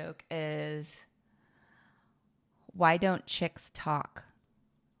favorite joke is, why don't chicks talk?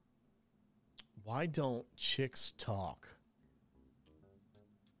 Why don't chicks talk?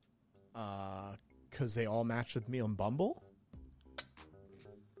 Because they all matched with me on Bumble?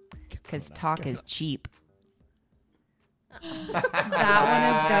 Because talk is cheap. That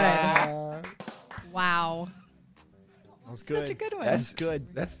one is good. Wow. That was good. Such a good one. That's good.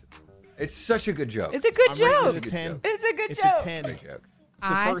 It's such a good joke. It's a good joke. It's a 10. It's a good It's joke. a 10. Great joke.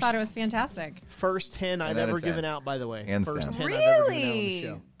 I thought it was fantastic. First 10 I've ever given out, by the way. Hands First down. 10 I've ever given out on the Really?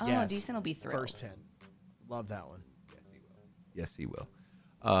 show. Oh, Yes. Deason will be thrilled. First 10. Love that one. Yes, he will.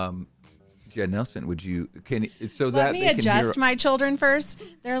 Jen Nelson, would you Let me adjust my children first.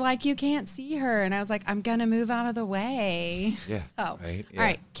 They're like, you can't see her, and I was like, I'm gonna move out of the way. Yeah. So, right. Yeah. all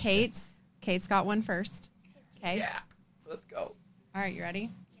right, Kate's got one first. Okay. Yeah. Let's go. All right, you ready?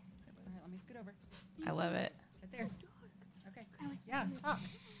 All right, let me scoot over. I love it. Right there. Okay. Yeah, talk.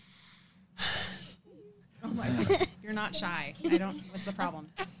 Oh my God. You're not shy. What's the problem?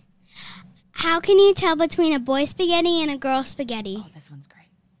 How can you tell between a boy spaghetti and a girl spaghetti? Oh, this one's great.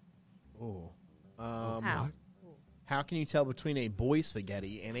 How can you tell between a boy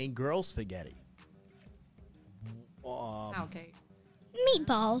spaghetti and a girl spaghetti? Okay.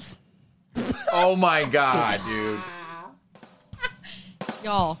 Meatballs. Oh my God, dude.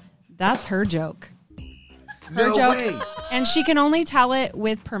 Y'all, that's her joke. No way. And she can only tell it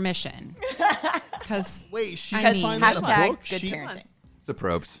with permission. Because Wait, she I can mean, find that in a hashtag book? good She- parenting. It's a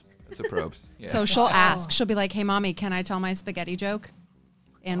probes. Yeah. so she'll ask. She'll be like, "Hey, mommy, can I tell my spaghetti joke?"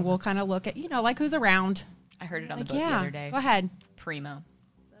 And we'll kind of look at, like who's around. I heard it on the Like, boat the yeah, other day. go ahead. Primo.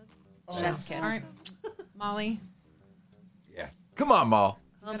 Chef's kiss. All right, Molly. Yeah. Come on, Molly.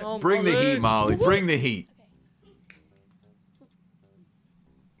 Bring the heat, Molly. Bring the heat.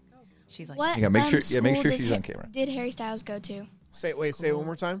 She's like, What? Yeah, make sure school she's did on camera. Did Harry Styles go to? Say it one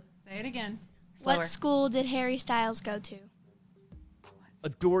more time. Say it again. slower. What school did Harry Styles go to?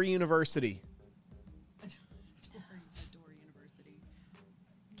 Adore University. Adore University.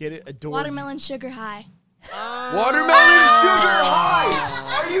 Get it? Adore. Watermelon Sugar High. Watermelon sugar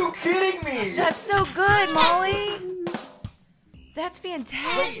high. Are you kidding me? That's so good, Molly. That's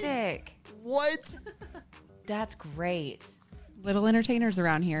fantastic. What? That's great. Little entertainers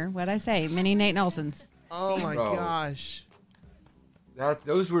around here. What'd I say? Mini Nate Nelsons. Oh my Bro. gosh.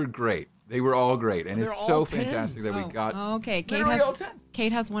 Those were great. They were all great, and They're it's all so fantastic tens. that we got. Okay, Literally all tens.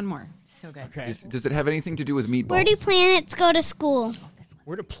 Kate has one more. So good. Okay. Does it have anything to do with meatballs? Where do planets go to school?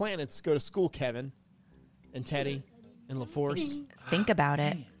 Where do planets go to school, Kevin? And Teddy? And LeForce? Think about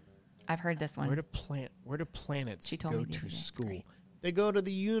it. I've heard this one. Where do planets She told go me the to other day. It's school? great. They go to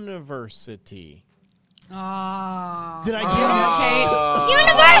the university. Oh. Did I get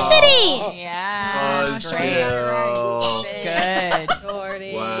University! Yeah. Oh, great. Good.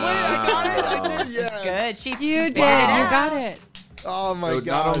 Jordy. Wow. it? Wait, I got it. I did. Yeah. Good. She You did. Wow. You got it. Oh my So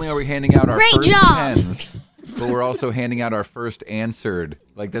god. not only are we handing out our Great first job. pens, but we're also handing out our first answered.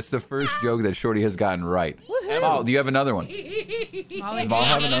 Like that's the first joke that Shorty has gotten right. Mal, do you have another one? Molly, Does Mal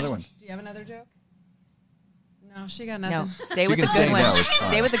have another one? do you have another joke? No, she got No, nothing. stay She with the can say good one. no, it's fine.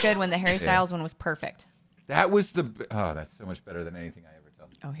 Stay with the good one. The Harry Styles one was perfect. That was that's so much better than anything I ever tell.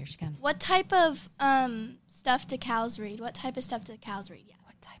 Oh, here she comes. What type of stuff do cows read? What type of stuff do cows read? Yeah.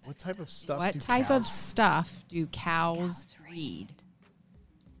 What type of stuff? What do type of cows- stuff do cows read?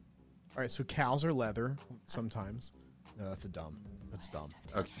 All right, so cows are leather sometimes. No, that's dumb.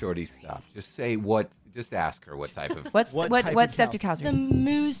 Oh, Shorty, stop. Just say what. Just ask her what type of. What type What of stuff do cows? cows The read?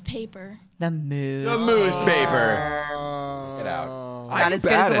 moose paper. The moose. The moose paper. Get out. Not I'm as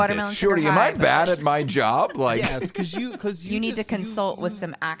good as bad the at watermelon this. sugar Shorty, am I high, but- bad at my job? Like, Yes, because you You need to just- consult with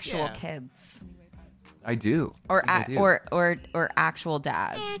some actual yeah. kids I do. or I do. or actual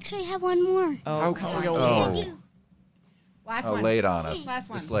dads. I actually have one more. Oh, come on. Oh, Last oh, one. lay it on us. Last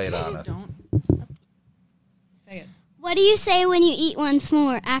one. Just lay it on us. Don't. Say it. What do you say when you eat one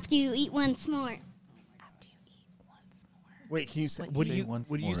s'more? After you eat one s'more? Wait, can you say? What What do do you you? once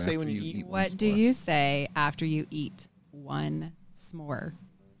What do you more say when after you you eat? eat What do you say after you eat one s'more?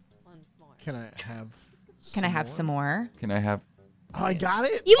 Once more. Can I have? Can I have some more? Can I have Oh, I got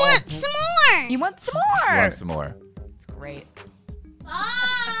it. You want some more? You want some more? want some more? It's great. Bye.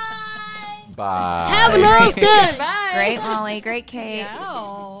 Bye. Have a nice day. Bye. Great, Molly. Great, Kate.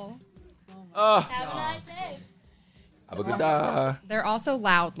 Oh. Have a nice day. Have a good day. They're also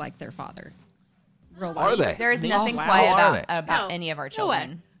loud like their father. Real Are loud. they? There is They nothing all quiet loud. Are about No. any of our No way.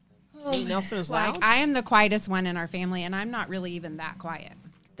 children. Nate Nelson is Like, loud. I am the quietest one in our family, and I'm not really even that quiet.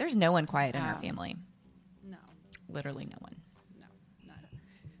 There's no one quiet in our Oh. family. No. Literally no one. No. None.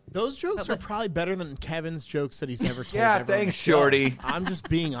 Those jokes are probably better than Kevin's jokes that he's ever told. Yeah, ever on thanks, the show. Shorty. I'm just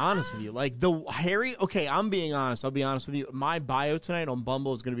being honest with you. Like the Harry. Okay, I'm being honest. I'll be honest with you. My bio tonight on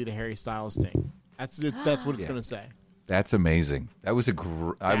Bumble is going to be the Harry Styles thing. That's what it's Yeah. going to say. That's amazing. That was a I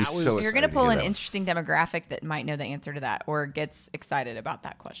was That was- so You're excited going to pull hear an that. interesting demographic that might know the answer to that or gets excited about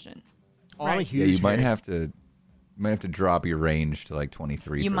that question. Oh, I'm a Right. huge Yeah, you might Harry have to drop your range to like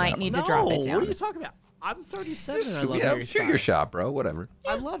 23. You for might that need one. to drop it No, down. what are you talking about? I'm 37 and I love Yeah, Harry shoot your Styles. shot, bro. Whatever.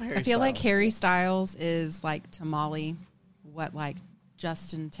 I love Harry I feel like Styles. Harry Styles is like to Molly what like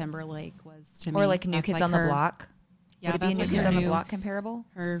Justin Timberlake was to me. Or like New That's Kids like on her- the Block. Yeah, Would it be a that's New like Kids her on the new- Block comparable?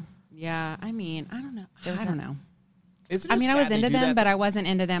 Her, yeah. I mean, I don't know. There was I don't know. Isn't I it mean, I sad was they into do them, that? but I wasn't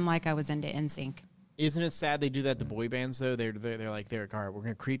into them like I was into NSYNC. Isn't it sad they do that to boy bands though? They're like all right, we're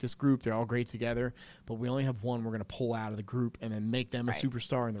gonna create this group. They're all great together, but we only have one. We're gonna pull out of the group and then make them a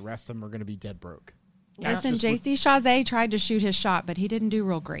superstar, and the rest of them are gonna be dead broke. Listen, JC Chazé tried to shoot his shot, but he didn't do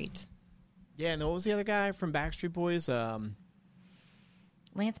real great. Yeah, and what was the other guy from Backstreet Boys? Lance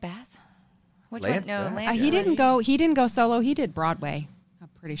Bass. Which Lance one? No, Bass? Lance. He didn't go. He didn't go solo. He did Broadway. I'm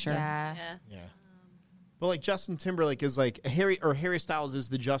pretty sure. Yeah. Yeah. But like Justin Timberlake is like Harry Styles is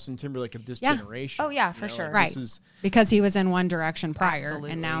the Justin Timberlake of this generation. Oh yeah, for sure. Right. Because he was in One Direction prior,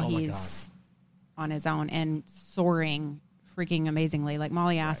 Absolutely. and now Oh my he's on his own and soaring freaking amazingly. Like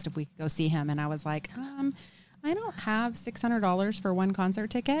Molly asked if we could go see him, and I was like, I don't have $600 for one concert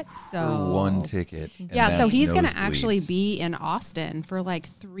ticket. So For one ticket. Yeah, so he's going to nosebleeds. actually be in Austin for like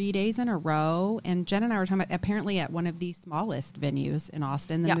 3 days in a row. And Jen and I were talking about apparently at one of the smallest venues in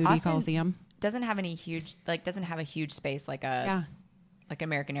Austin, the Moody Austin Coliseum. doesn't have a huge space like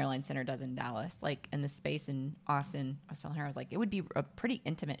American Airlines Center does in Dallas. Like in the space in Austin, I was telling her, I was like, it would be a pretty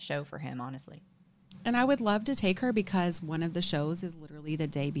intimate show for him, honestly. And I would love to take her because one of the shows is literally the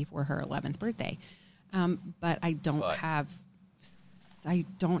day before her 11th birthday. But I don't have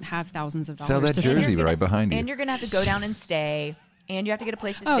thousands of dollars. Sell that to jersey spend. right behind you. And you're gonna have to go down and stay, and you have to get a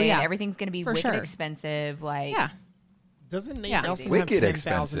place to stay. yeah. And everything's gonna be For wicked sure. expensive. Like, Yeah. Doesn't Nate Yeah. Nelson Wicked have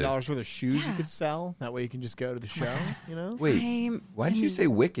expensive. $10,000 worth of shoes you could sell? That way you can just go to the show. You know. Wait, why did you say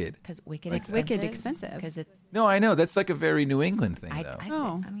wicked? because wicked Like expensive. Wicked expensive. Because it's. No, I know that's like a very New England thing, though.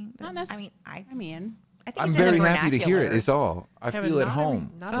 Oh. I mean, Not I necessarily. mean, I mean, I think I'm it's in very the happy to hear it. vernacular. Is all. I Kevin, feel at not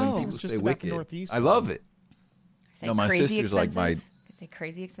home not when everything's people just say about the wicked. Northeast. I love it. Say No, my crazy sister's like my. expensive? Say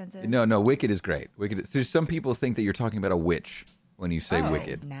crazy expensive. No, wicked is great. Wicked. So some people think that you're talking about a witch when you say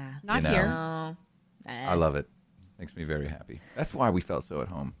wicked. Nah. not You know. here. No. I love it. Makes me very happy. That's why we felt so at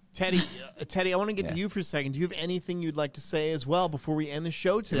home. Teddy, I want to get to you for a second. Do you have anything you'd like to say as well before we end the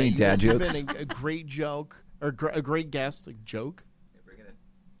show today? Any dad You've jokes? been a great joke or a great guest. A joke.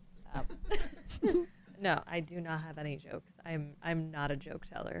 No, I do not have any jokes. I'm not a joke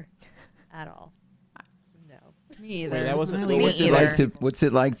teller at all. No. Me either. Wait, that wasn't- Really what's me it either. like What's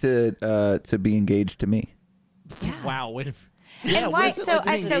it like to be engaged to me? Yeah. Wow. Wait. And why? what is it like to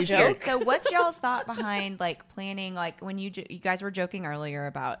be engaged to- So what's y'all's thought behind like planning? Like when you guys were joking earlier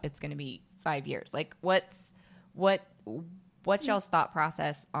about it's going to be 5 years. Like what's y'all's thought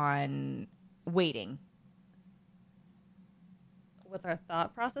process on waiting? What's our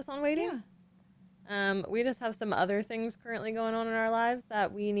thought process on waiting? We just have some other things currently going on in our lives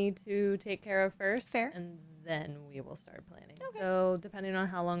that we need to take care of first. Fair. And then we will start planning. Okay. So depending on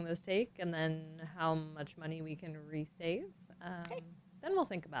how long those take and then how much money we can resave, then we'll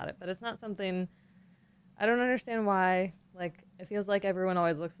think about it. But it's not something, I don't understand why, like, it feels like everyone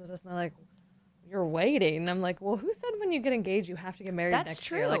always looks at us and they're like, you're waiting. And I'm like, well, who said when you get engaged you have to get married That's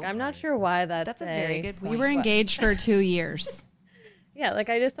next year? true. Like, I'm not sure why That's a very good point. We were engaged for 2 years. Yeah, like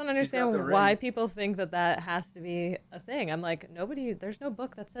I just don't got understand the why ring. people think that has to be a thing. I'm like, there's no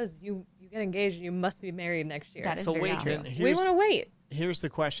book that says you get engaged and you must be married next year. That is So very wait, true. then We want to wait. Here's the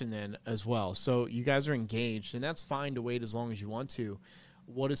question then as well. So you guys are engaged, and that's fine to wait as long as you want to.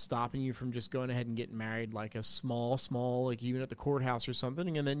 What is stopping you from just going ahead and getting married, like a small, like even at the courthouse or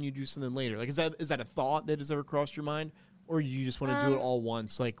something, and then you do something later? Like, is that a thought that has ever crossed your mind, or you just want to do it all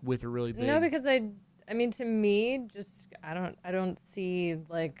once, like with a really big? No, because I mean, to me, just I don't see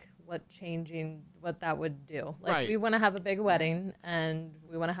like what that would do. Like Right. we want to have a big wedding and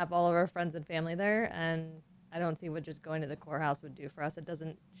we want to have all of our friends and family there, and I don't see what just going to the courthouse would do for us. It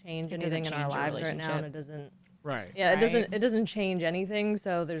doesn't change anything in our change your lives right now, and relationship. it doesn't. Right. Yeah, Right. it doesn't change anything.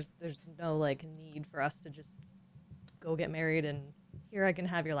 So there's no like need for us to just go get married and here I can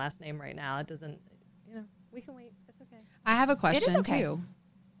have your last name right now. It doesn't. We can wait. It's okay. I have a question okay. too.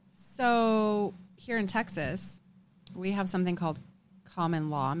 So here in Texas, we have something called common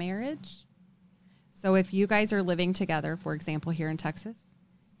law marriage. So if you guys are living together, for example, here in Texas,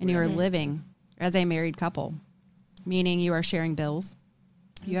 and you are living as a married couple, meaning you are sharing bills,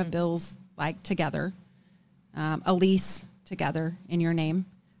 you have bills like together, a lease together in your name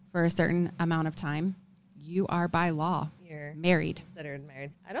for a certain amount of time, you are by law You're married. considered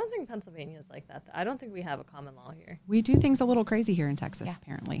married. I don't think Pennsylvania is like that. I don't think we have a common law here. We do things a little crazy here in Texas, Yeah.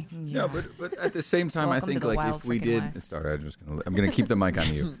 apparently. No, but at the same time, Welcome I think to the like wild if we freaking did, West. sorry, I'm gonna keep the mic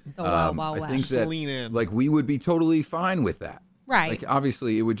on you. The wild, wild I think west. that Lean in. like we would be totally fine with that. Right. Like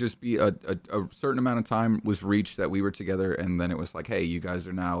obviously, it would just be a certain amount of time was reached that we were together, and then it was like, hey, you guys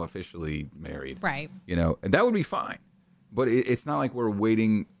are now officially married. Right. And that would be fine. But it's not like we're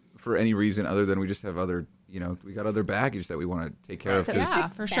waiting for any reason other than we just have other we got other baggage that we want to take care of. Yeah,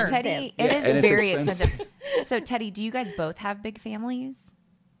 for sure. Teddi, it is very expensive. So, Teddi, do you guys both have big families?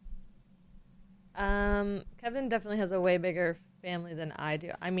 Kevin definitely has a way bigger family than I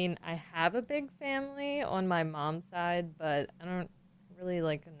do. I mean, I have a big family on my mom's side, but I don't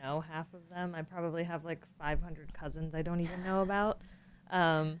really know half of them. I probably have 500 cousins I don't even know about. So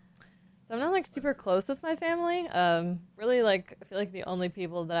I'm not super close with my family. Really I feel like the only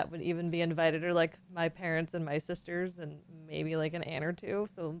people that would even be invited are my parents and my sisters and maybe an aunt or two.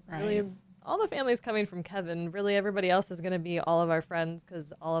 So really all the family's coming from Kevin. Really everybody else is going to be all of our friends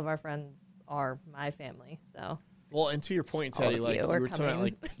because all of our friends are my family. So well, and to your point, Teddi,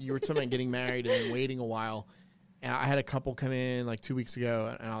 you were talking about getting married and then waiting a while. And I had a couple come in 2 weeks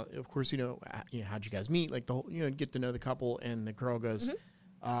ago, and of course, how'd you guys meet? The whole, get to know the couple, and the girl goes,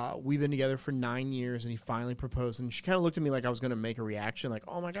 we've been together for 9 years, and he finally proposed. And she kind of looked at me like I was going to make a reaction,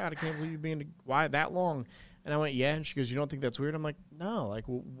 oh my God, I can't believe you've been why that long? And I went, yeah. And she goes, you don't think that's weird? I'm like, no.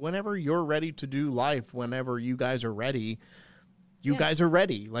 Whenever you're ready to do life, whenever you guys are ready, you guys are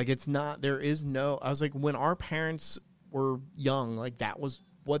ready. It's not, there is no, I was like, when our parents were young, that was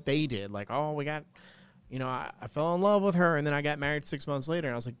what they did. Oh, we got, I fell in love with her and then I got married 6 months later.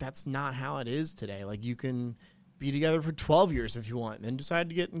 And I was like, that's not how it is today. You can be together for 12 years if you want and then decide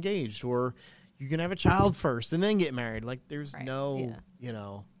to get engaged, or you can have a child first and then get married. There's no,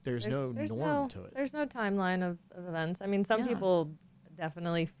 there's no norm to it. There's no timeline of events. I mean, some people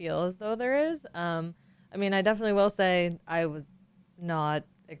definitely feel as though there is. I mean, I definitely will say I was not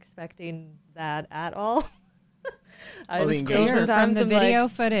expecting that at all. I was clear from the video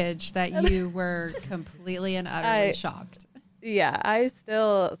footage that you were completely and utterly shocked. Yeah, I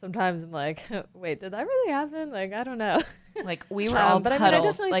still sometimes am like, wait, did that really happen? I don't know. We were all puddles. I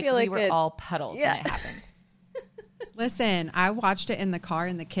definitely feel we were all puddles when it happened. Listen, I watched it in the car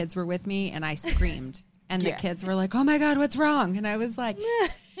and the kids were with me and I screamed. And the kids were like, oh my God, what's wrong? And I was like,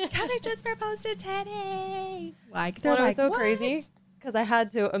 Kevin just proposed to Teddi. They're it was so what? Crazy because I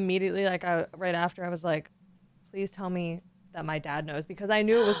had to immediately, right after, I was like, please tell me that my dad knows, because I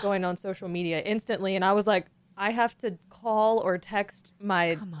knew it was going on social media instantly. And I was like, I have to call or text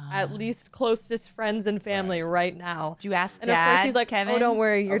my at least closest friends and family right now. Did you ask and Dad? And of course he's like, Kevin? oh, don't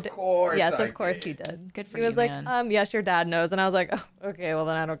worry. Of course. Yes, of course he did. Good for you. He was man. Yes, your dad knows. And I was like, oh, okay, well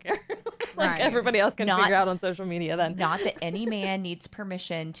then I don't care. Everybody else can figure out on social media then. Not that any man needs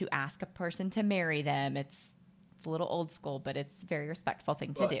permission to ask a person to marry them. It's a little old school, but it's a very respectful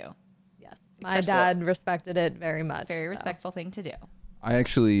thing to do. Yes. My dad respected it very much. Very respectful thing to do. I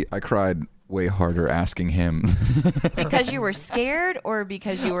cried way harder asking him. Because you were scared or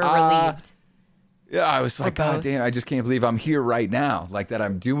because you were relieved? Yeah, I was like, God damn, I just can't believe I'm here right now. That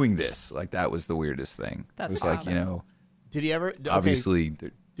I'm doing this. That was the weirdest thing. That's it was Did he ever? Obviously.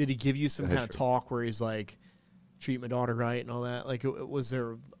 Did he give you some kind of talk where he's like, treat my daughter right and all that? Was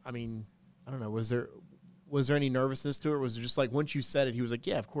there, I mean, I don't know, was there any nervousness to it? Or was it just once you said it, he was like,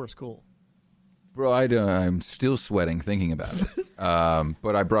 yeah, of course, cool. Bro, I'm still sweating thinking about it.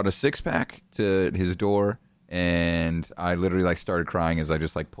 But I brought a 6-pack to his door, and I literally started crying as I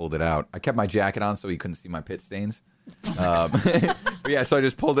just pulled it out. I kept my jacket on so he couldn't see my pit stains. But yeah, so I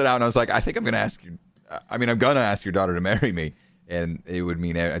just pulled it out, and I was like, I think I'm going to ask you. I'm going to ask your daughter to marry me, and it would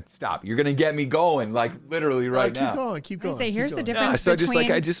mean stop. You're going to get me going, literally right now. Keep going. I say, here's the difference. Yeah, so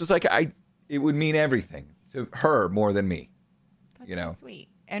between... it would mean everything to her more than me. That's so sweet.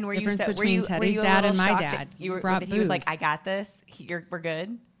 And were difference you between Teddy's dad and my dad? He was like, I got this. We're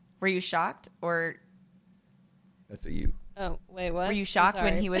good. Were you shocked or? That's a you. Oh wait, what? Were you shocked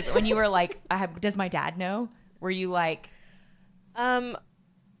when you were like, does my dad know? Were you like?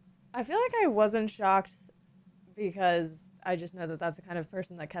 I feel like I wasn't shocked because I just know that that's the kind of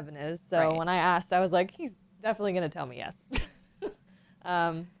person that Kevin is. So when I asked, I was like, he's definitely going to tell me yes.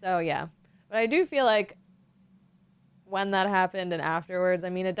 So yeah, but I do feel like when that happened and afterwards, I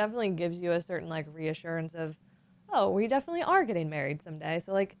mean, it definitely gives you a certain reassurance of, oh, we definitely are getting married someday.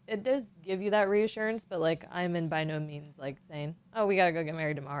 So it does give you that reassurance, but I'm in by no means saying, oh, we got to go get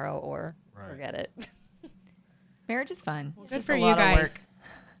married tomorrow or forget it. Marriage is fun. Well, good for you guys.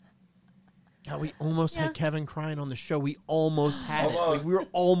 God, we almost had Kevin crying on the show. We almost had it. We were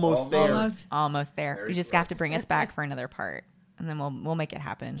almost there. Almost there. You just have to bring us back for another part, and then we'll make it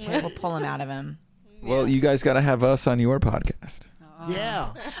happen. We'll pull him out of him. Well, you guys got to have us on your podcast.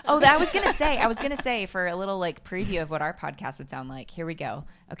 Yeah. Oh, I was gonna say for a little preview of what our podcast would sound like. Here we go.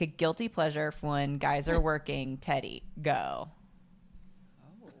 Okay, guilty pleasure for when guys are working. Teddi, go.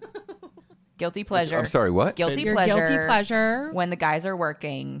 Guilty pleasure. I'm sorry, what? Guilty pleasure when the guys are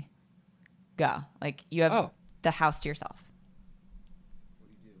working. Go. You have the house to yourself.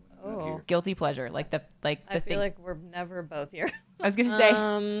 Oh. here. Guilty pleasure, I feel like we're never both here. I was gonna say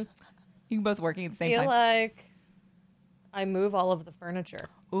you can both working at the same time. I feel like I move all of the furniture.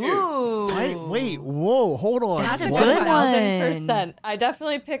 Ooh, wait, whoa, hold on. That's a What? good one. 1000%. I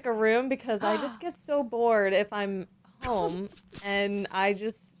definitely pick a room because I just get so bored if I'm home and I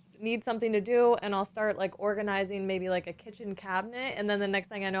just need something to do, and I'll start like organizing maybe like a kitchen cabinet, and then the next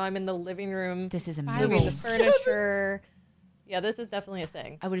thing I know I'm in the living room. This is moving amazing. the furniture. Yeah, this is definitely a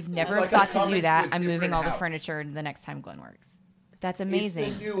thing. I would have never thought to do that. I'm moving all the furniture the next time Glenn works. That's amazing.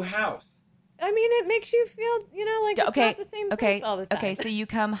 It's the new house. I mean, it makes you feel, like it's not the same place all the time. Okay, so you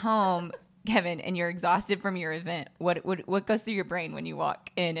come home, Kevin, and you're exhausted from your event. What goes through your brain when you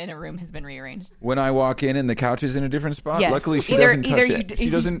walk in and a room has been rearranged? When I walk in and the couch is in a different spot, Yes. luckily she doesn't touch it. She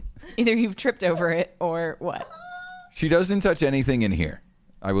doesn't. Either you've tripped over it or what? She doesn't touch anything in here.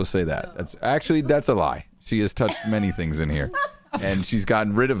 I will say that. That's a lie. She has touched many things in here, and she's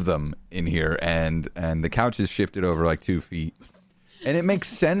gotten rid of them in here, and the couch is shifted over like 2 feet, and it makes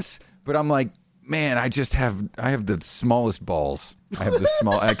sense. But I'm like, man, I have the smallest balls.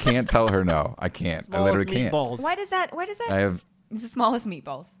 I can't tell her no. I can't. I literally can't. Meatballs. Why does that? I have the smallest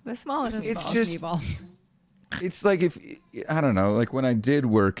meatballs. The smallest. It's meatballs. just meatballs. It's like I don't know, like when I did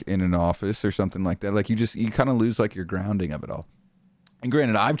work in an office or something like that, like you kind of lose like your grounding of it all. And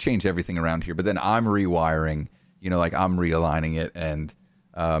granted, I've changed everything around here, but then I'm rewiring, like I'm realigning it, and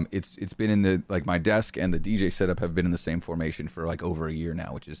it's been in the like my desk and the DJ setup have been in the same formation for like over a year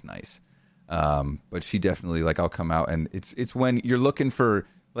now, which is nice. But she definitely, like, I'll come out, and it's when you're looking for,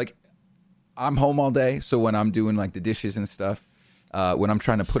 like, I'm home all day, so when I'm doing like the dishes and stuff, when I'm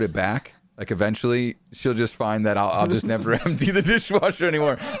trying to put it back, like eventually she'll just find that I'll just never empty the dishwasher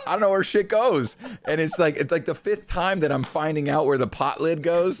anymore. I don't know where shit goes, and it's like the 5th time that I'm finding out where the pot lid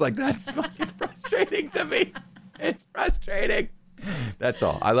goes. Like, that's fucking frustrating to me. It's frustrating. That's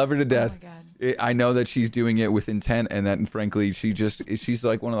all. I love her to death. Oh my God. I know that she's doing it with intent, and that, frankly, she's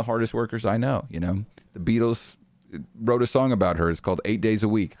like one of the hardest workers I know. The Beatles wrote a song about her. It's called 8 Days a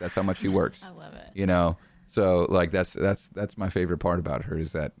Week. That's how much she works. I love it. So like that's my favorite part about her,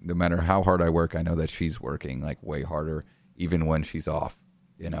 is that no matter how hard I work, I know that she's working like way harder, even when she's off.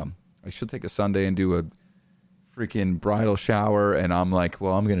 Like, she'll take a Sunday and do a freaking bridal shower, and I'm like,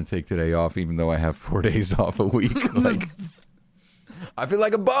 well, I'm gonna take today off, even though I have 4 days off a week. Like, I feel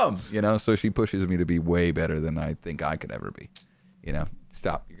like a bum, So she pushes me to be way better than I think I could ever be.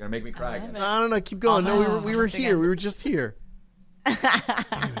 Stop! You're gonna make me cry again. No, keep going. No, we were here. again. We were just here. Dude,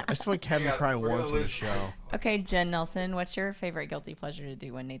 I just want Kevin to cry once on the show. Okay, Jen Nelson, what's your favorite guilty pleasure to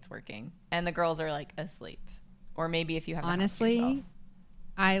do when Nate's working and the girls are like asleep, or maybe if you have Honestly,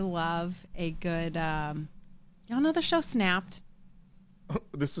 I love a good. Y'all know the show Snapped?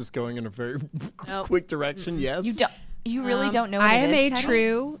 This is going in a very Nope. quick direction. Yes. You really don't know what I it am is, a Teddi?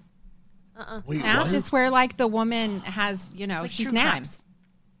 true Wait, Snapped. what? It's where like the woman has, like she true snaps.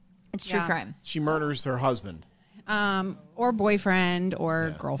 It's true Yeah. crime. She murders her husband. Or boyfriend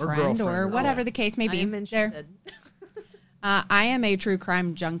or girlfriend or whatever the case may be. I am interested. I am a true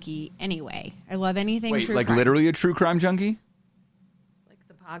crime junkie anyway. I love anything Wait, true like crime. literally a true crime junkie? Like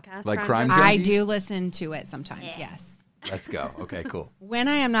the podcast. Like crime Junkie? I junkies? do listen to it sometimes, yes. Let's go. Okay, cool. When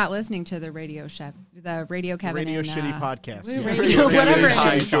I am not listening to the radio Kevin Radio and, Shitty podcast. radio- whatever it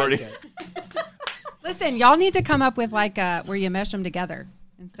Hi, is. Shorty. Listen, y'all need to come up with like where you mesh them together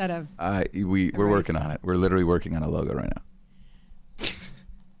instead of. We're working on it. We're literally working on a logo right now.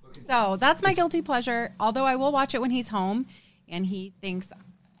 So that's my guilty pleasure. Although I will watch it when he's home, and he thinks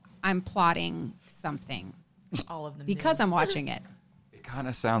I'm plotting something All of them because do. I'm watching it. It kind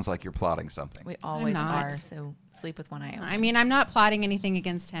of sounds like you're plotting something. We always not. are. So sleep with one eye open. I mean, I'm not plotting anything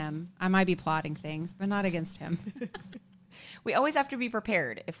against him. I might be plotting things, but not against him. We always have to be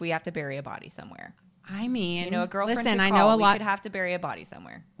prepared if we have to bury a body somewhere. I mean, A girlfriend. listen, could I call, know a we lot. could have to bury a body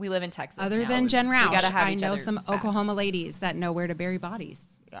somewhere. We live in Texas. Other now. than Jen We Roush, gotta have I each know other's some back. Oklahoma ladies that know where to bury bodies.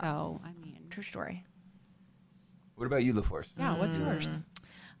 So, I mean, True story. What about you, LeForce? yeah, what's yours?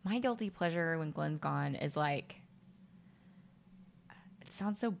 My guilty pleasure when Glenn's gone is like, it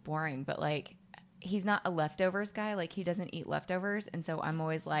sounds so boring, but like, he's not a leftovers guy. Like, he doesn't eat leftovers. And so I'm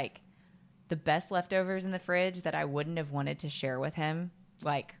always like, the best leftovers in the fridge that I wouldn't have wanted to share with him,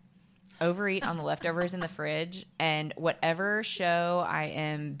 like, overeat on the leftovers in the fridge, and whatever show I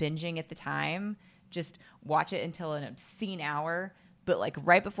am binging at the time, just watch it until an obscene hour. But like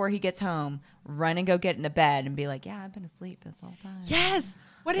right before he gets home, run and go get in the bed and be like, "Yeah, I've been asleep this whole time." Yes.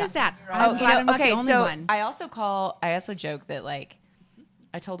 What is that? I'm glad I'm not the only one. I also joke that like,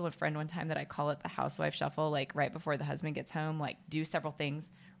 I told a friend one time that I call it the housewife shuffle. Like right before the husband gets home, like do several things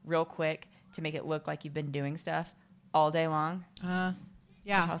real quick to make it look like you've been doing stuff all day long.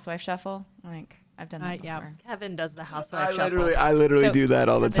 Yeah. Housewife shuffle. Like I've done that before. Yeah. Kevin does the housewife shuffle. I literally So, do that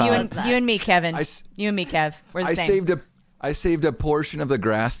all the time. You and me, Kevin. You and me, Kev. We're the same. I saved a portion of the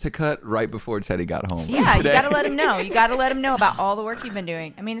grass to cut right before Teddy got home. Yeah, today. you got to let him know. You got to let him know about all the work you've been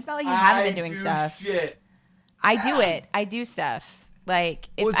doing. I mean, it's not like you haven't been doing stuff. Shit. I do it. I do stuff. Like,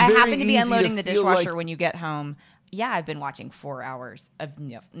 if Well, I it's happen very to be easy unloading to the feel dishwasher like- when you get home, yeah, I've been watching 4 hours of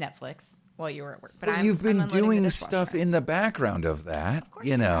Netflix while you were at work. But Well, you've been I'm unloading doing the stuff dishwasher. in the background of that, Of course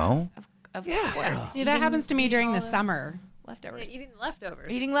you know. Of Yeah. course. See, that happens to me during the summer. Leftovers. Yeah, eating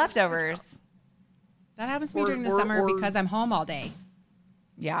leftovers. Eating leftovers. That happens to me during the summer because I'm home all day.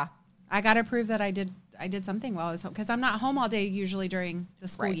 Yeah. I got to prove that I did something while I was home because I'm not home all day usually during the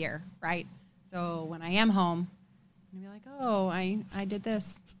school Right. year, right? So when I am home, I'm gonna be like, oh, I did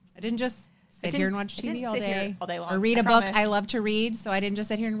this. I didn't just sit here and watch TV all day, long. or read I a book. promise. I love to read, so I didn't just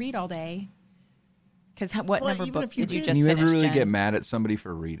sit here and read all day. Because what Well, number even book if you did you did- just Can you finish, ever really Jen? get mad at somebody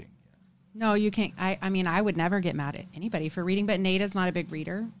for reading? No, you can't. I mean, I would never get mad at anybody for reading, but Nate is not a big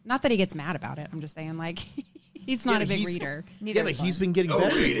reader. Not that he gets mad about it. I'm just saying, like, he's not a big reader. Yeah, but he's been getting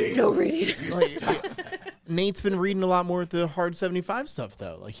better. No reading. Nate's been reading a lot more with the hard 75 stuff,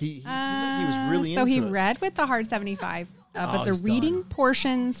 though. Like he was really so into he it. read with the hard 75, but the he's reading done.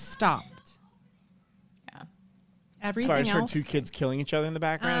 portion stopped. Yeah. Everything Sorry, I just heard else. 2 kids killing each other in the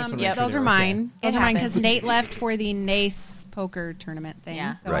background. I just wanna make sure Those they are were okay. mine. It Those are mine because happens. Nate left for the NACE poker tournament thing.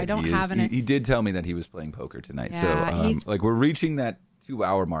 Yeah. So I don't he have is, an. he did tell me that he was playing poker tonight. Yeah, so he's- like we're reaching that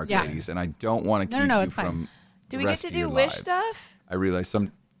 2-hour mark, Yeah. ladies, and I don't want to keep No, you it's fine. from Do the we get rest to of do your wish lives. stuff? I realize some.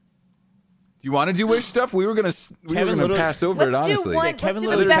 Do you want to do wish stuff? We were gonna literally- pass over it Let's honestly. do one. Kevin Let's do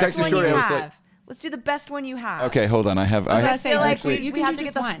the literally best texted one me you short. I was have. like- Let's do the best one you have. Okay, hold on. I have. was I gonna say, feel like just- we, you we can have do to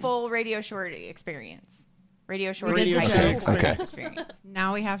get just the one. full Radio Shorty experience. Radio Shorty. did the high joke. school Okay. experience.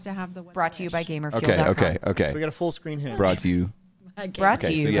 Now we have to have the. Brought to you by GamerFuel.com. Okay. So we got a full screen hit. Brought to you. Brought to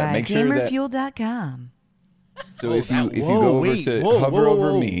Okay, you so yeah, by make sure that- GamerFuel.com. So Oh, if you that- go whoa, over wait, to whoa, hover whoa,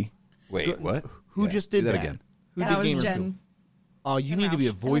 over whoa. me. Wait, what? Who Yeah, just do did that that again? Who That did was Gamer Jen. Fuel? Oh, you need to be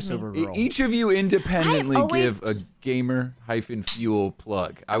a voiceover girl. Each of you independently I always- give a gamer-fuel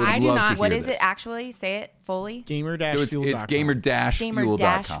plug. I would I do love not- to hear What is this. it actually? Say it fully. Gamer-fuel.com. It's gamer-fuel.com.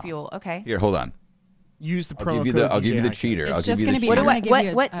 Gamer-fuel. Okay. Here, hold on. Use the I'll promo give you code the. I'll give you the DJ cheater. It's I'll just give you gonna the be- What cheater. do I? I'm gonna What give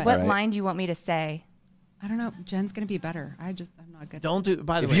you what a- what Right. line do you want me to say? I don't know. Jen's gonna be better. I'm not good. Don't do.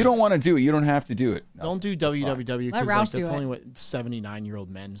 By the If way, you don't want to do it, you don't have to do it. No. don't do www Let because Roush that's do only it. what 79-year-old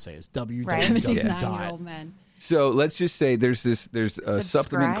men say is www. Right. 79-year-old men. So let's just say there's a supplement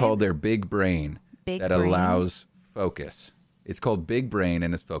Subscribe? called their Big Brain Big that Brain? allows focus. It's called Big Brain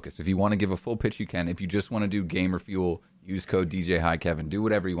and it's focus. If you want to give a full pitch, you can. If you just want to do Gamer Fuel, use code DJ Hi Kevin. Do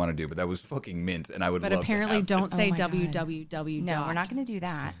whatever you want to do. But that was fucking mint, and I would. But love apparently, to don't Oh say my God. www. No, we're not going to do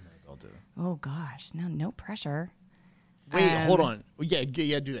that. I'll do it. Oh gosh, no pressure. Wait, hold on. Yeah, do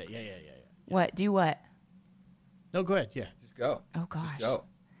that. Yeah. What? Do what? No, go ahead. Yeah. Just go. Oh gosh. Just go.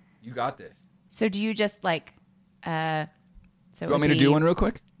 You got this. So do you just like? So You want me to do one real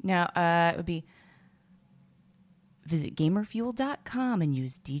quick? No. It would be. Visit gamerfuel.com and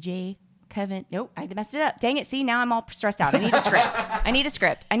use DJ Kevin. Nope, I messed it up. Dang it! See, now I'm all stressed out. I need a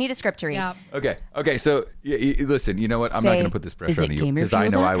script. I need a script to read. Yeah. Okay. So listen. You know what? I'm not Say, going to put this pressure on visit you because I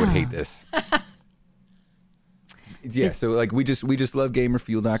know I would hate gamerfuel.com. this. Yeah, so like we just love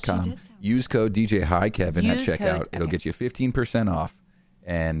gamerfuel.com. Use code DJ Hi Kevin at Use checkout. code- It'll okay. get you 15% off,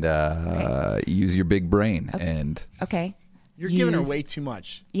 and use your big brain. And Okay. You're giving her Use- way too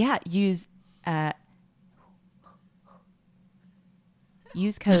much. Yeah, use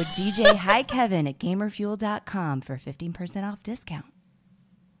code DJ Hi Kevin at gamerfuel.com for 15% off discount.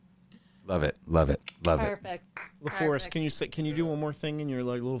 love it. Perfect. LeForce, can you do one more thing in your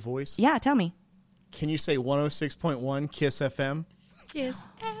like little voice? Yeah, tell me. Can you say 106.1 Kiss FM? Kiss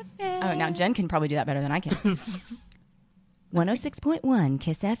FM. Oh, now Jen can probably do that better than I can. 106.1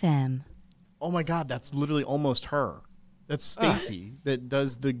 Kiss FM. Oh my God, that's literally almost her. That's Stacy that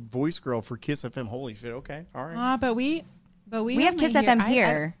does the voice girl for Kiss FM. Holy shit! Okay, all right. But we We have only Kiss FM I-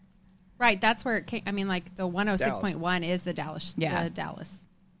 here. right. That's where it came. I mean, like the 106.1 is the Dallas. Yeah. The Dallas.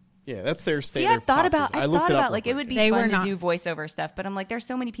 Yeah, that's their state. See, I've thought about like it would be They were fun to not- do voiceover stuff, but I'm like, there's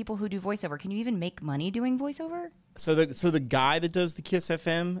so many people who do voiceover. Can you even make money doing voiceover? So the guy that does the Kiss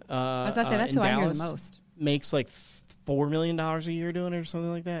FM, I was gonna say that's in who I hear the Dallas most. makes like $4 million a year doing it or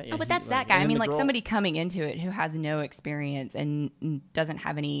something like that. Yeah, Oh, but he- that's that and guy. I then mean, the like girl- somebody coming into it who has no experience and doesn't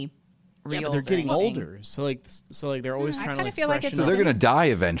have any Yeah, reels. but they're or getting anything. older, so they're always I trying to kinda like feel like it's freshen so they're up. gonna die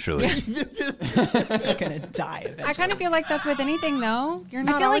eventually. They're gonna die eventually. I kind of feel like that's with anything, though. You're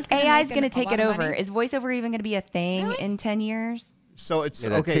not. I feel always like gonna AI is make going to a take lot it of over. money. Is voiceover even going to be a thing Really? in 10 years? So it's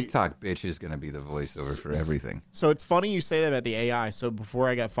that okay. TikTok bitch is going to be the voiceover for everything. So it's funny you say that about the AI. So before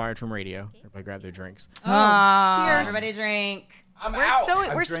I got fired from radio, everybody grab their drinks. Cheers. Everybody drink. We're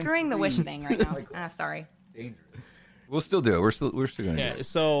drank screwing the 3. wish thing right now. Sorry. Dangerous. We'll still do it. We're still going to do it.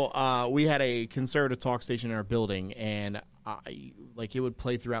 So we had a conservative talk station in our building, and it would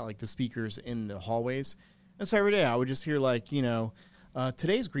play throughout like the speakers in the hallways. And so every day I would just hear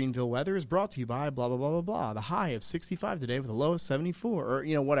today's Greenville weather is brought to you by blah, blah, blah, blah, blah. The high of 65 today with a low of 74,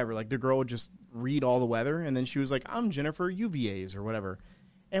 or, whatever. Like the girl would just read all the weather. And then she was like, I'm Jennifer UVA's or whatever.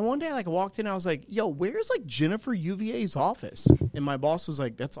 And one day I walked in, I was like, yo, where's Jennifer UVA's office? And my boss was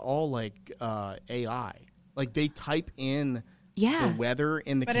like, that's all AI. Like they type in the weather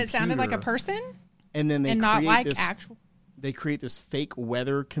in the computer. But it sounded like a person? And then they not like actual. They create this fake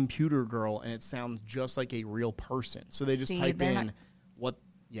weather computer girl, and it sounds just like a real person. So they just type in what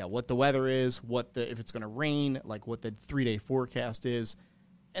the weather is, if it's going to rain, like what the 3-day forecast is,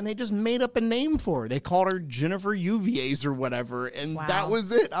 and they just made up a name for her. They called her Jennifer UVA's or whatever, and that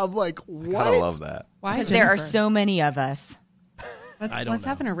was it. I'm like, what? I love that. Why? Because there are so many of us. Let's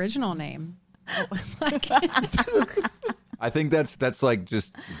have an original name. I think that's like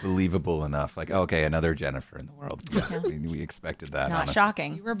just believable enough. Like, okay, another Jennifer in the world. Yeah, we expected that. Not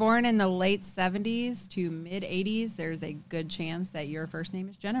shocking. You were born in the late 70s to mid 80s. There's a good chance that your first name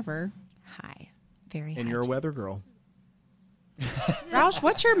is Jennifer. Hi. Very And you're a weather girl. Roush,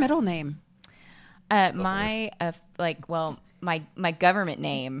 what's your middle name? My government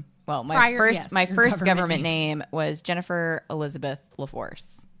name. Well, my first government name was Jennifer Elizabeth LeForce.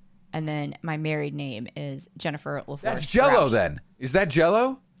 And then my married name is Jennifer LeForce. That's Jello Roush. then. Is that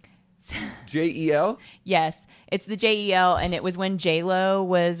Jello? J-E-L? Yes. It's the J-E-L, and it was when J-Lo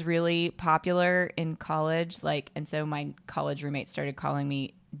was really popular in college. And so my college roommates started calling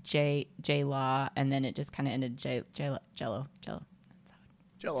me J-Law, and then it just kind of ended Jello. Jello.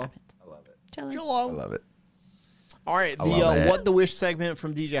 I love it. Jello. I love it. All right, the What the Wish segment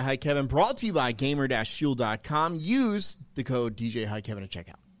from DJ Hi Kevin, brought to you by gamer-fuel.com. Use the code DJ Hi Kevin at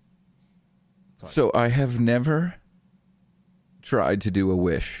checkout. So I have never tried to do a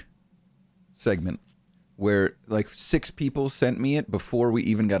wish segment where 6 people sent me it before we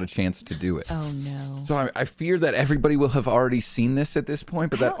even got a chance to do it. Oh, no. So I fear that everybody will have already seen this at this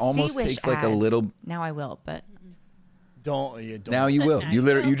point, but that almost takes a little... Now I will, but... Don't. Now you will.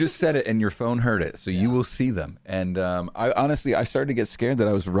 You just said it and your phone heard it, so you will see them. And I started to get scared that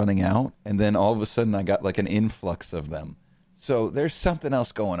I was running out, and then all of a sudden I got an influx of them. So there's something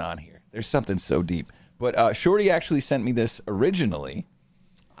else going on here. There's something so deep. But Shorty actually sent me this originally.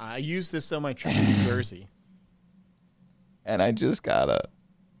 I used this on my trip to New Jersey. And I just got a...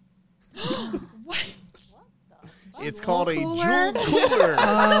 What? It's called a Jewel Cooler.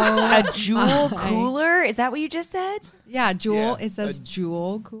 A Jewel Cooler? Is that what you just said? Yeah, Jewel. Yeah, it says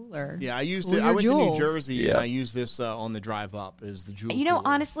Jewel Cooler. Yeah, I used it. I went to New Jersey and I used this on the drive up. Is the Jewel Cooler.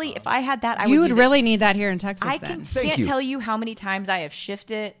 Honestly, if I had that, I would. You would really need that here in Texas. I can't tell you how many times I have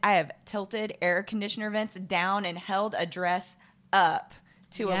tilted air conditioner vents down and held a dress up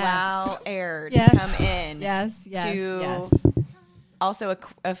to allow air to come in. Yes. Also,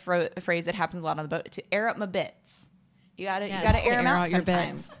 a phrase that happens a lot on the boat: to air up my bits. You gotta air them out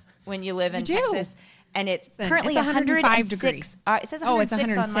sometimes when you live in Texas. And it's currently 105 degrees. It says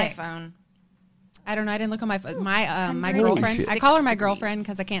 106 on my phone. I don't know. I didn't look on my phone. My girlfriend. I call her my girlfriend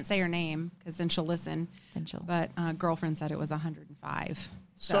because I can't say her name because then she'll listen. But girlfriend said it was 105.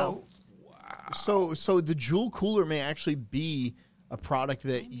 So the Jewel Cooler may actually be a product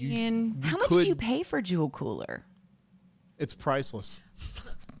that how much do you pay for Jewel Cooler? It's priceless.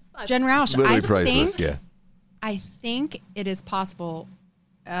 Jen Roush, literally priceless. Yeah. I think it is possible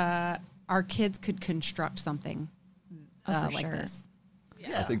our kids could construct something like this.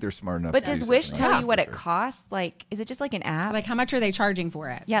 Yeah. I think they're smart enough. But does Wish tell you what it costs? Is it just like an app? How much are they charging for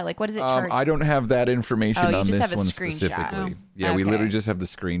it? Yeah, what does it charge? I don't have that information on this one specifically. Oh. Yeah, we literally just have the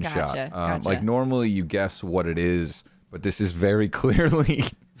screenshot. Gotcha. Normally you guess what it is, but this is very clearly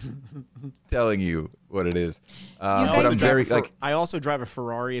telling you what it is. But I'm very I also drive a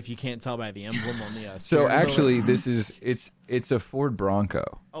Ferrari. If you can't tell by the emblem on the so actually, this is it's a Ford Bronco.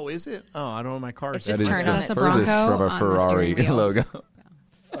 Oh, is it? Oh, I don't know my car. It's just turned on. That's a Bronco from a Ferrari logo.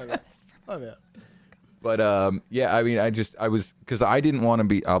 Love it. But I was because I didn't want to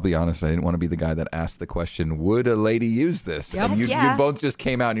be. I'll be honest. I didn't want to be the guy that asked the question. Would a lady use this? Yep. And you both just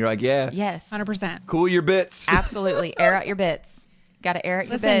came out and you're like, yes, 100%. Cool your bits. Absolutely, air out your bits. Got to air out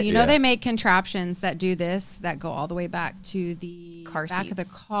your bits. Listen, they make contraptions that do this that go all the way back to the back of the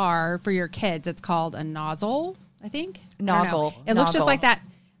car for your kids. It's called a nozzle, I think. Noggle. It looks just like that.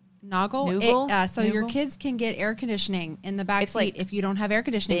 Noogle. So your kids can get air conditioning in the back seat if you don't have air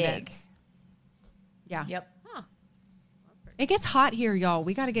conditioning vents. Yeah. Yep. Huh. It gets hot here, y'all.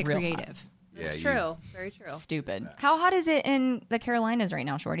 We got to get creative. That's true. Very true. Stupid. How hot is it in the Carolinas right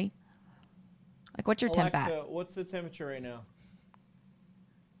now, Shorty? Like, what's your temp at? What's the temperature right now?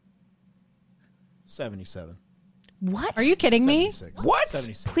 77. What? Are you kidding me? What?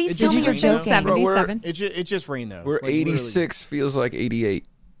 76. Please tell me you're joking. 77. It just rained though. We're 86 feels like 88.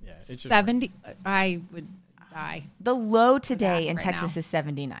 Yeah, it's just 70. I would die. The low today in right Texas now. is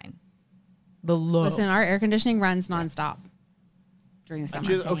 79. The low. Listen, our air conditioning runs nonstop during the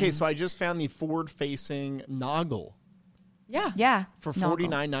summer. okay, so I just found the forward-facing Noggle Yeah. for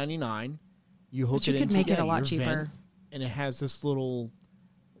 $49.99. You hook But you it could into make it a your lot vent, cheaper. and it has this little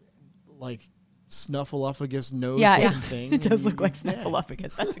like snuffleupagus nose Yeah, thing. it does look like Yeah.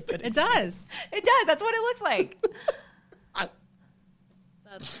 Snuffleupagus. That's a good. It does. It does. That's what it looks like.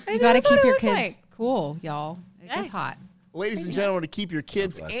 You got to That's what keep it your looks kids like. cool, y'all. It gets hot. Ladies and gentlemen, to keep your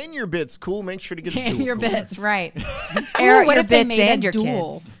kids and your bits cool, make sure to get the And dual your cooler. bits. That's right. Or what your if they bits made and a your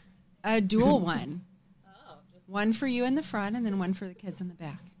dual? kids. A dual one. One for you in the front and then one for the kids in the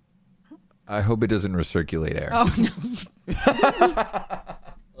back. I hope it doesn't recirculate air. Oh, no.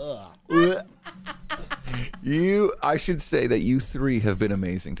 I should say that you three have been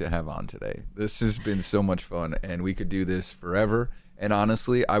amazing to have on today. This has been so much fun, and we could do this forever. And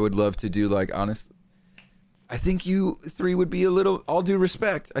honestly, I would love to do I think you three would be a little, all due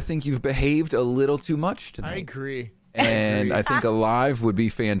respect, I think you've behaved a little too much tonight. I agree. And I think a live would be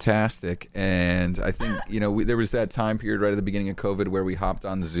fantastic. And I think, there was that time period right at the beginning of COVID where we hopped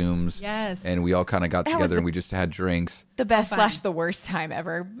on Zooms. Yes. And we all kind of got together and we just had drinks. The best fun. / the worst time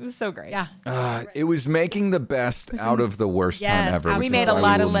ever. It was so great. Yeah. It was making the best out of the worst Yes, time ever. absolutely. We which made is a why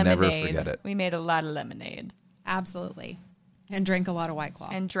lot we of will never lemonade. forget it. We made a lot of lemonade Absolutely. And drink a lot of White Claw.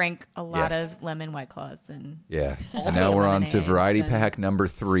 and drank a lot Yes. of lemon White Claws and Yeah. And now we're on to lemonades variety and- pack number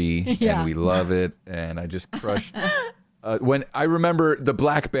 3, Yeah. and we love it. And I just crushed. When I remember the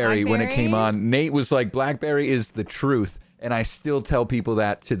blackberry when it came Blackberry? on, Nate was like, "Blackberry is the truth," and I still tell people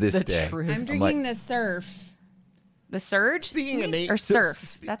that to this the day. truth. I'm drinking the Surf. The Surge? Speaking of Nate, Or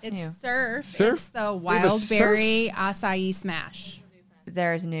Surf. That's It's new. Surf. Surf? It's the We have a wild berry acai smash.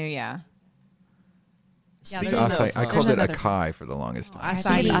 There's new, yeah. Yeah, Speaking there's of, I There's called it another- acai for the longest time.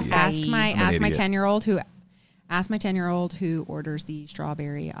 Acai. I'm an Ask idiot. my I'm an idiot. 10-year-old who orders the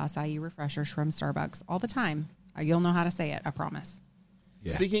strawberry acai refreshers from Starbucks all the time. You'll know how to say it. I promise.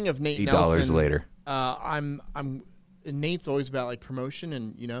 Yeah. Speaking of Nate $8 Nelson, later. Nate's always about like promotion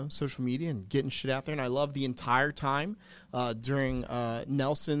and social media and getting shit out there, and I love the entire time during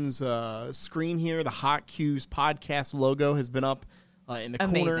Nelson's screen here. The Hot Cues podcast logo has been up in the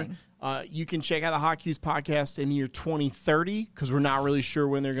corner. Amazing. You can check out the Hot Cues podcast in the year 2030 because we're not really sure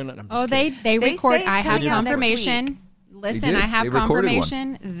when they're gonna. They record. say I it's have coming out next confirmation. Listen, did. I have They recorded one.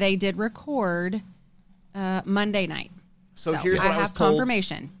 confirmation. They did record Monday night. So here's I what I was have told.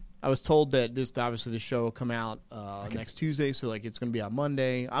 confirmation. I was told that obviously the show will come out next Tuesday, so like it's going to be on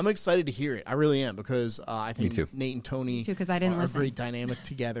Monday. I'm excited to hear it. I really am because I think too. Nate and Tony too, 'cause I didn't are listen. very dynamic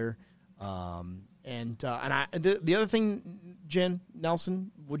together. The other thing, Jen Nelson,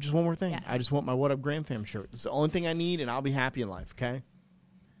 just one more thing. Yes. I just want my What Up Graham Fam shirt. It's the only thing I need, and I'll be happy in life. Okay.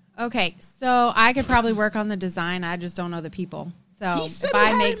 Okay, so I could probably work on the design. I just don't know the people. So He said if he I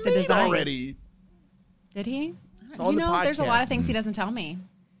had make it the made design already. Did he? On the There's a lot podcast. of things he doesn't tell me.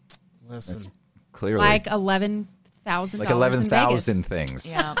 Listen, Clearly. Like $11,000. Like in 11,000 Vegas. things.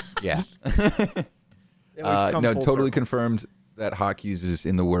 Yeah. Yeah. it always come No, full totally circle. confirmed that Hawk uses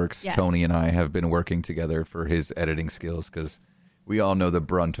in the works. Yes. Tony and I have been working together for his editing skills because we all know the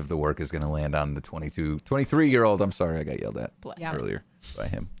brunt of the work is going to land on the 23-year-old. I'm sorry I got yelled at Yeah. earlier by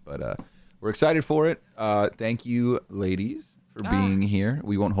him. But we're excited for it. Thank you, ladies, for being here.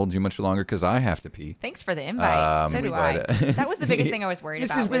 We won't hold you much longer because I have to pee. Thanks for the invite. So do I. but, That was the biggest thing I was worried This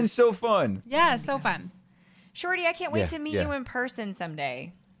about. has been was- so fun. Yeah, so fun. Shorty, I can't wait Yeah, to meet yeah. you in person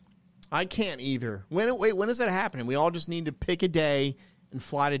someday. I can't either. When is that happening? We all just need to pick a day and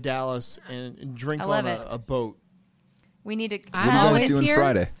fly to Dallas and drink I love on it. a boat. We need to I'm you guys always doing here.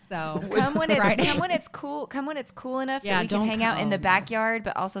 Friday? So come when it's Friday. cool. Come when it's cool enough Yeah, that we can don't hang out in the come. backyard,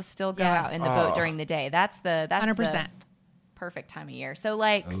 but also still go Yes. out in the boat during the day. That's the 100%. perfect time of year. So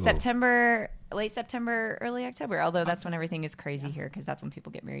like September, late September, early October. Although that's when everything is crazy here because that's when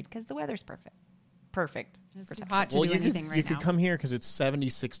people get married because the weather's perfect. Perfect. It's for too Texas. hot to do you anything could, right you now. could come here because it's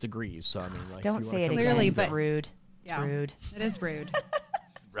 76 degrees. So I mean, like, Don't if you say wanna it come again. Clearly, It's but- rude. It's Yeah. rude. It is rude.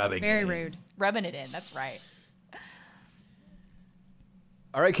 Rubbing Very it. rude. Rubbing it in. That's right.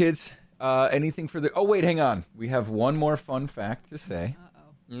 All right, kids. Anything for the... Oh, wait, hang on. We have one more fun fact to say.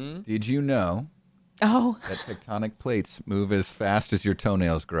 Did you know that tectonic plates move as fast as your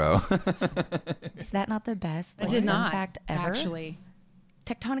toenails grow? Is that not the best? I did not. Fact ever? Actually.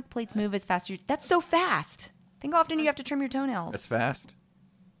 Tectonic plates move as fast as that's so fast. Think how often you have to trim your toenails. That's fast.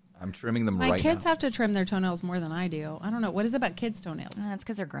 I'm trimming them My right now. kids have to trim their toenails more than I do. I don't know. What is it about kids' toenails? That's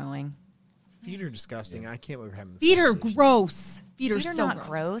because they're growing. Feet are disgusting. I can't believe we're having this Feet are conversation. gross. Feet are Feet are so not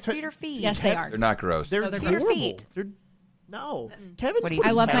gross. Feet are feet. Yes, they are. They're not gross. They're they're horrible. feet. No. Kevin's What do put you-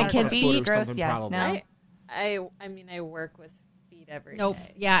 his I love my mouth on kids' a feet. photo of Gross, something yes, probably. no? I mean, I work with feet every Nope.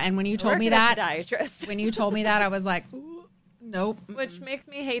 day. Yeah, and when you I told work me at a that, podiatrist. when you told me that, I was like, ooh, nope. Which makes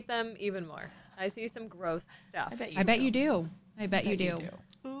me hate them even more. I see some gross stuff. I bet you do. I bet you do.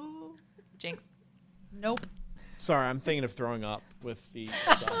 Ooh. Jinx. Nope. Sorry, I'm thinking of throwing up with feet.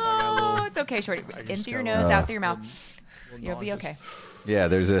 So I got a Oh, little- it's okay, Shorty. I In just through your got nose, a out through your mouth. little You'll be nauseous. okay. Yeah,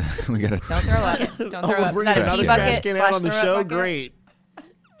 Don't we got to. throw up. Don't throw Oh, up. we're Is that bringing a another pee trash bucket can slash out on the throw up show. bucket? Great.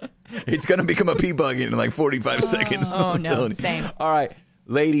 It's going to become a pee bucket in like 45 seconds. Oh, I'm no, telling you. same. All right,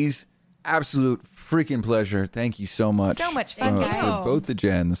 ladies, absolute freaking pleasure. Thank you so much. So much fun, Thank you. For both the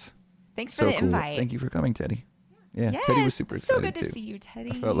gens. Thanks for So the cool. invite. Thank you for coming, Teddy. Yeah, Yes, Teddy was super it's so excited good to too. see you,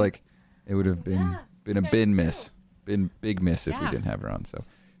 Teddy. I felt like it would have been a you big guys miss. too. Been big miss if we Yeah. didn't have her on. So,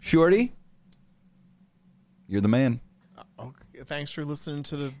 Shorty, you're the man. Okay, thanks for listening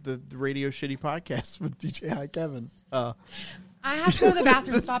to the Radio Shitty podcast with DJ Hi Kevin. I have to go to the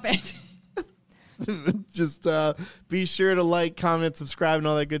bathroom. Stop it. Just be sure to like, comment, subscribe, and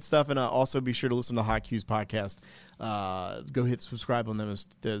all that good stuff. And also be sure to listen to Hot Q's podcast. Go hit subscribe on them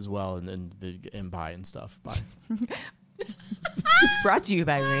as well, and buy and stuff. Bye. Brought to you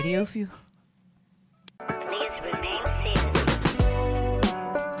by Radio Fuel. Please remain seated.